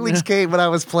 The younglings came when I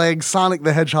was playing Sonic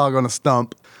the Hedgehog on a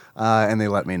stump, and they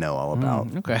let me know all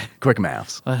about Okay. quick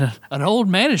maths. An old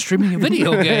man is streaming a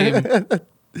video game.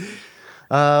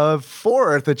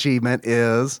 Fourth achievement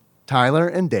is Tyler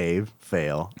and Dave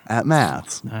fail at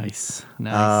maths. Nice.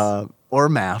 Or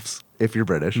maths if you're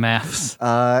British. Maths.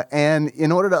 And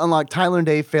in order to unlock Tyler and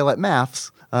Dave fail at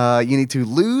maths, you need to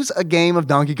lose a game of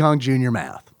Donkey Kong Jr.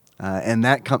 Math. And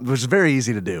which is very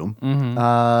easy to do.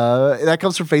 That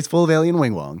comes from Faithful of Alien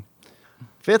Wing Wong.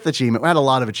 Fifth achievement. We had a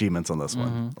lot of achievements on this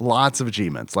one. Lots of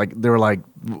achievements. Like there were like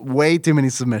way too many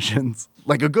submissions.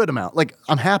 like a good amount. Like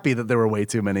I'm happy that there were way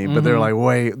too many, but there were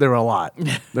a lot.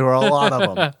 There were a lot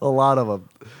of them. A lot of them.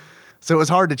 So it was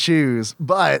hard to choose,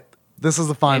 but this is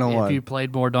the final one. If you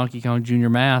played more Donkey Kong Jr.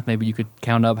 Math, maybe you could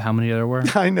count up how many there were.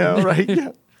 I know,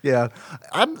 right? Yeah.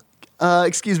 I'm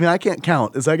excuse me, I can't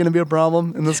count. Is that going to be a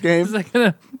problem in this game? Is that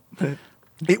gonna-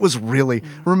 It was really.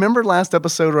 Remember last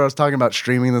episode where I was talking about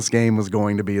streaming this game was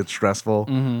going to be stressful?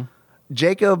 Mm-hmm.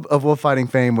 Jacob of Wolf Fighting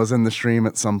fame was in the stream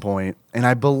at some point, and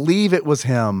I believe it was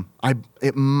him. I'm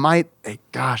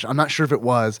not sure if it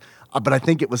was, but I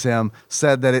think it was him.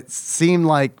 Said that it seemed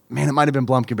like, man, it might have been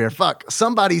Blumpkin Bear. Fuck,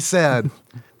 somebody said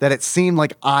that it seemed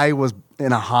like I was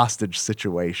in a hostage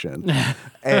situation,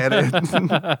 and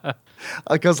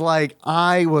because like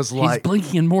I was He's like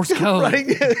blinking in Morse code. right,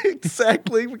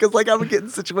 exactly. Because like I would get in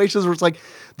situations where it's like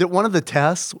that one of the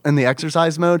tests in the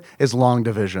exercise mode is long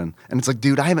division, and it's like,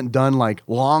 dude, I haven't done like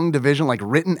long division, like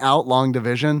written out long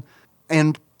division,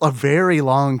 and a very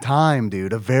long time,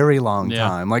 dude, a very long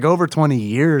time, like over 20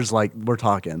 years. Like we're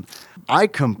talking. I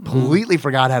completely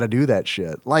forgot how to do that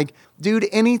shit. Like, dude,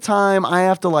 anytime I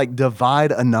have to like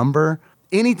divide a number,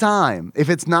 anytime if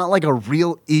it's not like a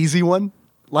real easy one,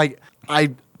 like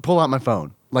I pull out my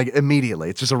phone. Like immediately,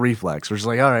 it's just a reflex. We're just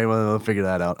like, all right, well, we'll figure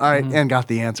that out. All right, and got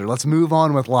the answer. Let's move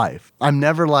on with life. I'm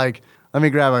never like, let me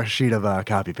grab a sheet of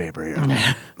copy paper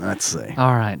here. Let's see.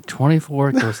 All right,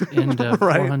 24 goes into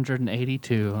Right.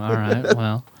 482. All right,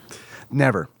 well.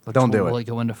 Never. Don't do Will it. it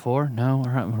go into 4? No. All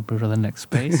right, I'm going to move to the next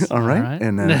space. All right,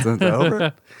 and then it's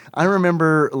over. I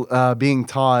remember being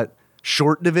taught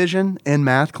short division in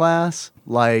math class,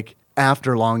 like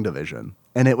after long division,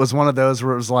 and it was one of those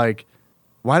where it was like,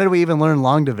 why did we even learn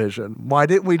long division? Why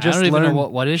didn't we just I don't even learn know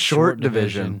what is short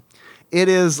division. It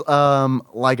is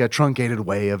like a truncated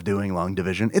way of doing long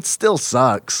division. It still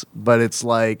sucks, but it's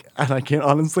like, and I can't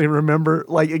honestly remember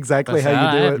like exactly how you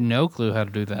I do have it. no clue how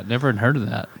to do that. Never heard of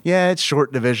that. Yeah, it's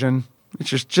short division. It's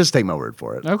just take my word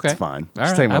for it. Okay. It's fine. All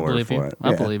just right, take my I word believe for you. it.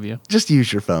 I believe you. Just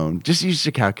use your phone. Just use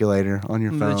your calculator on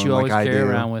your phone That you always like I carry do.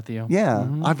 around with you. Yeah,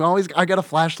 I got a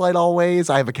flashlight always.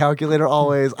 I have a calculator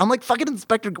always. I'm like fucking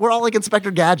Inspector. We're all like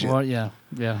Inspector Gadget. Well, yeah.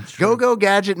 It's true. Go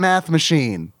gadget math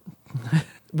machine.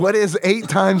 What is 8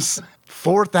 times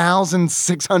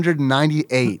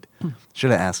 4,698?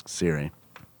 Should have asked Siri.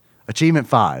 Achievement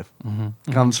 5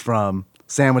 comes from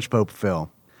Sandwich Pope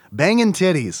Phil. Bangin'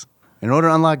 titties. In order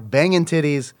to unlock bangin'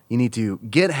 titties, you need to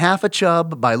get half a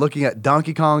chub by looking at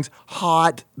Donkey Kong's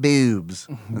hot boobs.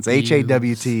 That's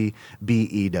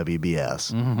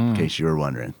HAWTBEWBS, in case you were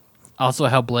wondering. Also,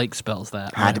 how Blake spells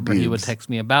that. Hot Whenever he would boobs. text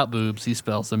me about boobs, he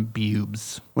spells them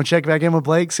bubes. Want to check back in with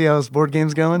Blake, see how his board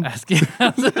game's going? Asking,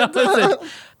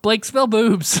 Blake, spell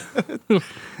boobs.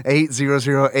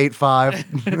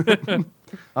 80085.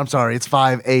 I'm sorry, it's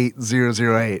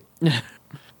 58008.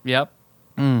 Yep.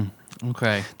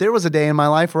 Okay. There was a day in my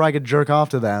life where I could jerk off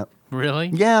to that. Really?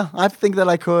 Yeah, I think that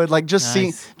I could. Like just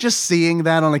Nice. seeing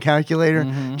that on a calculator,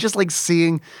 just like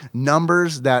seeing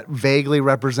numbers that vaguely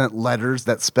represent letters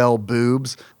that spell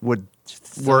boobs would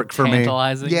work for me.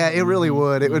 tantalizing. Yeah, it really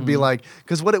would. It would be like,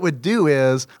 because what it would do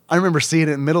is, I remember seeing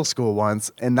it in middle school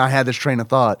once, and I had this train of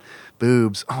thought,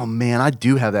 boobs. Oh man, I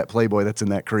do have that Playboy that's in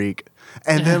that creek.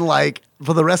 And then like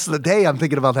for the rest of the day, I'm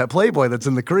thinking about that Playboy that's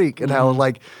in the creek and how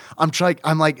like I'm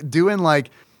like doing like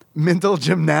mental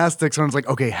gymnastics when it's like,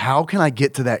 okay, how can I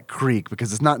get to that creek?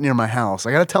 Because it's not near my house.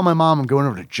 I got to tell my mom I'm going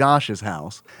over to Josh's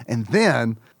house and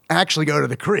then actually go to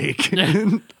the creek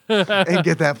and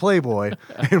get that Playboy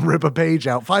and rip a page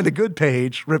out. Find a good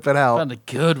page, rip it out. Found a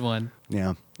good one.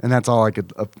 Yeah. And that's all I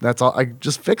could, that's all. I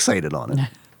just fixated on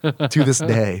it to this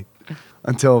day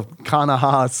until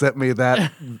Kanaha sent me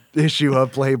that issue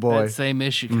of Playboy. That same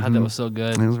issue. God, that was so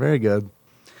good. It was very good.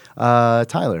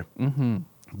 Tyler,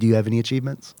 do you have any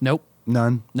achievements? Nope.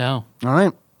 None. No. All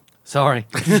right. Sorry.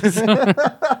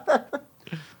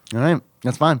 All right.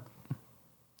 That's fine.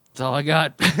 That's all I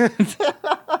got.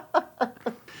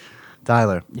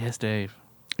 Tyler, Yes, Dave.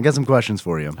 I got some questions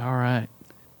for you. All right.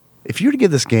 If you were to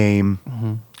give this game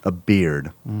a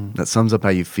beard that sums up how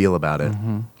you feel about it,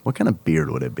 what kind of beard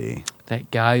would it be?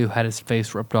 That guy who had his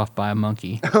face ripped off by a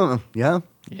monkey. Yeah?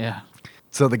 Yeah.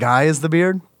 So the guy is the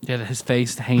beard? Yeah, his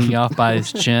face hanging off by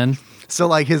his chin. So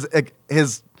like his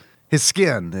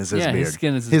skin is his Yeah, beard. his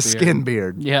skin is his beard. skin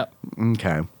beard. Yep.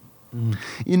 Okay.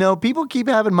 You know, people keep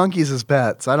having monkeys as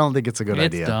pets. I don't think it's a good It's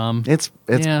idea. dumb. It's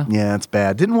Yeah. it's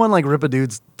bad. Didn't one like rip a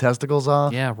dude's testicles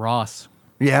off? Yeah, Ross.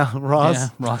 Yeah, Ross. Yeah,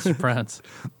 Ross Prince.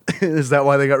 Is that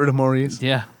why they got rid of Maurice?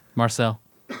 Yeah, Marcel.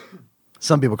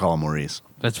 Some people call him Maurice.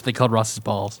 That's what they called Ross's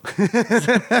balls.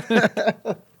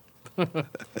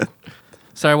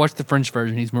 Sorry, I watched the French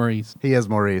version. He's Maurice. He is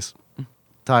Maurice.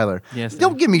 Tyler. Yes,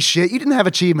 Don't Dave. give me shit. You didn't have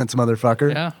achievements,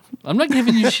 motherfucker. Yeah. I'm not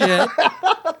giving you shit.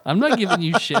 I'm not giving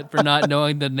you shit for not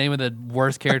knowing the name of the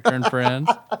worst character in Friends.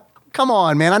 Come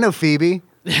on, man. I know Phoebe.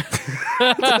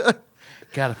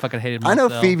 God, I fucking hated I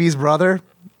myself. know Phoebe's brother.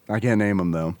 I can't name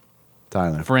him, though.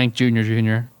 Tyler. Frank Jr.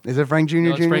 Jr. Is it Frank Jr. No,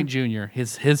 it's Jr.? Frank Jr.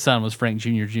 His son was Frank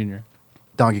Jr. Jr.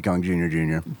 Donkey Kong Jr.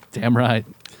 Jr. Damn right.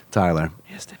 Tyler.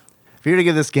 Yes, Dave. If you were to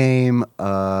give this game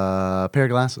a pair of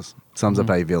glasses, sums up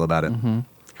how you feel about it. Mm-hmm.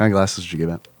 What kind of glasses would you give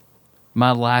it?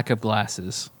 My lack of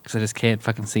glasses, because I just can't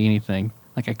fucking see anything.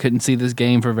 Like, I couldn't see this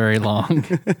game for very long.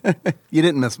 You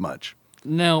didn't miss much.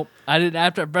 No, I did.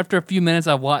 After a few minutes,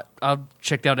 I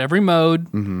checked out every mode.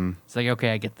 Mm-hmm. It's like,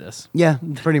 okay, I get this. Yeah,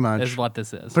 pretty much. This is what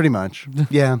this is. Pretty much.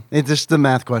 Yeah, it's just the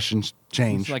math questions It's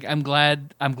change. like, I'm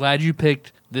glad you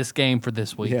picked this game for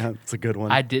this week. Yeah, it's a good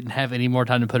one. I didn't have any more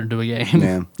time to put into a game.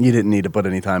 Man, you didn't need to put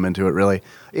any time into it, really.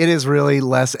 It is really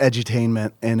less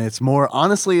edutainment, and it's more,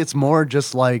 honestly, it's more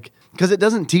just like, because it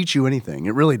doesn't teach you anything.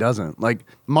 It really doesn't. Like,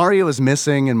 Mario is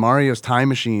Missing and Mario's Time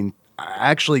Machine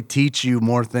actually teach you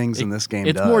more things than this game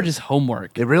It's does. more just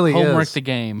homework. It really homework is. the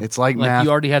game. It's like math. You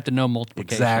already have to know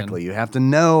multiplication. Exactly. You have to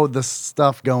know the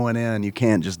stuff going in. You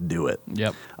can't just do it.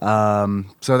 Yep.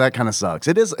 So that kind of sucks.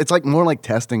 It's like more like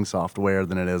testing software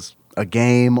than it is a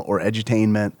game or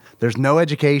edutainment. There's no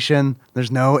education.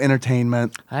 There's no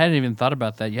entertainment. I hadn't even thought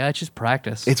about that. Yeah, it's just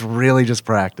practice. It's really just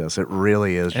practice. It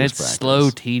really is and just it's practice. slow,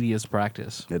 tedious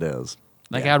practice. It is.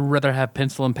 Like, Yeah. I'd rather have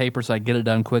pencil and paper so I get it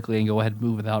done quickly and go ahead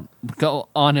and go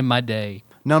on in my day.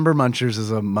 Number Munchers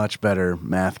is a much better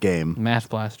math game. Math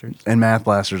blasters. And Math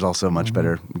Blaster is also a Mm-hmm. much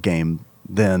better game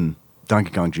than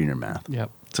Donkey Kong Jr. Math. Yep.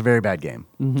 It's a very bad game.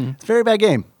 Mm-hmm. It's a very bad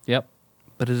game. Yep.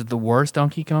 But is it the worst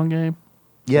Donkey Kong game?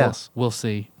 Yes. We'll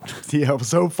see. Yeah,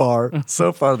 so far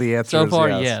the answer So is far,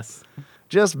 yes. yes.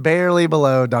 Just barely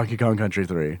below Donkey Kong Country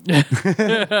 3.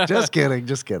 Just kidding.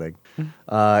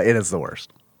 It is the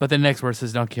worst. But the next worst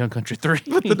is Donkey Kong Country 3.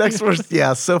 The next worst,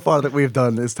 yeah, so far that we've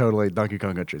done is totally Donkey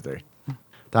Kong Country 3.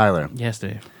 Tyler, Yes,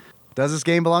 Dave. does this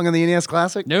game belong in the NES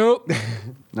Classic? Nope.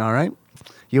 All right.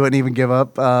 You wouldn't even give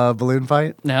up Balloon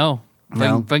Fight? No.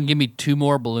 No. If I can give me 2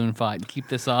 more balloon fight and keep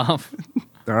this off.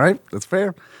 All right, that's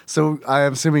fair. So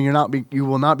I'm assuming you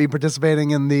will not be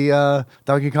participating in the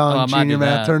Donkey Kong I might Junior do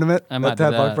Math that. Tournament I might at do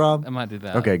Tadpog that. Prom? I might do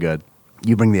that. Okay, good.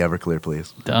 You bring the Everclear,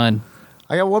 please. Done.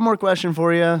 I got one more question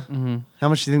for you. Mm-hmm. How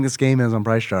much do you think this game is on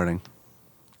price starting?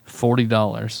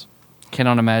 $40.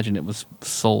 Cannot imagine it was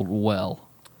sold well.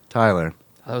 Tyler,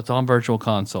 Oh, it's on Virtual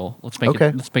Console. Let's make Okay.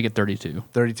 it. Let's make it 32.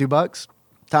 $32?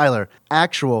 Tyler,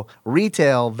 actual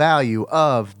retail value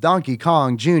of Donkey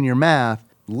Kong Jr. Math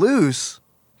loose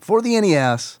for the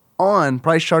NES on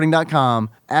pricecharting.com.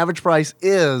 Average price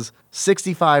is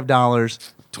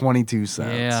 $65.22.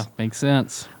 Yeah, makes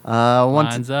sense. Want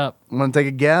Lines up. to take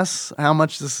a guess how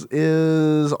much this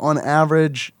is on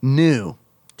average new?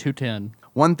 $210.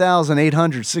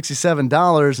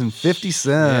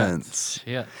 $1,867.50.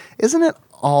 Yeah. Isn't it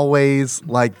always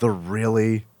like the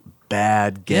really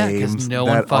bad Yeah, 'cause games no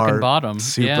one that fucking are bought 'em.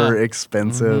 super Yeah. Mm-hmm.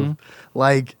 expensive?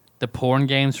 Like, The porn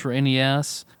games for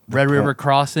NES. Red River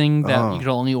Crossing that Oh. you could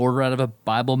only order out of a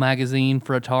Bible magazine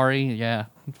for Atari. Yeah.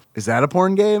 is that a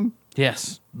porn game?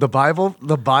 Yes. The Bible.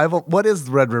 What is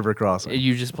Red River Crossing?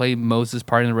 You just play Moses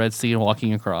parting the Red Sea and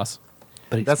walking across.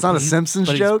 But That's not a Simpsons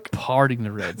but he's joke? parting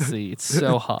the Red Sea. It's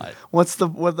so hot. What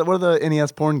are the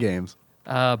NES porn games?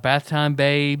 Bath Time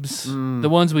Babes. The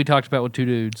ones we talked about with 2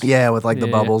 dudes. Yeah, with like the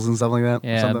Yeah. bubbles and stuff like that.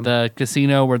 Yeah, something? the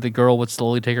casino where the girl would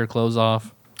slowly take her clothes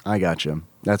off. I got you.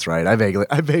 That's right. I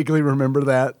vaguely remember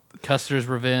that. Custer's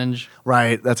Revenge.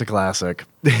 Right. That's a classic.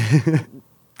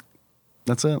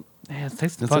 That's it. Yeah, it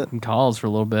takes some That's it. fucking calls for a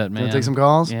little bit, man. Wanna take some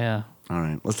calls? Yeah. All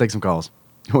right. Let's take some calls.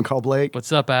 You want to call Blake?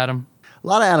 What's up, Adam? A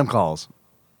lot of Adam calls.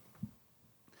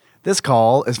 This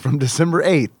call is from December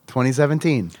 8th,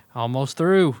 2017. Almost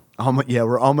through. Yeah,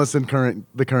 we're almost in the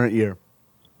current year.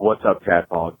 What's up,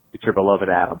 Tadpog? It's your beloved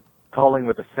Adam, calling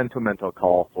with a sentimental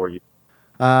call for you.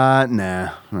 Nah, I'm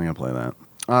not gonna play that.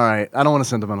 All right, I don't want a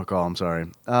sentimental call. I'm sorry.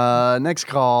 Next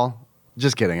call.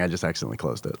 Just kidding. I just accidentally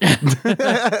closed it. I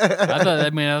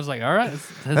was like, all right.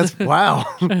 That's wow.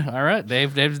 all right.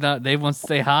 Dave wants to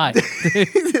say hi.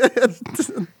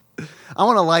 I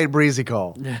want a light breezy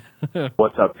call.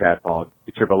 What's up, Tadpog?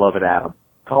 It's your beloved Adam,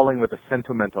 calling with a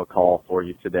sentimental call for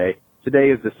you today. Today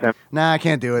is Nah, I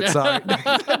can't do it. Sorry.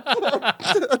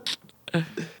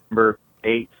 December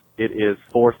 8th. It is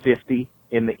 4:50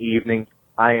 in the evening.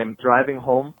 I am driving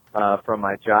home from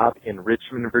my job in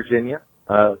Richmond, Virginia,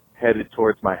 headed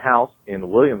towards my house in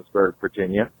Williamsburg,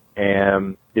 Virginia,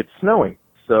 and it's snowing.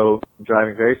 So I'm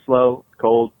driving very slow,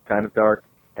 cold, kind of dark,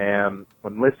 And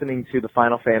when listening to the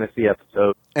Final Fantasy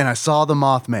episode, And I saw the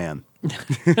Mothman.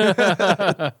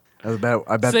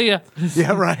 I bet. See ya.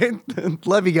 Yeah, right.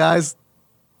 Love you guys.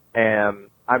 and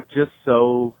I'm just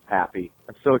so happy.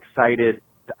 I'm so excited.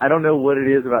 I don't know what it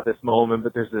is about this moment,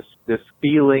 but there's this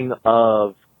feeling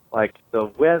of like the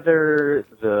weather,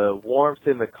 the warmth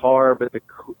in the car, but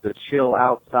the chill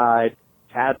outside,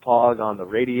 Tadpog on the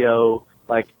radio,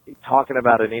 like talking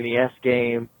about an NES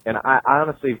game. And I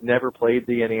honestly have never played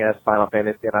the NES Final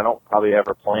Fantasy, and I don't probably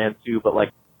ever plan to, but like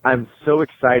I'm so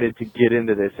excited to get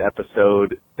into this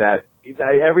episode that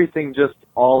everything just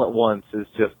all at once is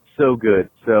just so good.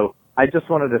 So I just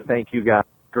wanted to thank you guys.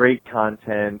 Great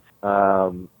content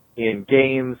in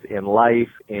games, in life,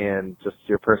 in just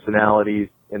your personalities,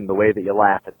 in the way that you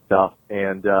laugh at stuff.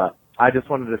 And I just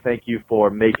wanted to thank you for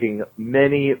making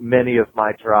many, many of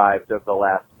my drives of the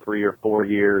last 3 or 4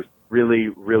 years really,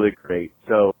 really great.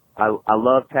 So I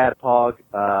love Tadpog,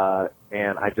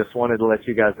 and I just wanted to let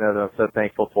you guys know that I'm so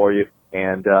thankful for you.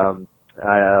 And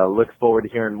I look forward to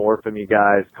hearing more from you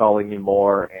guys, calling you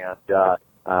more, and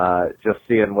just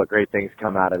seeing what great things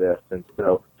come out of this. And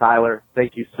so, Tyler,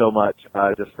 thank you so much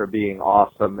just for being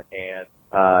awesome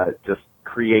and just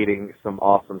creating some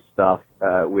awesome stuff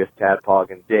with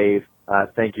Tadpog. And Dave,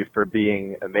 thank you for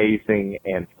being amazing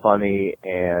and funny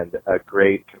and a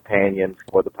great companion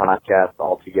for the podcast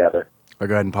altogether. I'll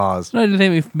go ahead and pause. No, didn't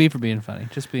thank me for being funny,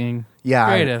 just being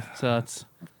creative. So it's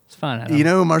fine. Adam. You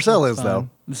know who Marcel It's is, fine.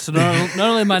 though. So not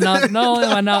only am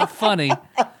I not funny,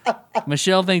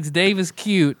 Michelle thinks Dave is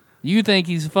cute. You think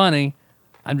he's funny.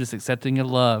 I'm just accepting your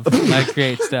love. I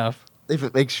create stuff. If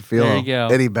it makes you feel There you go.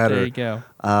 any better. There you go.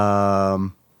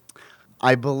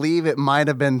 I believe it might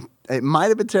have been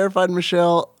Terrified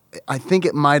Michelle. I think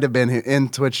it might have been in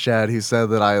Twitch chat who said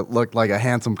that I looked like a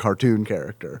handsome cartoon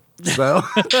character. So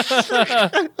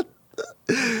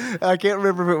I can't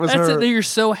remember if it was That's her. it. You're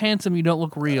so handsome, you don't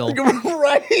look real.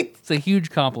 Right? It's a huge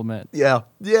compliment. Yeah.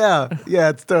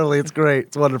 It's great.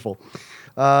 It's wonderful.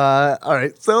 All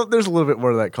right, so there's a little bit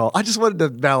more to that call. I just wanted to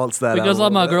balance that out. Because a all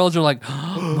my little girls are like,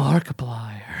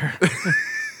 Markiplier.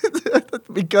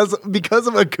 bit. because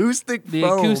of acoustic The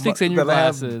foam acoustics in your that I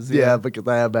have- glasses, yeah, yeah. because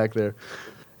I have back there.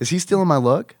 Is he still in my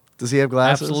look? Does he have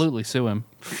glasses? Absolutely, sue him.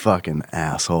 Fucking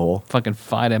asshole. Fucking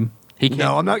fight him. He can't.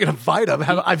 No, I'm not gonna fight him.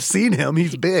 I've seen him.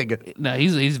 He's big. No,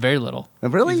 he's very little.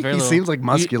 Really? He's very He little. seems like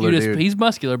muscular, dude. He's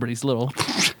muscular, but he's little.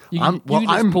 You I'm- can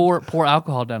just I'm- pour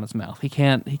alcohol down his mouth. He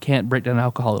can't break down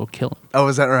alcohol. It'll kill him. Oh,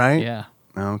 is that right? Yeah.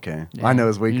 Okay. Yeah. I know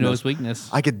his weakness. You know his weakness.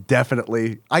 I could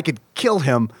kill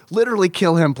him, literally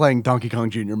kill him playing Donkey Kong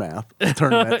Jr. Math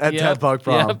tournament at Tadpog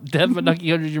Prom. Yep, definitely Donkey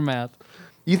Kong your mouth.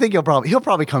 You think he'll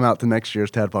probably come out to next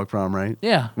year's Tadpog Prom, right?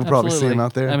 Yeah, We'll probably see absolutely. him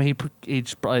out there. I mean,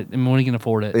 he's probably when he can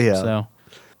afford it. Yeah. So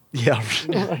Yeah.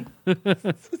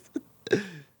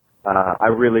 I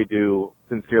really do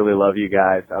sincerely love you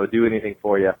guys. I would do anything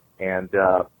for you. And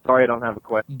sorry I don't have a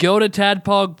question. go to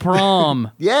Tadpog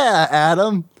Prom. Yeah,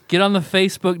 Adam. Get on the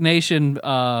Facebook Nation,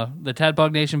 the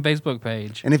Tadpog Nation Facebook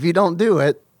page. And if you don't do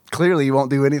it, clearly you won't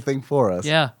do anything for us.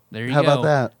 Yeah, there you How go. about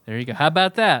that? There you go. How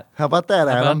about that? How about that,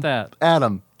 How Adam? about that?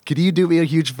 Adam, could you do me a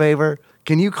huge favor?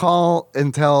 Can you call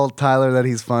and tell Tyler that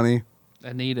he's funny?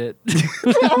 I need it.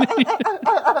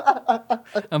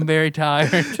 I'm very tired.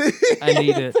 I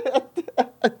need it.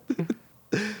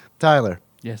 Tyler,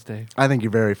 Yes, Dave. I think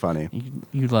you're very funny.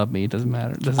 You love me. It doesn't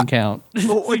matter. It doesn't count.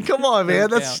 Oh, wait, come on, man.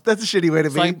 Doesn't That's a shitty way to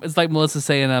It's be. like Melissa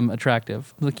saying I'm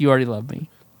attractive. Like, you already love me.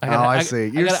 I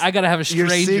see. I gotta have a You're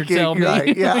stranger seeking, tell me.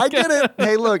 right. Yeah, I get it.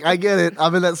 Hey, look, I get it.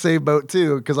 I'm in that same boat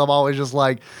too because I'm always just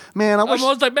like, man, I I'm wish.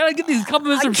 always like, man, I get these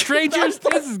compliments from strangers.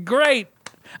 This is great.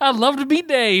 I'd love to be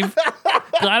Dave.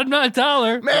 Glad I'm not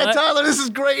Tyler. Man, Tyler, this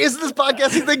is great. Isn't this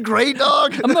podcasting thing great,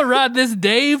 dog? I'm gonna ride this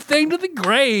Dave thing to the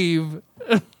grave.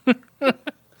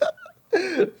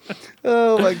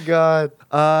 Oh my god.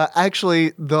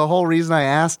 Actually, the whole reason I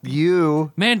asked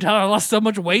you, Man, Tyler, I lost so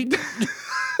much weight.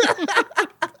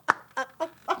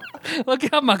 Look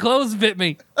how my clothes fit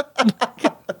me.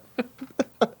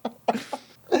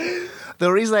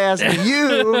 the reason I asked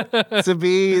you to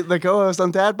be the co-host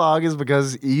on Tadpog is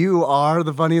because you are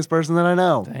the funniest person that I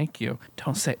know. Thank you.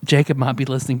 Don't say Jacob might be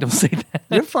listening. Don't say that.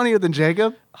 You're funnier than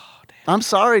Jacob. Oh, damn. I'm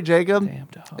sorry, Jacob. Damn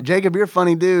dog. Jacob, you're a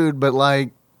funny dude, but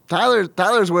like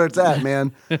Tyler's where it's at,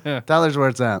 man. Tyler's where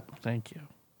it's at. Thank you.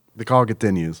 The call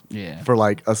continues. Yeah. For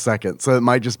like a second. So it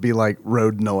might just be like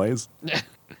road noise.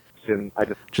 And I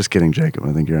Just kidding, Jacob.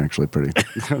 I think you're actually pretty.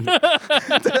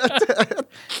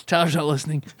 Tyler's not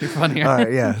listening. You're funnier. All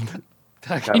right, yeah.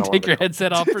 Tyler, can you take your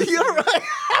headset off for a second? You're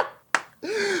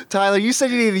right. Tyler, you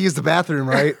said you needed to use the bathroom,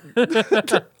 right?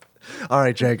 All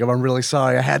right, Jacob, I'm really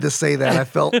sorry. I had to say that. I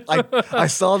felt I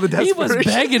saw the He desperation. was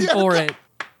begging for it.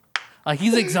 Like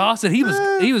he's exhausted. He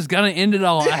was gonna end it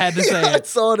all. I had to say I it.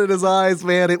 saw it in his eyes,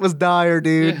 man. It was dire,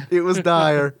 dude. It was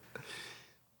dire.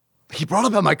 He brought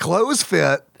up how my clothes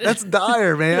fit. That's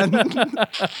dire, man.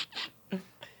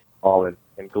 All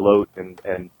and gloat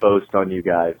and boast on you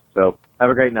guys. So have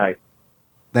a great night.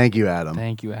 Thank you, Adam.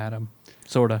 Thank you, Adam.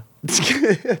 Sorta.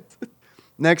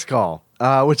 Next call,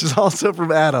 which is also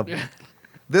from Adam.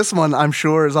 This one, I'm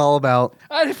sure, is all about.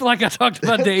 I didn't feel like I talked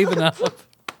about Dave enough.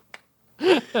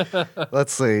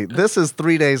 Let's see. This is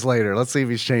 3 days later. Let's see if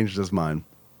he's changed his mind.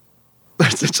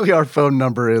 Essentially, our phone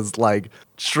number is like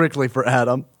strictly for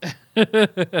Adam.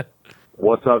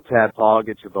 What's up, Tadpog?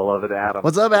 It's your beloved Adam.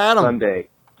 What's up, Adam? Sunday,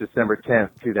 December 10th,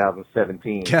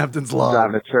 2017. Captain's Log.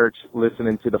 Driving to church,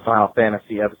 listening to the Final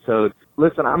Fantasy episode.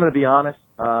 Listen, I'm going to be honest.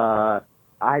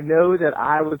 I know that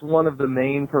I was one of the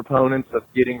main proponents of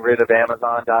getting rid of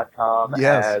Amazon.com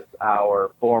Yes. as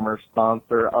our former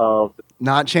sponsor of.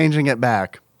 Not changing it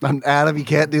back. Adam, you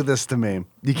can't do this to me.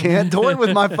 You can't toy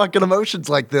with my fucking emotions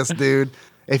like this, dude.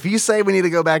 If you say we need to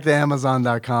go back to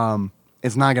Amazon.com,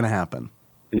 it's not going to happen.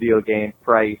 Video game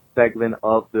price segment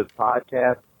of the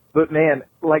podcast. But man,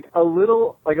 like a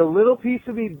little piece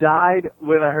of me died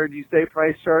when I heard you say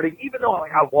price charting, even though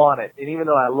like I want it and even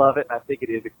though I love it and I think it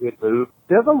is a good move.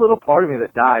 There's a little part of me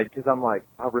that died because I'm like,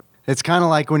 It's kind of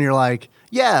like when you're like,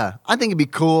 yeah, I think it'd be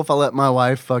cool if I let my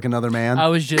wife fuck another man. I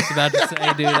was just about to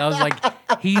say, dude. I was like,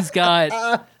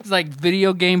 it's like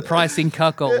video game pricing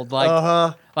cuckold.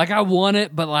 Like, like I want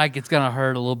it, but like it's gonna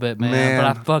hurt a little bit, man. But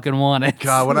I fucking want it.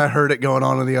 God, when I heard it going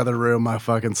on in the other room, my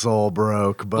fucking soul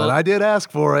broke. But Well, I did ask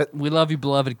for it. We love you,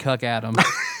 beloved cuck Adam.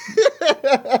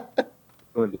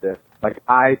 going to this. Like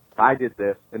I did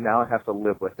this and now I have to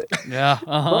live with it. Yeah.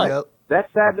 But Yep. that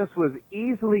sadness was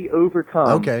easily overcome.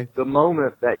 Okay. The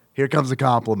moment that Here comes a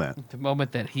compliment. The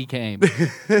moment that he came.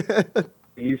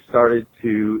 you started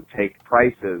to take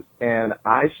prices, and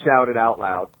I shouted out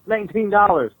loud,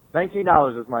 $19.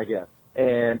 $19 is my guess.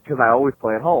 And because I always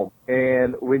play at home.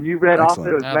 And when you read off that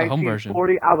it was the home version.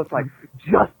 $19.40, I was like,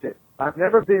 Justin, I've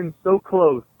never been so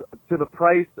close to the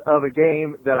price of a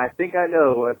game that I think I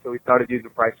know until we started using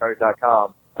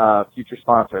PriceCharter.com, future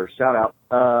sponsor, shout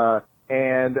out.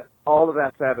 And all of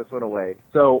that sadness went away.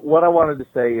 So what I wanted to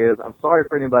say is I'm sorry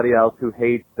for anybody else who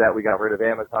hates that we got rid of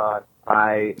Amazon.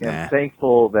 I am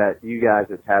thankful that you guys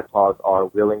at Tadpods are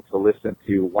willing to listen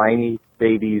to whiny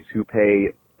babies who pay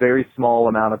very small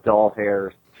amount of doll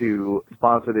hairs to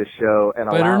sponsor this show and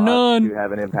Better allow us none. to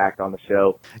have an impact on the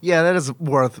show. Yeah, that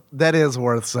is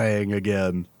worth saying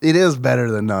again. It is better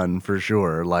than none for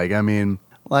sure. Like, I mean,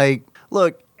 like,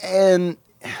 look, and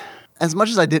as much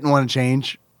as I didn't want to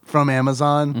change from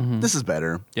Amazon, this is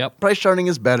better. Yep. Price charting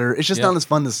is better. It's just Yep. not as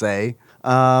fun to say.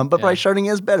 But price charting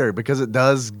is better because it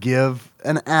does give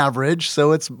an average,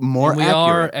 so it's more And we accurate.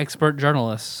 are expert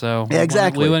journalists, so Yeah,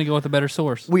 exactly. we want to go with a better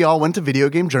source. We all went to video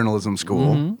game journalism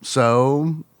school,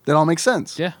 so that all makes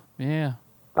sense. Yeah, yeah.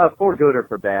 For good or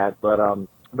for bad, but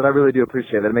I really do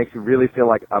appreciate it. It makes me really feel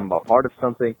like I'm a part of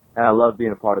something, and I love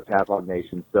being a part of Tadpog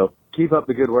Nation. So keep up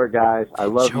the good work, guys. I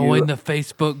love you. Join the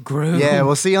Facebook group. Yeah,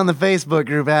 we'll see you on the Facebook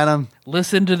group, Adam.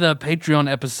 Listen to the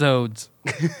Patreon episodes.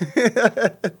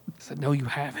 So, no, you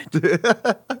haven't.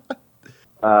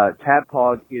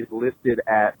 Tadpog is listed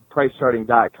at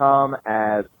PriceCharting.com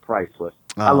as priceless.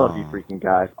 I love you freaking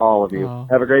guys, all of you. Aw.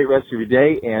 Have a great rest of your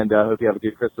day, and hope you have a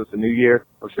good Christmas and New Year.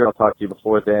 I'm sure I'll talk to you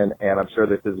before then, and I'm sure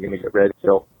this isn't going to get read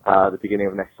till the beginning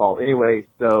of next fall anyway.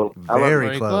 So I love Very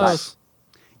Very close. close.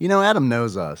 You know, Adam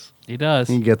knows us. He does.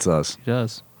 He gets us. He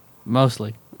does.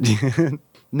 Mostly.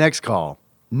 Next call,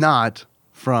 not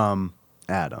from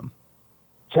Adam.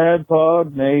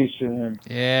 Tadpog Nation.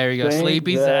 Yeah, there you go. Think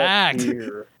Sleepy that Zach.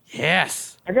 here.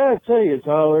 Yes. I gotta tell you,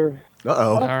 Tyler,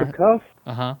 Uh-oh. off Alright. the cuff,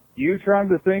 Uh-huh. you trying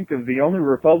to think of the only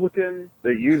Republican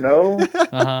that you know?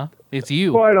 Uh-huh. It's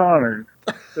you. Quite honored.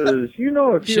 Because you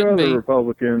know a few Shouldn't other be.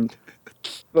 Republicans,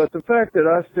 but the fact that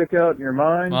I stick out in your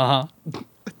mind Uh-huh.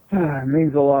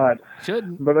 means a lot.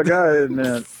 Shouldn't. But I gotta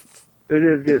admit, it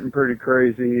is getting pretty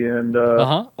crazy, and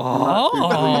Uh-huh. I'm not too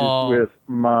Oh. pleased with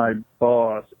my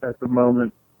boss at the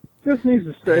moment. Just needs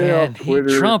to stay Man, off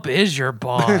Twitter Trump is your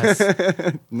boss.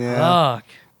 Yeah. Fuck.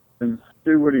 and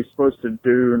do what he's supposed to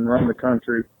do and run the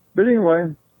country. But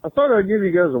anyway, I thought I'd give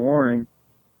you guys a warning.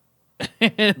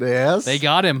 Yes. They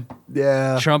got him.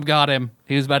 Yeah. Trump got him.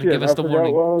 He was about to Shit, give us I the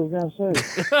forgot warning. what I was going to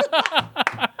say.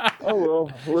 Oh,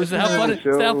 well. Is that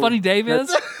how funny Dave is?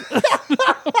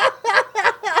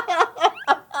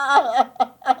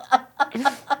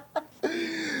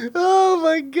 Oh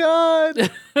my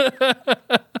god.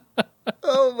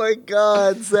 Oh my my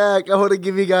God, Zach! I want to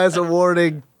give you guys a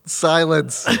warning.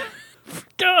 Silence.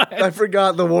 God. I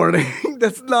forgot the warning.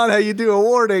 That's not how you do a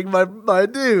warning, my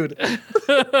dude.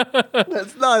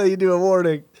 That's not how you do a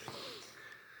warning.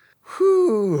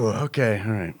 Whew. Okay,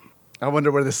 all right. I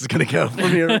wonder where this is going to go from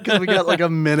here because we got like a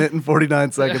minute and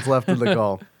 49 seconds left in the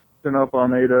call. Been up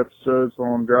on 8 episodes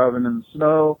while I'm driving in the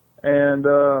snow, and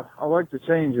I like the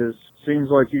changes. Seems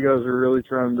like you guys are really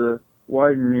trying to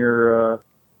widen your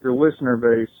listener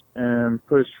base and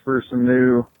push for some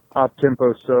new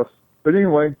up-tempo stuff. But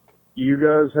anyway, you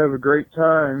guys have a great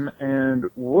time, and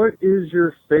what is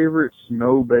your favorite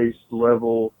snow-based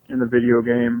level in the video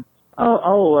game? I'll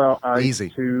allow Ice Easy.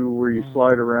 2 where you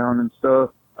slide around and stuff.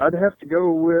 I'd have to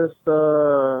go with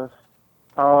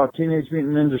Teenage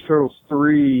Mutant Ninja Turtles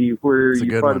 3, where That's a you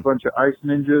good fight one. a bunch of ice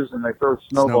ninjas and they throw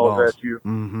snowballs at you.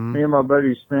 Mm-hmm. Me and my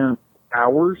buddies spent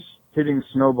hours hitting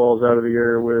snowballs out of the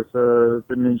air with the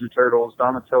Ninja Turtles,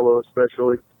 Donatello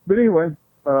especially. But anyway,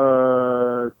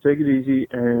 take it easy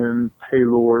and pay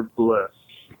Lord bless.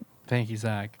 Thank you,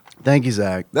 Zach. Thank you,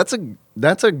 Zach. That's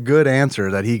a good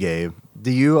answer that he gave. Do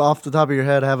you, off the top of your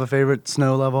head, have a favorite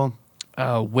snow level?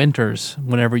 Winters,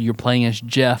 whenever you're playing as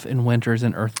Jeff in Winters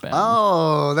and Earthbound.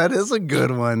 Oh, that is a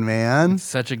good one, man.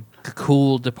 Such a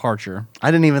cool departure. I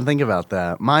didn't even think about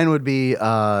that. Mine would be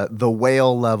the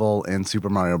whale level in Super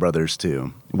Mario Brothers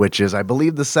 2, which is, I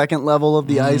believe, the second level of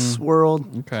the ice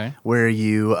world, Okay. where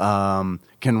you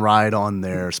can ride on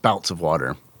their spouts of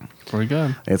water. Very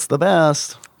good. It's the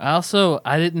best. I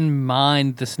didn't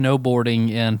mind the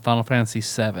snowboarding in Final Fantasy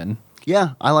VII. Yeah,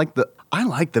 I like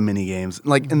the mini games.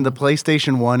 Like in the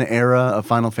PlayStation 1 era of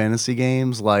Final Fantasy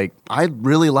games, like I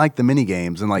really like the mini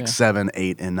games in like 7,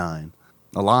 8, and 9.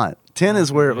 A lot. 10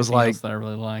 is where it was Anything like, else that I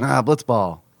really like.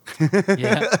 Blitzball.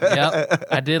 Yep.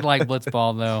 I did like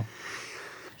Blitzball though.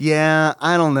 Yeah,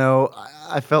 I don't know.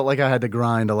 I felt like I had to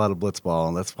grind a lot of Blitzball,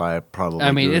 and that's why I probably.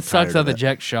 I mean, grew it sucks tired to of have the it.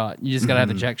 jet shot. You just gotta have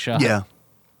the jet shot. Yeah.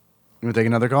 You want to take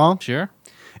another call? Sure.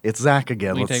 It's Zach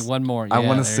again. We can take one more. I Yeah,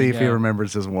 want to there see you if he go.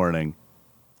 remembers his warning.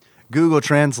 Google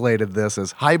translated this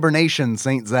as hibernation,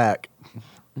 Saint Zach.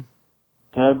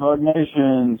 Tadbug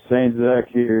Nation, Saint Zach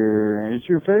here. It's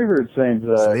your favorite Saint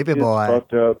Zach. Sleepy It's boy.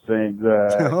 fucked up Saint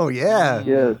Zach. Oh yeah.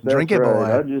 Yes, that's Drink it,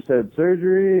 right. I boy. just had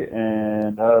surgery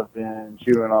and I've been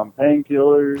chewing on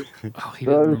painkillers. Oh, he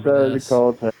So I doesn't remember decided this. to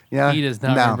call Tad. Yeah. He does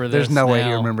not no, remember there's this no way he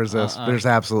now. remembers this. Uh-uh. There's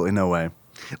absolutely no way.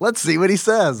 Let's see what he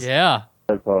says. Yeah.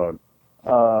 Pod.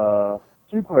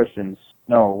 2 questions.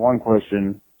 No, 1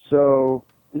 question. So,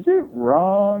 is it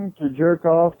wrong to jerk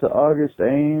off to August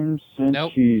Ames since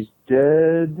Nope. she's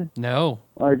dead? No.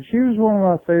 Like, she was one of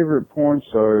my favorite porn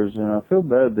stars, and I feel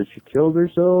bad that she killed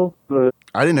herself, but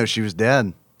I didn't know she was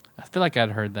dead. I feel like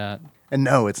I'd heard that. And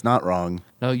no, it's not wrong.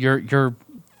 No, you're.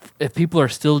 If people are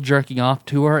still jerking off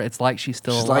to her, it's like she's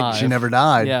still She's alive. like she never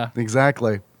died. Yeah.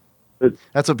 Exactly. But-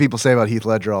 That's what people say about Heath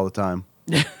Ledger all the time.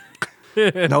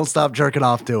 Don't stop jerking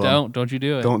off to him. Don't you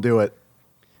do it? Don't do it.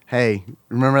 Hey,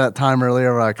 remember that time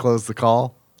earlier where I closed the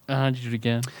call? Did you do it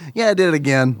again? Yeah, I did it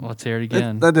again. Let's hear it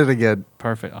again. I did it again.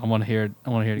 Perfect. I want to hear it. I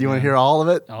want to hear it. You want to again. hear all of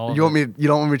it? All of you want it. me? You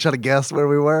don't want me to try to guess where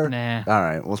we were? Nah. All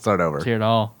right, we'll start over. Let's hear it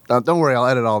all. Don't worry, I'll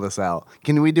edit all this out.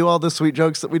 Can we do all the sweet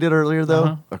jokes that we did earlier, though?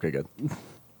 Uh-huh. Okay, good.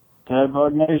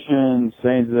 Tadbug Nation,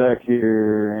 Saint Zach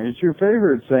here. It's your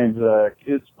favorite Saint Zach.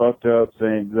 It's fucked up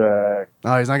Saint Zach.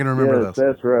 Oh, he's not going to remember Yes, this.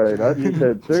 that's right. I just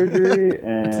had surgery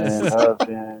and I've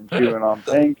been chewing on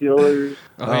painkillers.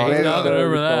 Oh, he's not gonna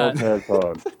remember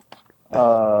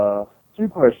that. 2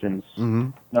 questions. Mm-hmm.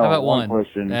 No, How about one one?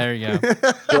 question. There you go.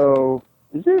 So,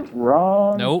 is it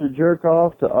wrong Nope. to jerk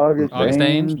off to August August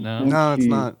Ames? Ames? No. since No, it's she's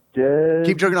not. Dead?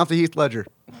 Keep jerking off to Heath Ledger.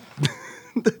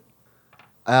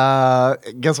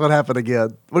 Guess what happened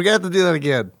again? We're gonna have to do that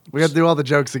again. We got to do all the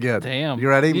jokes again. Damn. You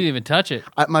ready? You didn't even touch it.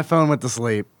 My phone went to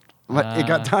sleep. It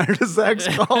got tired of Zach's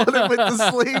call and it went to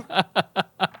sleep.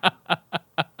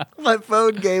 My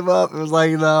phone gave up. It was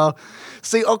like, no.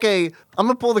 See, okay, I'm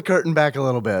gonna pull the curtain back a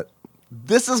little bit.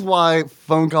 This is why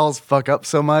phone calls fuck up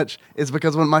so much. Is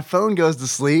because when my phone goes to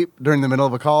sleep during the middle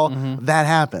of a call, that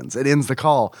happens. It ends the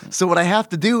call. So what I have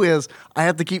to do is I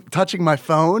have to keep touching my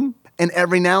phone, and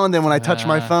every now and then when I touch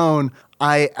my phone,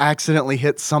 I accidentally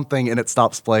hit something and it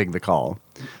stops playing the call.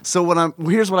 So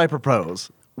here's what I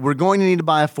propose. We're going to need to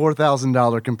buy a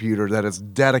 $4,000 computer that is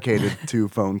dedicated to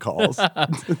phone calls.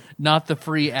 Not the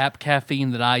free app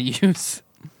caffeine that I use.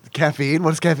 Caffeine?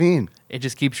 What is caffeine? It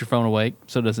just keeps your phone awake,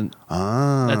 so it doesn't.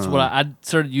 Ah. That's what I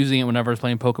started using it whenever I was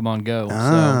playing Pokemon Go.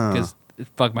 Ah. So because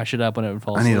fuck my shit up when it would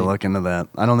fall I asleep. need to look into that.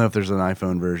 I don't know if there's an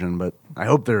iPhone version, but I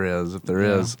hope there is. If there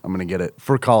is, I'm going to get it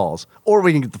for calls. Or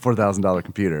we can get the $4,000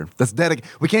 computer. That's dedicated.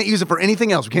 We can't use it for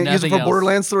anything else. We can't use it Nothing for else.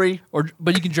 Borderlands 3.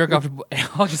 But you can jerk off to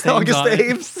August Ames August on it.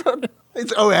 Ames.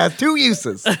 It has 2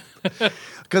 uses.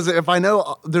 Because if I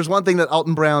know there's one thing that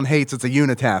Alton Brown hates, it's a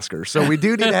unitasker. So we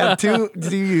do need to have two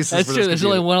uses That's for true. this There's computer.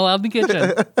 only one allowed in the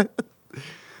kitchen.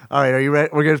 All right, are you ready?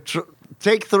 We're going to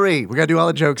take 3. We got to do all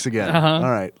the jokes again. Uh-huh.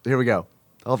 All right, here we go.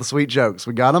 All the sweet jokes.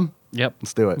 We got them? Yep.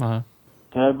 Let's do it. Uh-huh.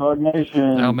 Tadbug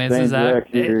Nation, Oh, man, Saint Zach. Zach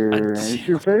here. It's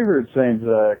your favorite Saint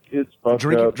Zach. It's fucked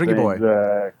Drinky- up Drinky Saint Boy.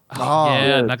 Zach. Oh,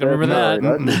 Yeah, not gonna remember that's that.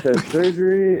 right. I just had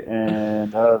surgery,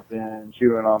 and I've been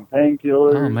chewing on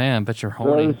painkillers. Oh man, bet you're So I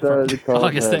horny. decided to call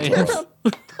August it Ames.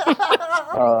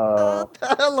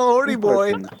 Hello, horny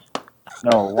boy. questions.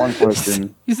 No, one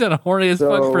question. You said horny as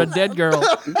fuck So- for a dead girl.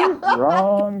 Is it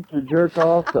wrong to jerk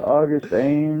off to August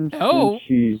Ames No. since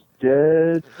she's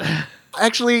dead?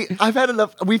 Actually, I've had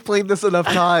enough. We've played this enough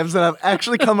times that I've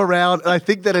actually come around, and I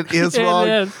think that it is It wrong.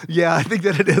 is. Yeah, I think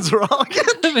that it is wrong.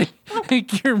 I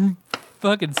think you're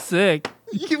fucking sick.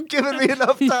 You've given me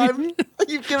enough time.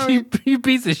 You've given me. You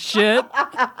piece of shit.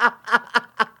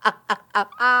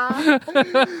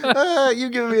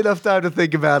 You've given me enough time to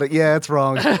think about it. Yeah, it's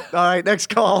wrong. All right, next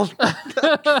call.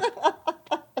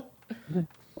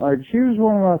 Like, she was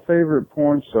one of my favorite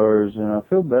porn stars, and I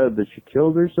feel bad that she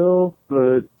killed herself,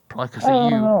 but Probably because I of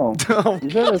don't you. know.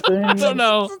 Is that a thing? I don't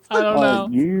know. I don't know.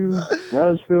 You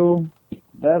guys feel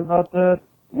bad about that?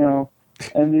 You know?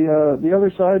 And the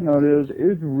other side note is,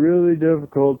 it's really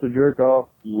difficult to jerk off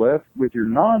left with your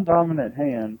non-dominant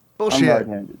hand. Bullshit. I'm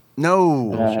right-handed.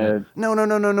 No. And I had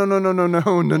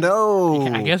No.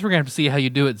 I guess we're gonna have to see how you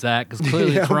do it, Zach, because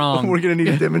clearly Yeah, it's wrong. We're gonna need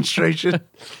a demonstration.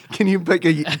 Can you make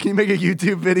a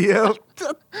YouTube video?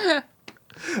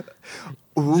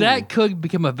 Ooh. Zach could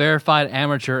become a verified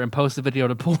amateur and post a video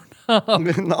to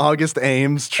Pornhub. An August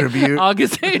Ames tribute.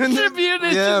 August Ames tribute.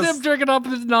 It's Yes. just him jerking off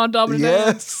with his non-dominant hand.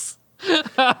 Yes.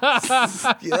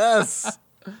 Yes.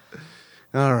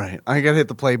 All right. I gotta hit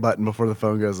the play button before the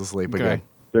phone goes to sleep Okay. again.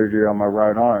 surgery on my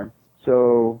right arm.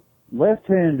 So,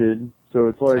 left-handed, so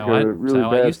it's like how I- a really how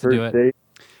I bad used to do first it. date.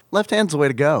 Left hand's the way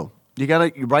to go. Your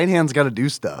right hand's got to do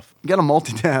stuff. You got to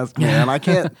multitask, man. I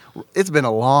can't. It's been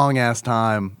a long ass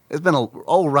time. It's been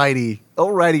old righty.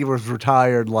 Old righty was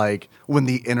retired like when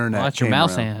the internet. Well, that's your came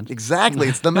mouse around. hand. Exactly.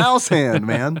 It's the mouse hand,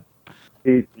 man.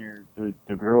 The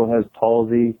girl has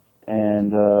palsy,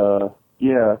 and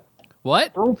yeah.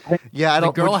 What? Don't pay- Yeah, I The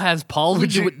don't. girl would- has palsy.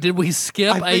 would you- Did we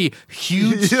skip I a think-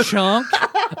 huge chunk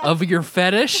of your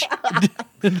fetish?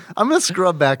 I'm gonna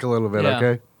scrub back a little bit. Yeah.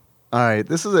 Okay. All right.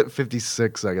 This is at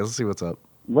 56 seconds. Let's see what's up.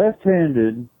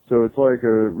 left-handed, so it's like a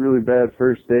really bad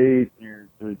first date.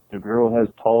 The girl has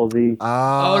palsy.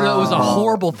 Oh no, it was a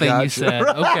horrible thing you gotcha. said.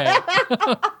 Okay.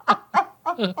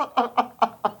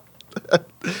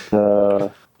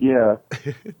 Yeah.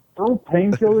 Throw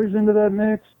painkillers into that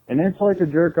mix, and it's like a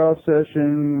jerk-off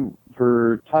session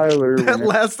for Tyler. That when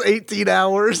lasts 18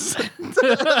 hours.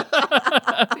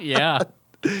 Yeah.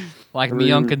 Like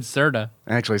me on Concerta.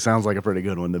 Actually, sounds like a pretty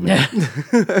good one to me.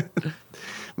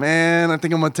 Man, I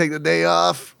think I'm gonna take the day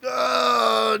off.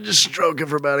 Oh, just stroke it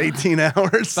for about 18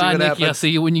 hours. See Fine, what Nikki. I'll happens. see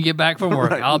you when you get back from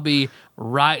work. Right. I'll be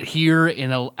right here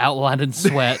in an outline in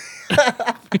sweat.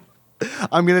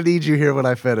 I'm gonna need you here when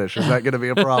I finish. Is that gonna be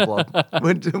a problem?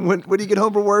 when do you get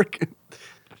home from work?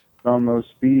 on those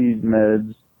speed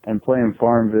meds and playing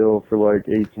Farmville for like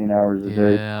 18 hours a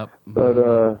day. Yeah. But,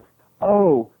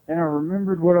 oh, and I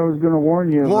remembered what I was going to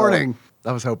warn you about. Warning.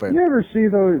 I was hoping. You ever see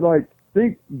those, like,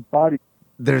 think body.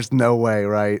 There's no way,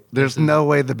 right? There's no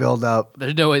way the build up.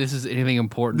 There's no way this is anything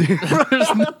important.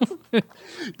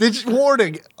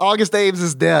 Warning. August Ames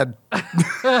is dead.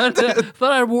 Thought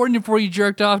I'd warn you before you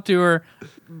jerked off to her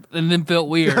and then felt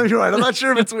weird. You're right. I'm not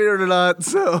sure if it's weird or not.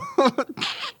 So,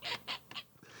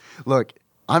 look,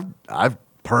 I've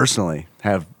personally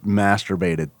have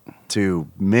masturbated to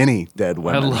many dead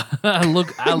women.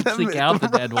 I'll seek out the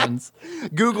dead ones.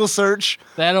 Google search.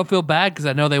 I don't feel bad because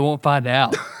I know they won't find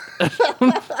out.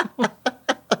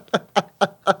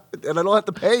 And I don't have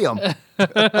to pay them.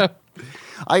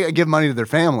 I give money to their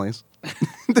families.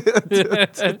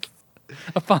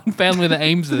 A fun family of the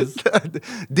Ameses.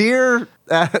 Dear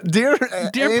Dear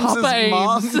Ames's Papa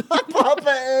Ames. mom. Papa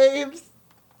Ames.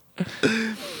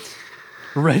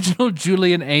 Reginald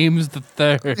Julian Ames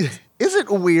III. Is it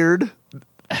weird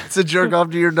to jerk off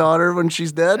to your daughter when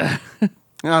she's dead? I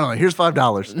don't know. Here's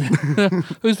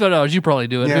 $5. Who's $5? You probably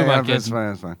do it. Who am I Yeah, that's kidding? fine.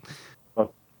 That's fine.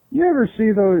 You ever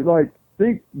see those, like,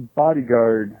 think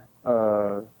Bodyguard,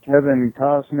 Kevin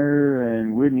Costner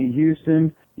and Whitney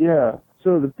Houston? Yeah.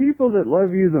 So the people that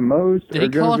love you the most Did are he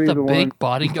call going to it be the the Big ones. I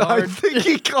Bodyguard? think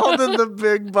he called it the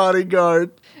Big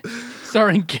Bodyguard.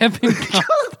 Starring Kevin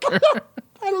Costner.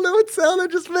 I don't know what sound I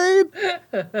just made.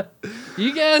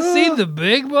 You guys see the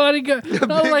Big Bodyguard?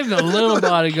 Not like the little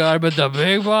bodyguard, but the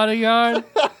Big Bodyguard.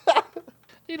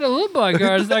 You know, little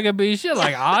bodyguard's not gonna be shit.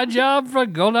 Like Odd Job,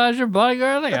 fucking Golden your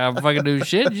bodyguard. Like I don't fucking do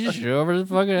shit. You just shoot over the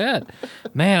fucking head.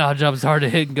 Man, Odd Job's hard to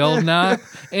hit in Goldeneye.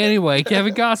 Anyway,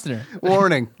 Kevin Costner.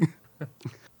 Warning.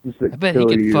 Just that I bet he kill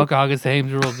could you. fuck August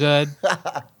Ames real good.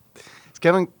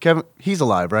 Kevin, he's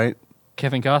alive, right?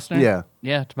 Kevin Costner? Yeah.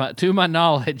 Yeah, to my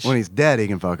knowledge. When he's dead, he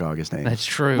can fuck August Ames. That's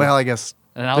true. Well, I guess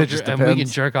and, it just and we can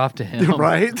depends. jerk off to him.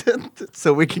 Right?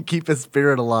 So we can keep his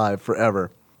spirit alive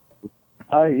forever.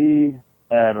 I.e.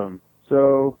 Adam.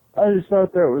 So I just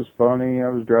thought that was funny. I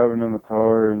was driving in the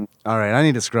car and All right, I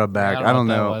need to scrub back. I don't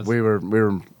know know. what that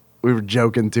was. We were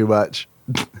joking too much.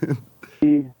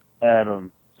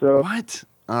 Adam. So What?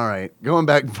 All right, going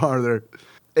back farther.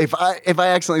 If I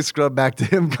accidentally scrub back to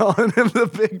him calling him the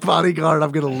Big Bodyguard,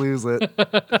 I'm gonna lose it.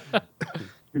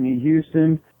 in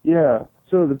Houston, yeah.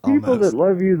 So the people Almost. that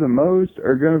love you the most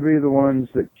are going to be the ones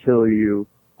that kill you,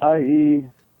 i.e.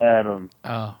 Adam.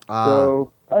 Oh.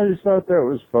 So I just thought that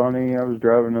was funny. I was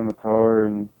driving in the car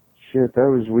and shit, that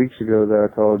was weeks ago that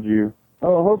I called you.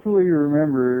 Oh, hopefully you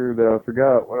remember that I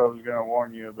forgot what I was going to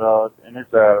warn you about, and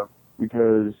it's Adam.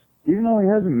 Because even though he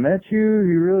hasn't met you,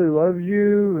 he really loves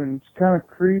you, and it's kind of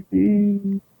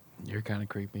creepy. You're kind of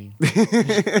creepy.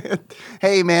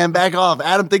 Hey man, back off.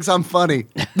 Adam thinks I'm funny.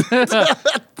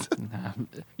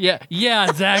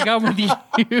 Yeah, Zach, I'm with you.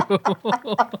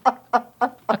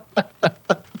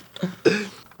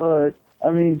 But,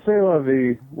 I mean, say la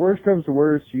vie. Worst comes to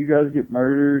worst, you guys get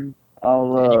murdered.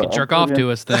 You can jerk off to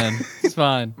us then. It's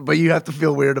fine. But you have to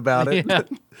feel weird about it. Yeah.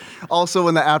 Also,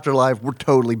 in the afterlife, we're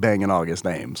totally banging August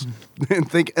Ames,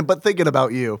 but thinking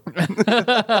about you.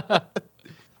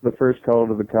 The first call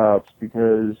to the cops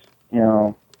because, you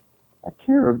know, I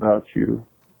care about you.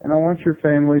 And I want your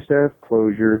families to have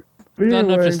closure. But Not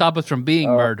enough anyway, to stop us from being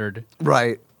murdered.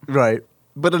 Right.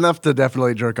 But enough to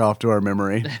definitely jerk off to our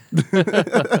memory.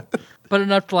 But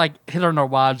enough to like hit on our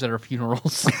wives at our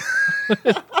funerals.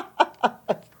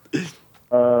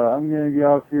 I'm going to get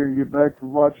off here and get back to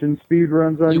watching speed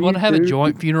runs on You want to have a YouTube.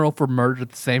 joint funeral for murder at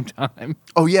the same time?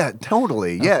 Oh yeah,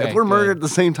 totally. Yeah, Okay, if we're murdered good. at the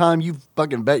same time, you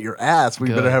fucking bet your ass we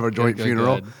better Good, have a good, joint good,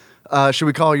 funeral. good. Should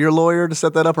we call your lawyer to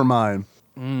set that up or mine?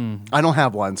 I don't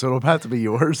have one, so it'll have to be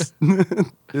yours.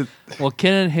 Well,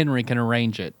 Ken and Henry can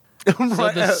arrange it. So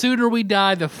the sooner we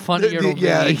die, the funnier it'll be.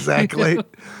 Yeah, exactly.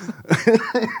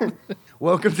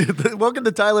 Welcome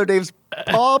to Tyler Dave's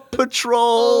Paw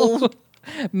Patrol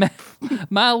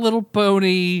My Little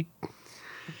Pony.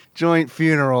 joint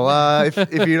funeral.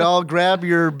 If you'd all grab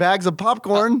your bags of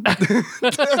popcorn,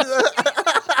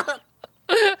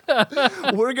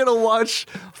 we're gonna watch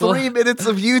 3 minutes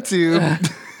of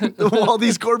YouTube while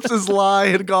these corpses lie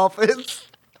in coffins.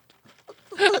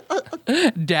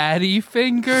 Daddy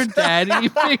finger.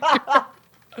 Yeah,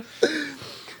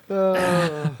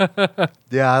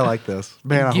 I like this.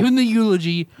 Man, I Giving the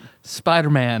eulogy,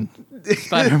 Spider-Man.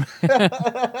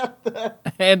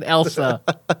 And Elsa.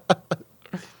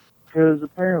 Because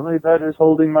apparently that is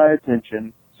holding my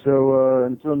attention. So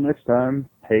until next time,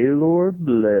 hey Lord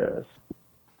bless.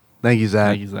 thank you, Zach.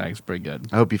 Thank you, Zach. It's pretty good.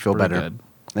 I hope you feel Pretty better. good.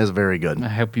 That's very good. I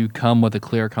hope you come with a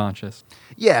clear conscience.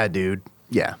 Yeah, dude.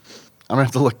 Yeah. I'm gonna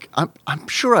have to look. I'm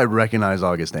sure I'd recognize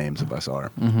August Ames if I saw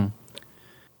her.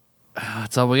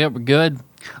 That's all we got. We're good.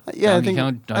 Yeah, Donkey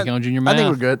Kong Jr. I think math.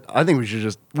 we're good. I think we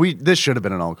should this should have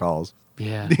been an all calls.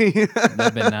 Yeah,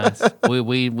 that'd been nice.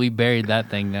 We buried that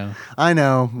thing though. I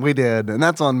know we did, and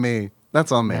that's on me.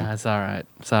 That's on me. Yeah, it's all right.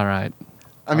 It's all right.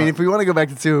 I mean, if we want to go back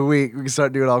to 2 a week, we can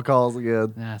start doing all calls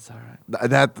again. That's all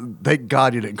right. Thank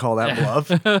God you didn't call that bluff.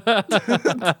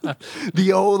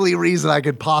 The only reason I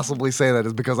could possibly say that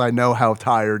is because I know how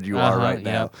tired you are right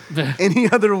now. yeah.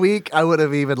 Any other week, I would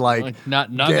have even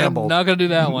Not gambled. gonna do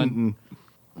that one.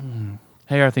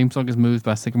 Hey, our theme song is Moved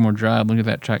by Sycamore Drive. Look at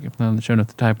that track on the show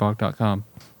notes at typehawk.com.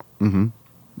 Mm-hmm.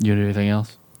 You do anything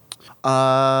else?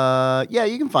 Yeah,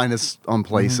 you can find us on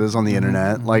places on the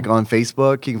internet, like on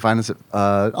Facebook. You can find us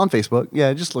on Facebook.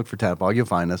 Yeah, just look for Tadpog. You'll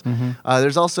find us.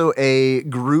 There's also a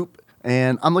group,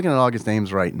 and I'm looking at August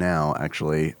Ames right now,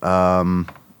 actually. Yeah,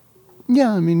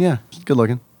 I mean, yeah, it's good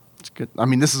looking. It's good. I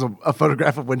mean, this is a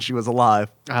photograph of when she was alive.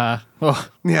 Yeah.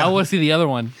 Yeah. I want to see the other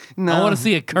one. No. I want to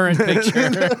see a current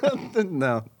picture.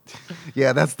 No.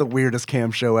 Yeah, that's the weirdest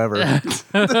cam show ever.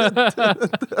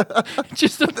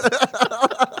 Just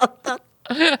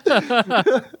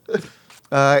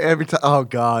Every time, oh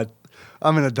God,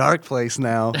 I'm in a dark place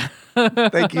now.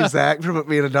 Thank you, Zach, for putting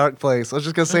me in a dark place. I was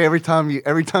just gonna say every time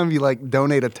you like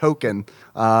donate a token,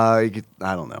 I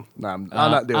don't know. I'm not doing I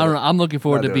don't it. know. I'm looking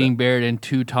forward Not to doing being it. buried in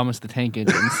 2 Thomas the Tank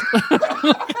engines.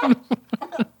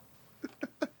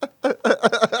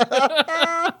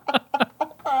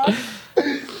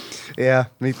 Yeah,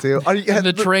 me too. Are you, And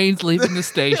the train's leaving the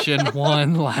station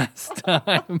one last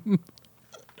time.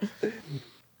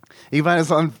 You can find us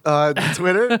on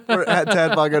Twitter. We're at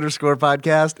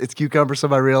 @tadpog_podcast. It's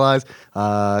Cucumbersome, I realize.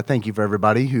 Thank you for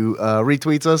everybody who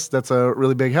retweets us. That's a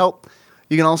really big help.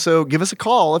 You can also give us a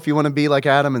call if you want to be like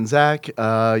Adam and Zach. You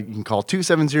can call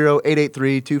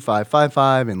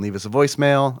 270-883-2555 and leave us a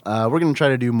voicemail. We're going to try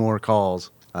to do more calls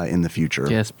in the future.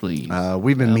 Yes, please.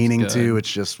 We've been Sounds meaning good. to.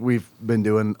 It's just we've been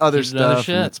doing other Keep doing other stuff and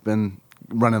shit. it's been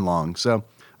running long. So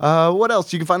what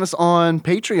else? You can find us on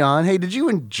Patreon. Hey, did you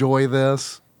enjoy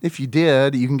this? If you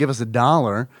did, you can give us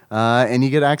 $1 and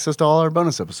you get access to all our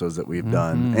bonus episodes that we've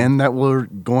done and that we're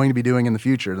going to be doing in the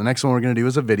future. The next one we're going to do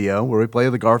is a video where we play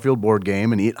the Garfield board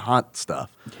game and eat hot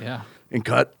stuff Yeah. and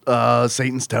cut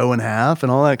Satan's toe in half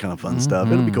and all that kind of fun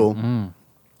stuff. It'll be cool.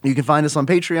 You can find us on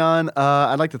Patreon.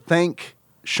 I'd like to thank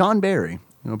Sean Barry,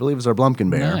 who I believe is our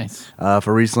Blumpkin Bear, Nice.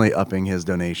 for recently upping his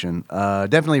donation.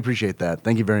 Definitely appreciate that.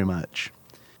 Thank you very much.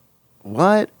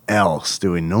 What else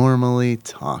do we normally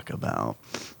talk about?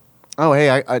 Oh,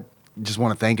 hey, I just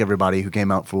want to thank everybody who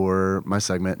came out for my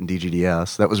segment in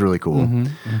DGDS. That was really cool.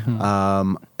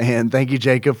 And thank you,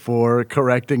 Jacob, for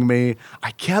correcting me. I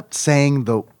kept saying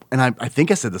and I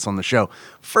think I said this on the show.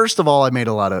 First of all, I made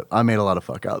a lot of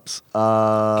fuck ups.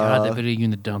 God, that video of you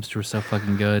in the dumpster was so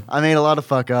fucking good. I made a lot of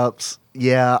fuck ups.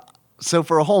 Yeah. So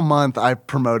for a whole month, I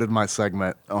promoted my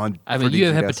segment on. I for mean, you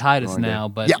have DGDS hepatitis going now,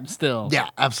 day. but Yeah. still. Yeah,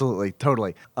 absolutely,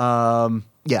 totally.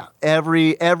 Yeah,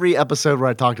 every episode where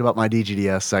I talked about my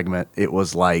DGDS segment, it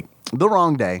was like the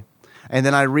wrong day. And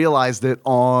then I realized it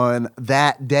on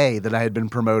that day that I had been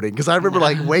promoting. Because I remember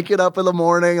like waking up in the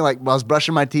morning, like I was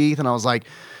brushing my teeth and I was like,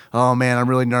 oh man, I'm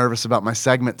really nervous about my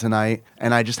segment tonight.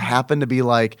 And I just happened to be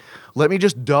like, let me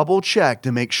just double check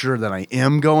to make sure that I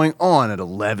am going on at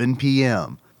 11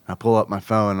 p.m. I pull up my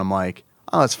phone and I'm like,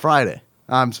 oh, it's Friday.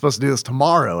 I'm supposed to do this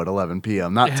tomorrow at 11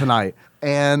 p.m., not tonight.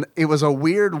 And it was a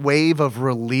weird wave of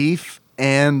relief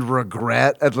and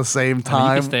regret at the same I mean, you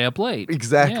time. can stay up late.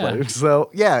 Exactly. Yeah. So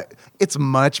yeah, it's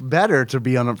much better to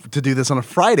do this on a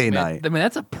Friday night. I mean,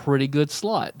 that's a pretty good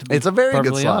slot. To be It's a very good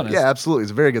perfectly slot. honest. Yeah, absolutely.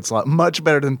 It's a very good slot. Much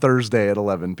better than Thursday at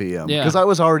 11 p.m. Yeah. Because I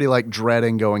was already like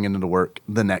dreading going into work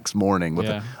the next morning with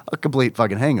Yeah. a complete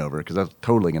fucking hangover because that's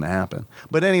totally going to happen.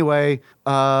 But anyway,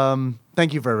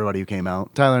 thank you for everybody who came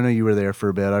out. Tyler, I know you were there for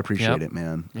a bit. I appreciate Yep. it,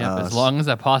 man. Yep, as long as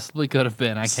I possibly could have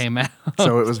been, I came out.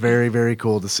 So it was very, very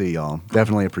cool to see y'all.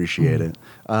 Definitely appreciate it.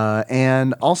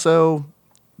 And also,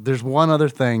 there's one other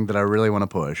thing that I really want to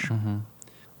push.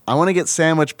 I want to get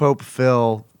Sandwich Pope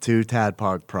Phil to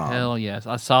Tadpog Prom. Hell yes.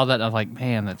 I saw that and I was like,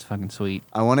 man, that's fucking sweet.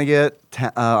 I want to get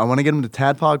him to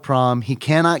Tadpog Prom. He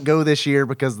cannot go this year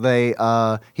because he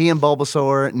and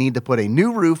Bulbasaur need to put a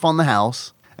new roof on the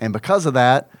house. And because of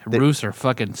that, Roofs are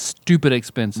fucking stupid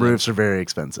expensive. roofs are very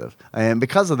expensive. And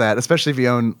because of that, especially if you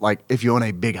own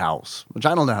a big house, which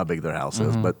I don't know how big their house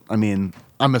is, but I mean,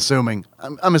 I'm assuming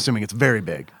it's very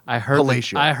big. I heard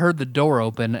Palatial. I heard the door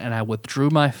open and I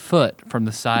withdrew my foot from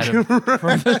the side of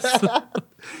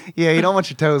Yeah, you don't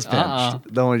want your toes pinched. Uh-uh.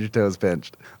 Don't want your toes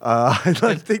pinched. I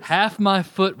think half my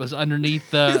foot was underneath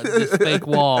this fake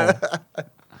wall.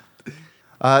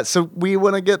 so. We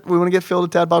want to get Phil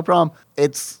to Tadpog Prom.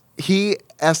 He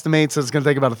estimates it's going to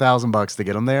take about $1,000 to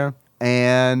get him there.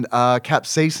 And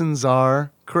Capsaicin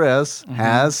Czar Chris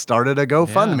has started a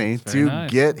GoFundMe it's very to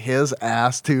nice. get his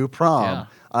ass to prom.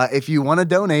 If you want to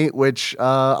donate, which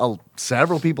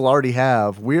several people already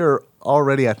have, we're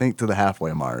already, I think, to the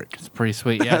halfway mark. It's pretty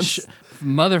sweet. Yeah,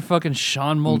 motherfucking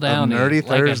Sean Muldowney. Nerdy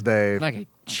Thursday. Like a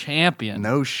champion.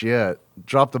 No shit.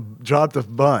 Dropped a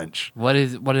bunch. What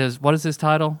is his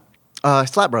title?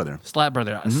 Slap Brother. Slap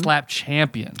brother. Slap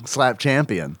champion. Slap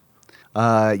champion.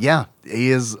 Yeah, he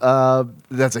is.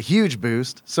 That's a huge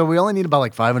boost. So we only need about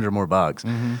like 500 more bucks.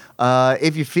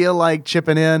 If you feel like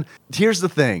chipping in, here's the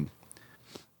thing.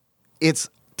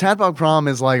 Tadpog Prom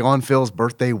is like on Phil's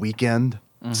birthday weekend.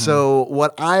 So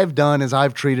what I've done is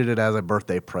I've treated it as a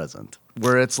birthday present,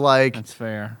 where it's like That's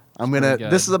fair.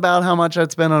 this is about how much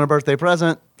I'd spend on a birthday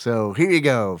present. So here you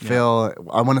go, Phil.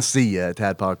 I want to see you at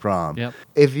Tadpog Prom. Yep.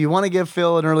 If you want to give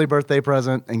Phil an early birthday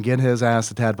present and get his ass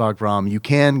to Tadpog Prom, you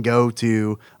can go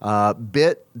to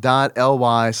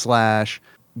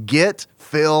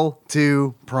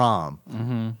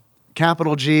bit.ly/getphil2prom.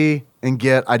 Capital G and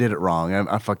get. I did it wrong.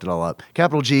 I fucked it all up.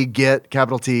 Capital G, get,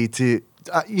 capital T,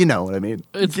 You know what I mean.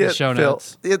 It's the show Phil.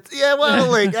 notes. Yeah,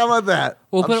 well, link. How about that?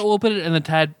 We'll put it in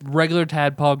the regular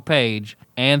Tadpog page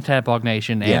and Tadpog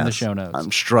Nation and the Yes, show notes.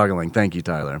 I'm struggling. Thank you,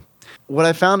 Tyler. What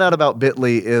I found out about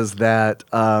Bitly is that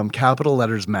capital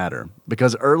letters matter.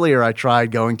 Because earlier I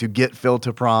tried going to get Phil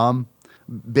to prom,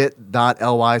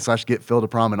 bit.ly/get Phil to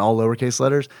prom in all lowercase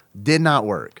letters. Did not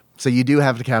work. So you do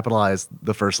have to capitalize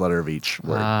the first letter of each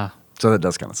word. So that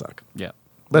does kind of suck. Yeah.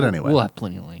 But anyway. We'll have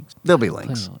plenty of links. There'll be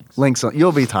links. Plenty of Links.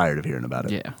 You'll be tired of hearing about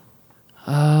it. Yeah.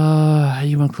 How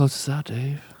you want to close this out,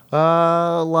 Dave?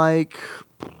 Like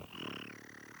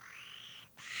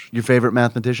your favorite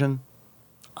mathematician?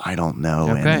 I don't know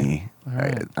any. All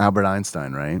right. Albert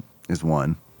Einstein, right? Is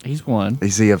one. He's one.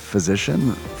 Is he a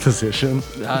physician?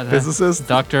 Physicist?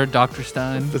 Dr.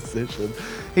 Stein. Physician.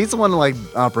 He's the one that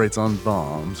operates on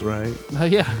bombs, right?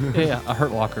 Yeah. A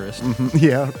hurt lockerist.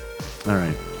 Yeah. All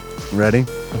right. Ready?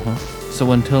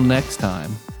 So until next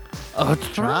time.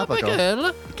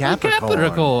 Tropical.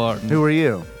 Capricorn. Who are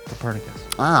you? Copernicus.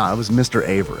 I was Mr.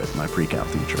 Averett, my pre-calc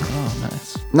teacher. Oh,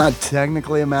 nice. Not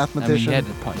technically a I mean, mathematician. he had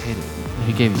to probably hate it.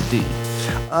 He gave you a D.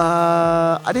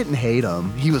 I didn't hate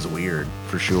him. He was weird,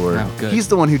 for sure. Oh, good. He's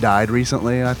the one who died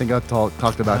recently. I think I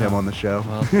talked about him on the show.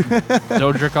 Well,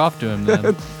 don't jerk off to him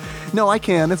then. No, I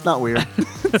can. It's not weird.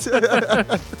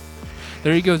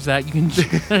 There you go, Zach. You can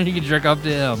jerk off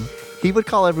to him. He would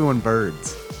call everyone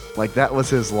birds. That was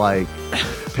his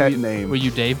pet name. Were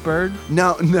you Dave Bird?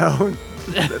 No.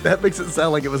 That makes it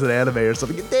sound like it was an anime or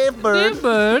something. Dave Bird. Dave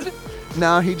Bird.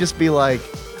 No, he'd just be like.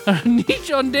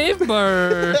 Niche on Dave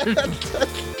Bird.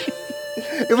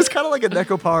 It was kind of like a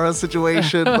Necopara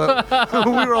situation, but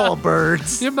we were all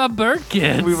birds. You're my bird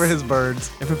kids. We were his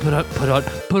birds. Ever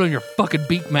put on your fucking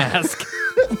beak mask?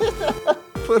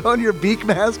 Put on your beak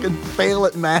mask and fail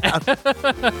at math.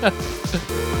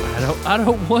 I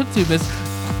don't want to, Miss.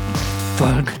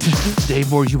 Fun.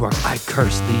 Dave Moore, I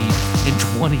curse thee in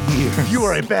 20 years. You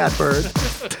are a bad bird.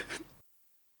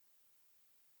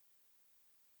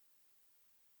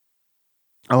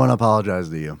 I want to apologize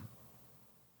to you.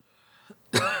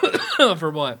 For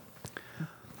what?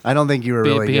 I don't think you were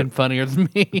really being funnier than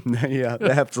me. Yeah,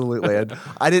 absolutely.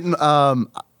 I didn't.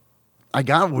 I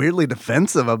got weirdly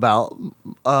defensive about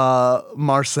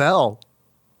Marcel.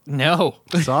 No.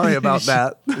 Sorry about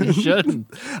that. You shouldn't.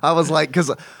 I was like,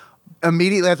 because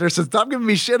immediately after it said, stop giving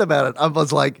me shit about it, I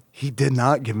was like, he did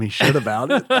not give me shit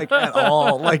about it, at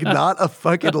all. Not a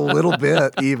fucking little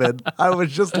bit, even. I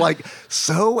was just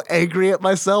so angry at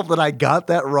myself that I got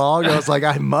that wrong. I was like,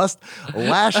 I must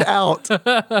lash out.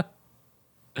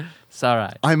 It's all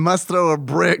right. I must throw a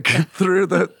brick through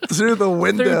the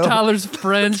window. Through Tyler's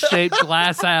friend-shaped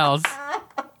glass house.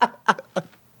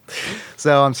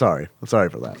 So I'm sorry. I'm sorry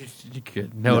for that. You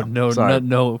could. No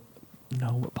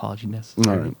apology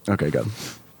necessary. All right. Okay, good.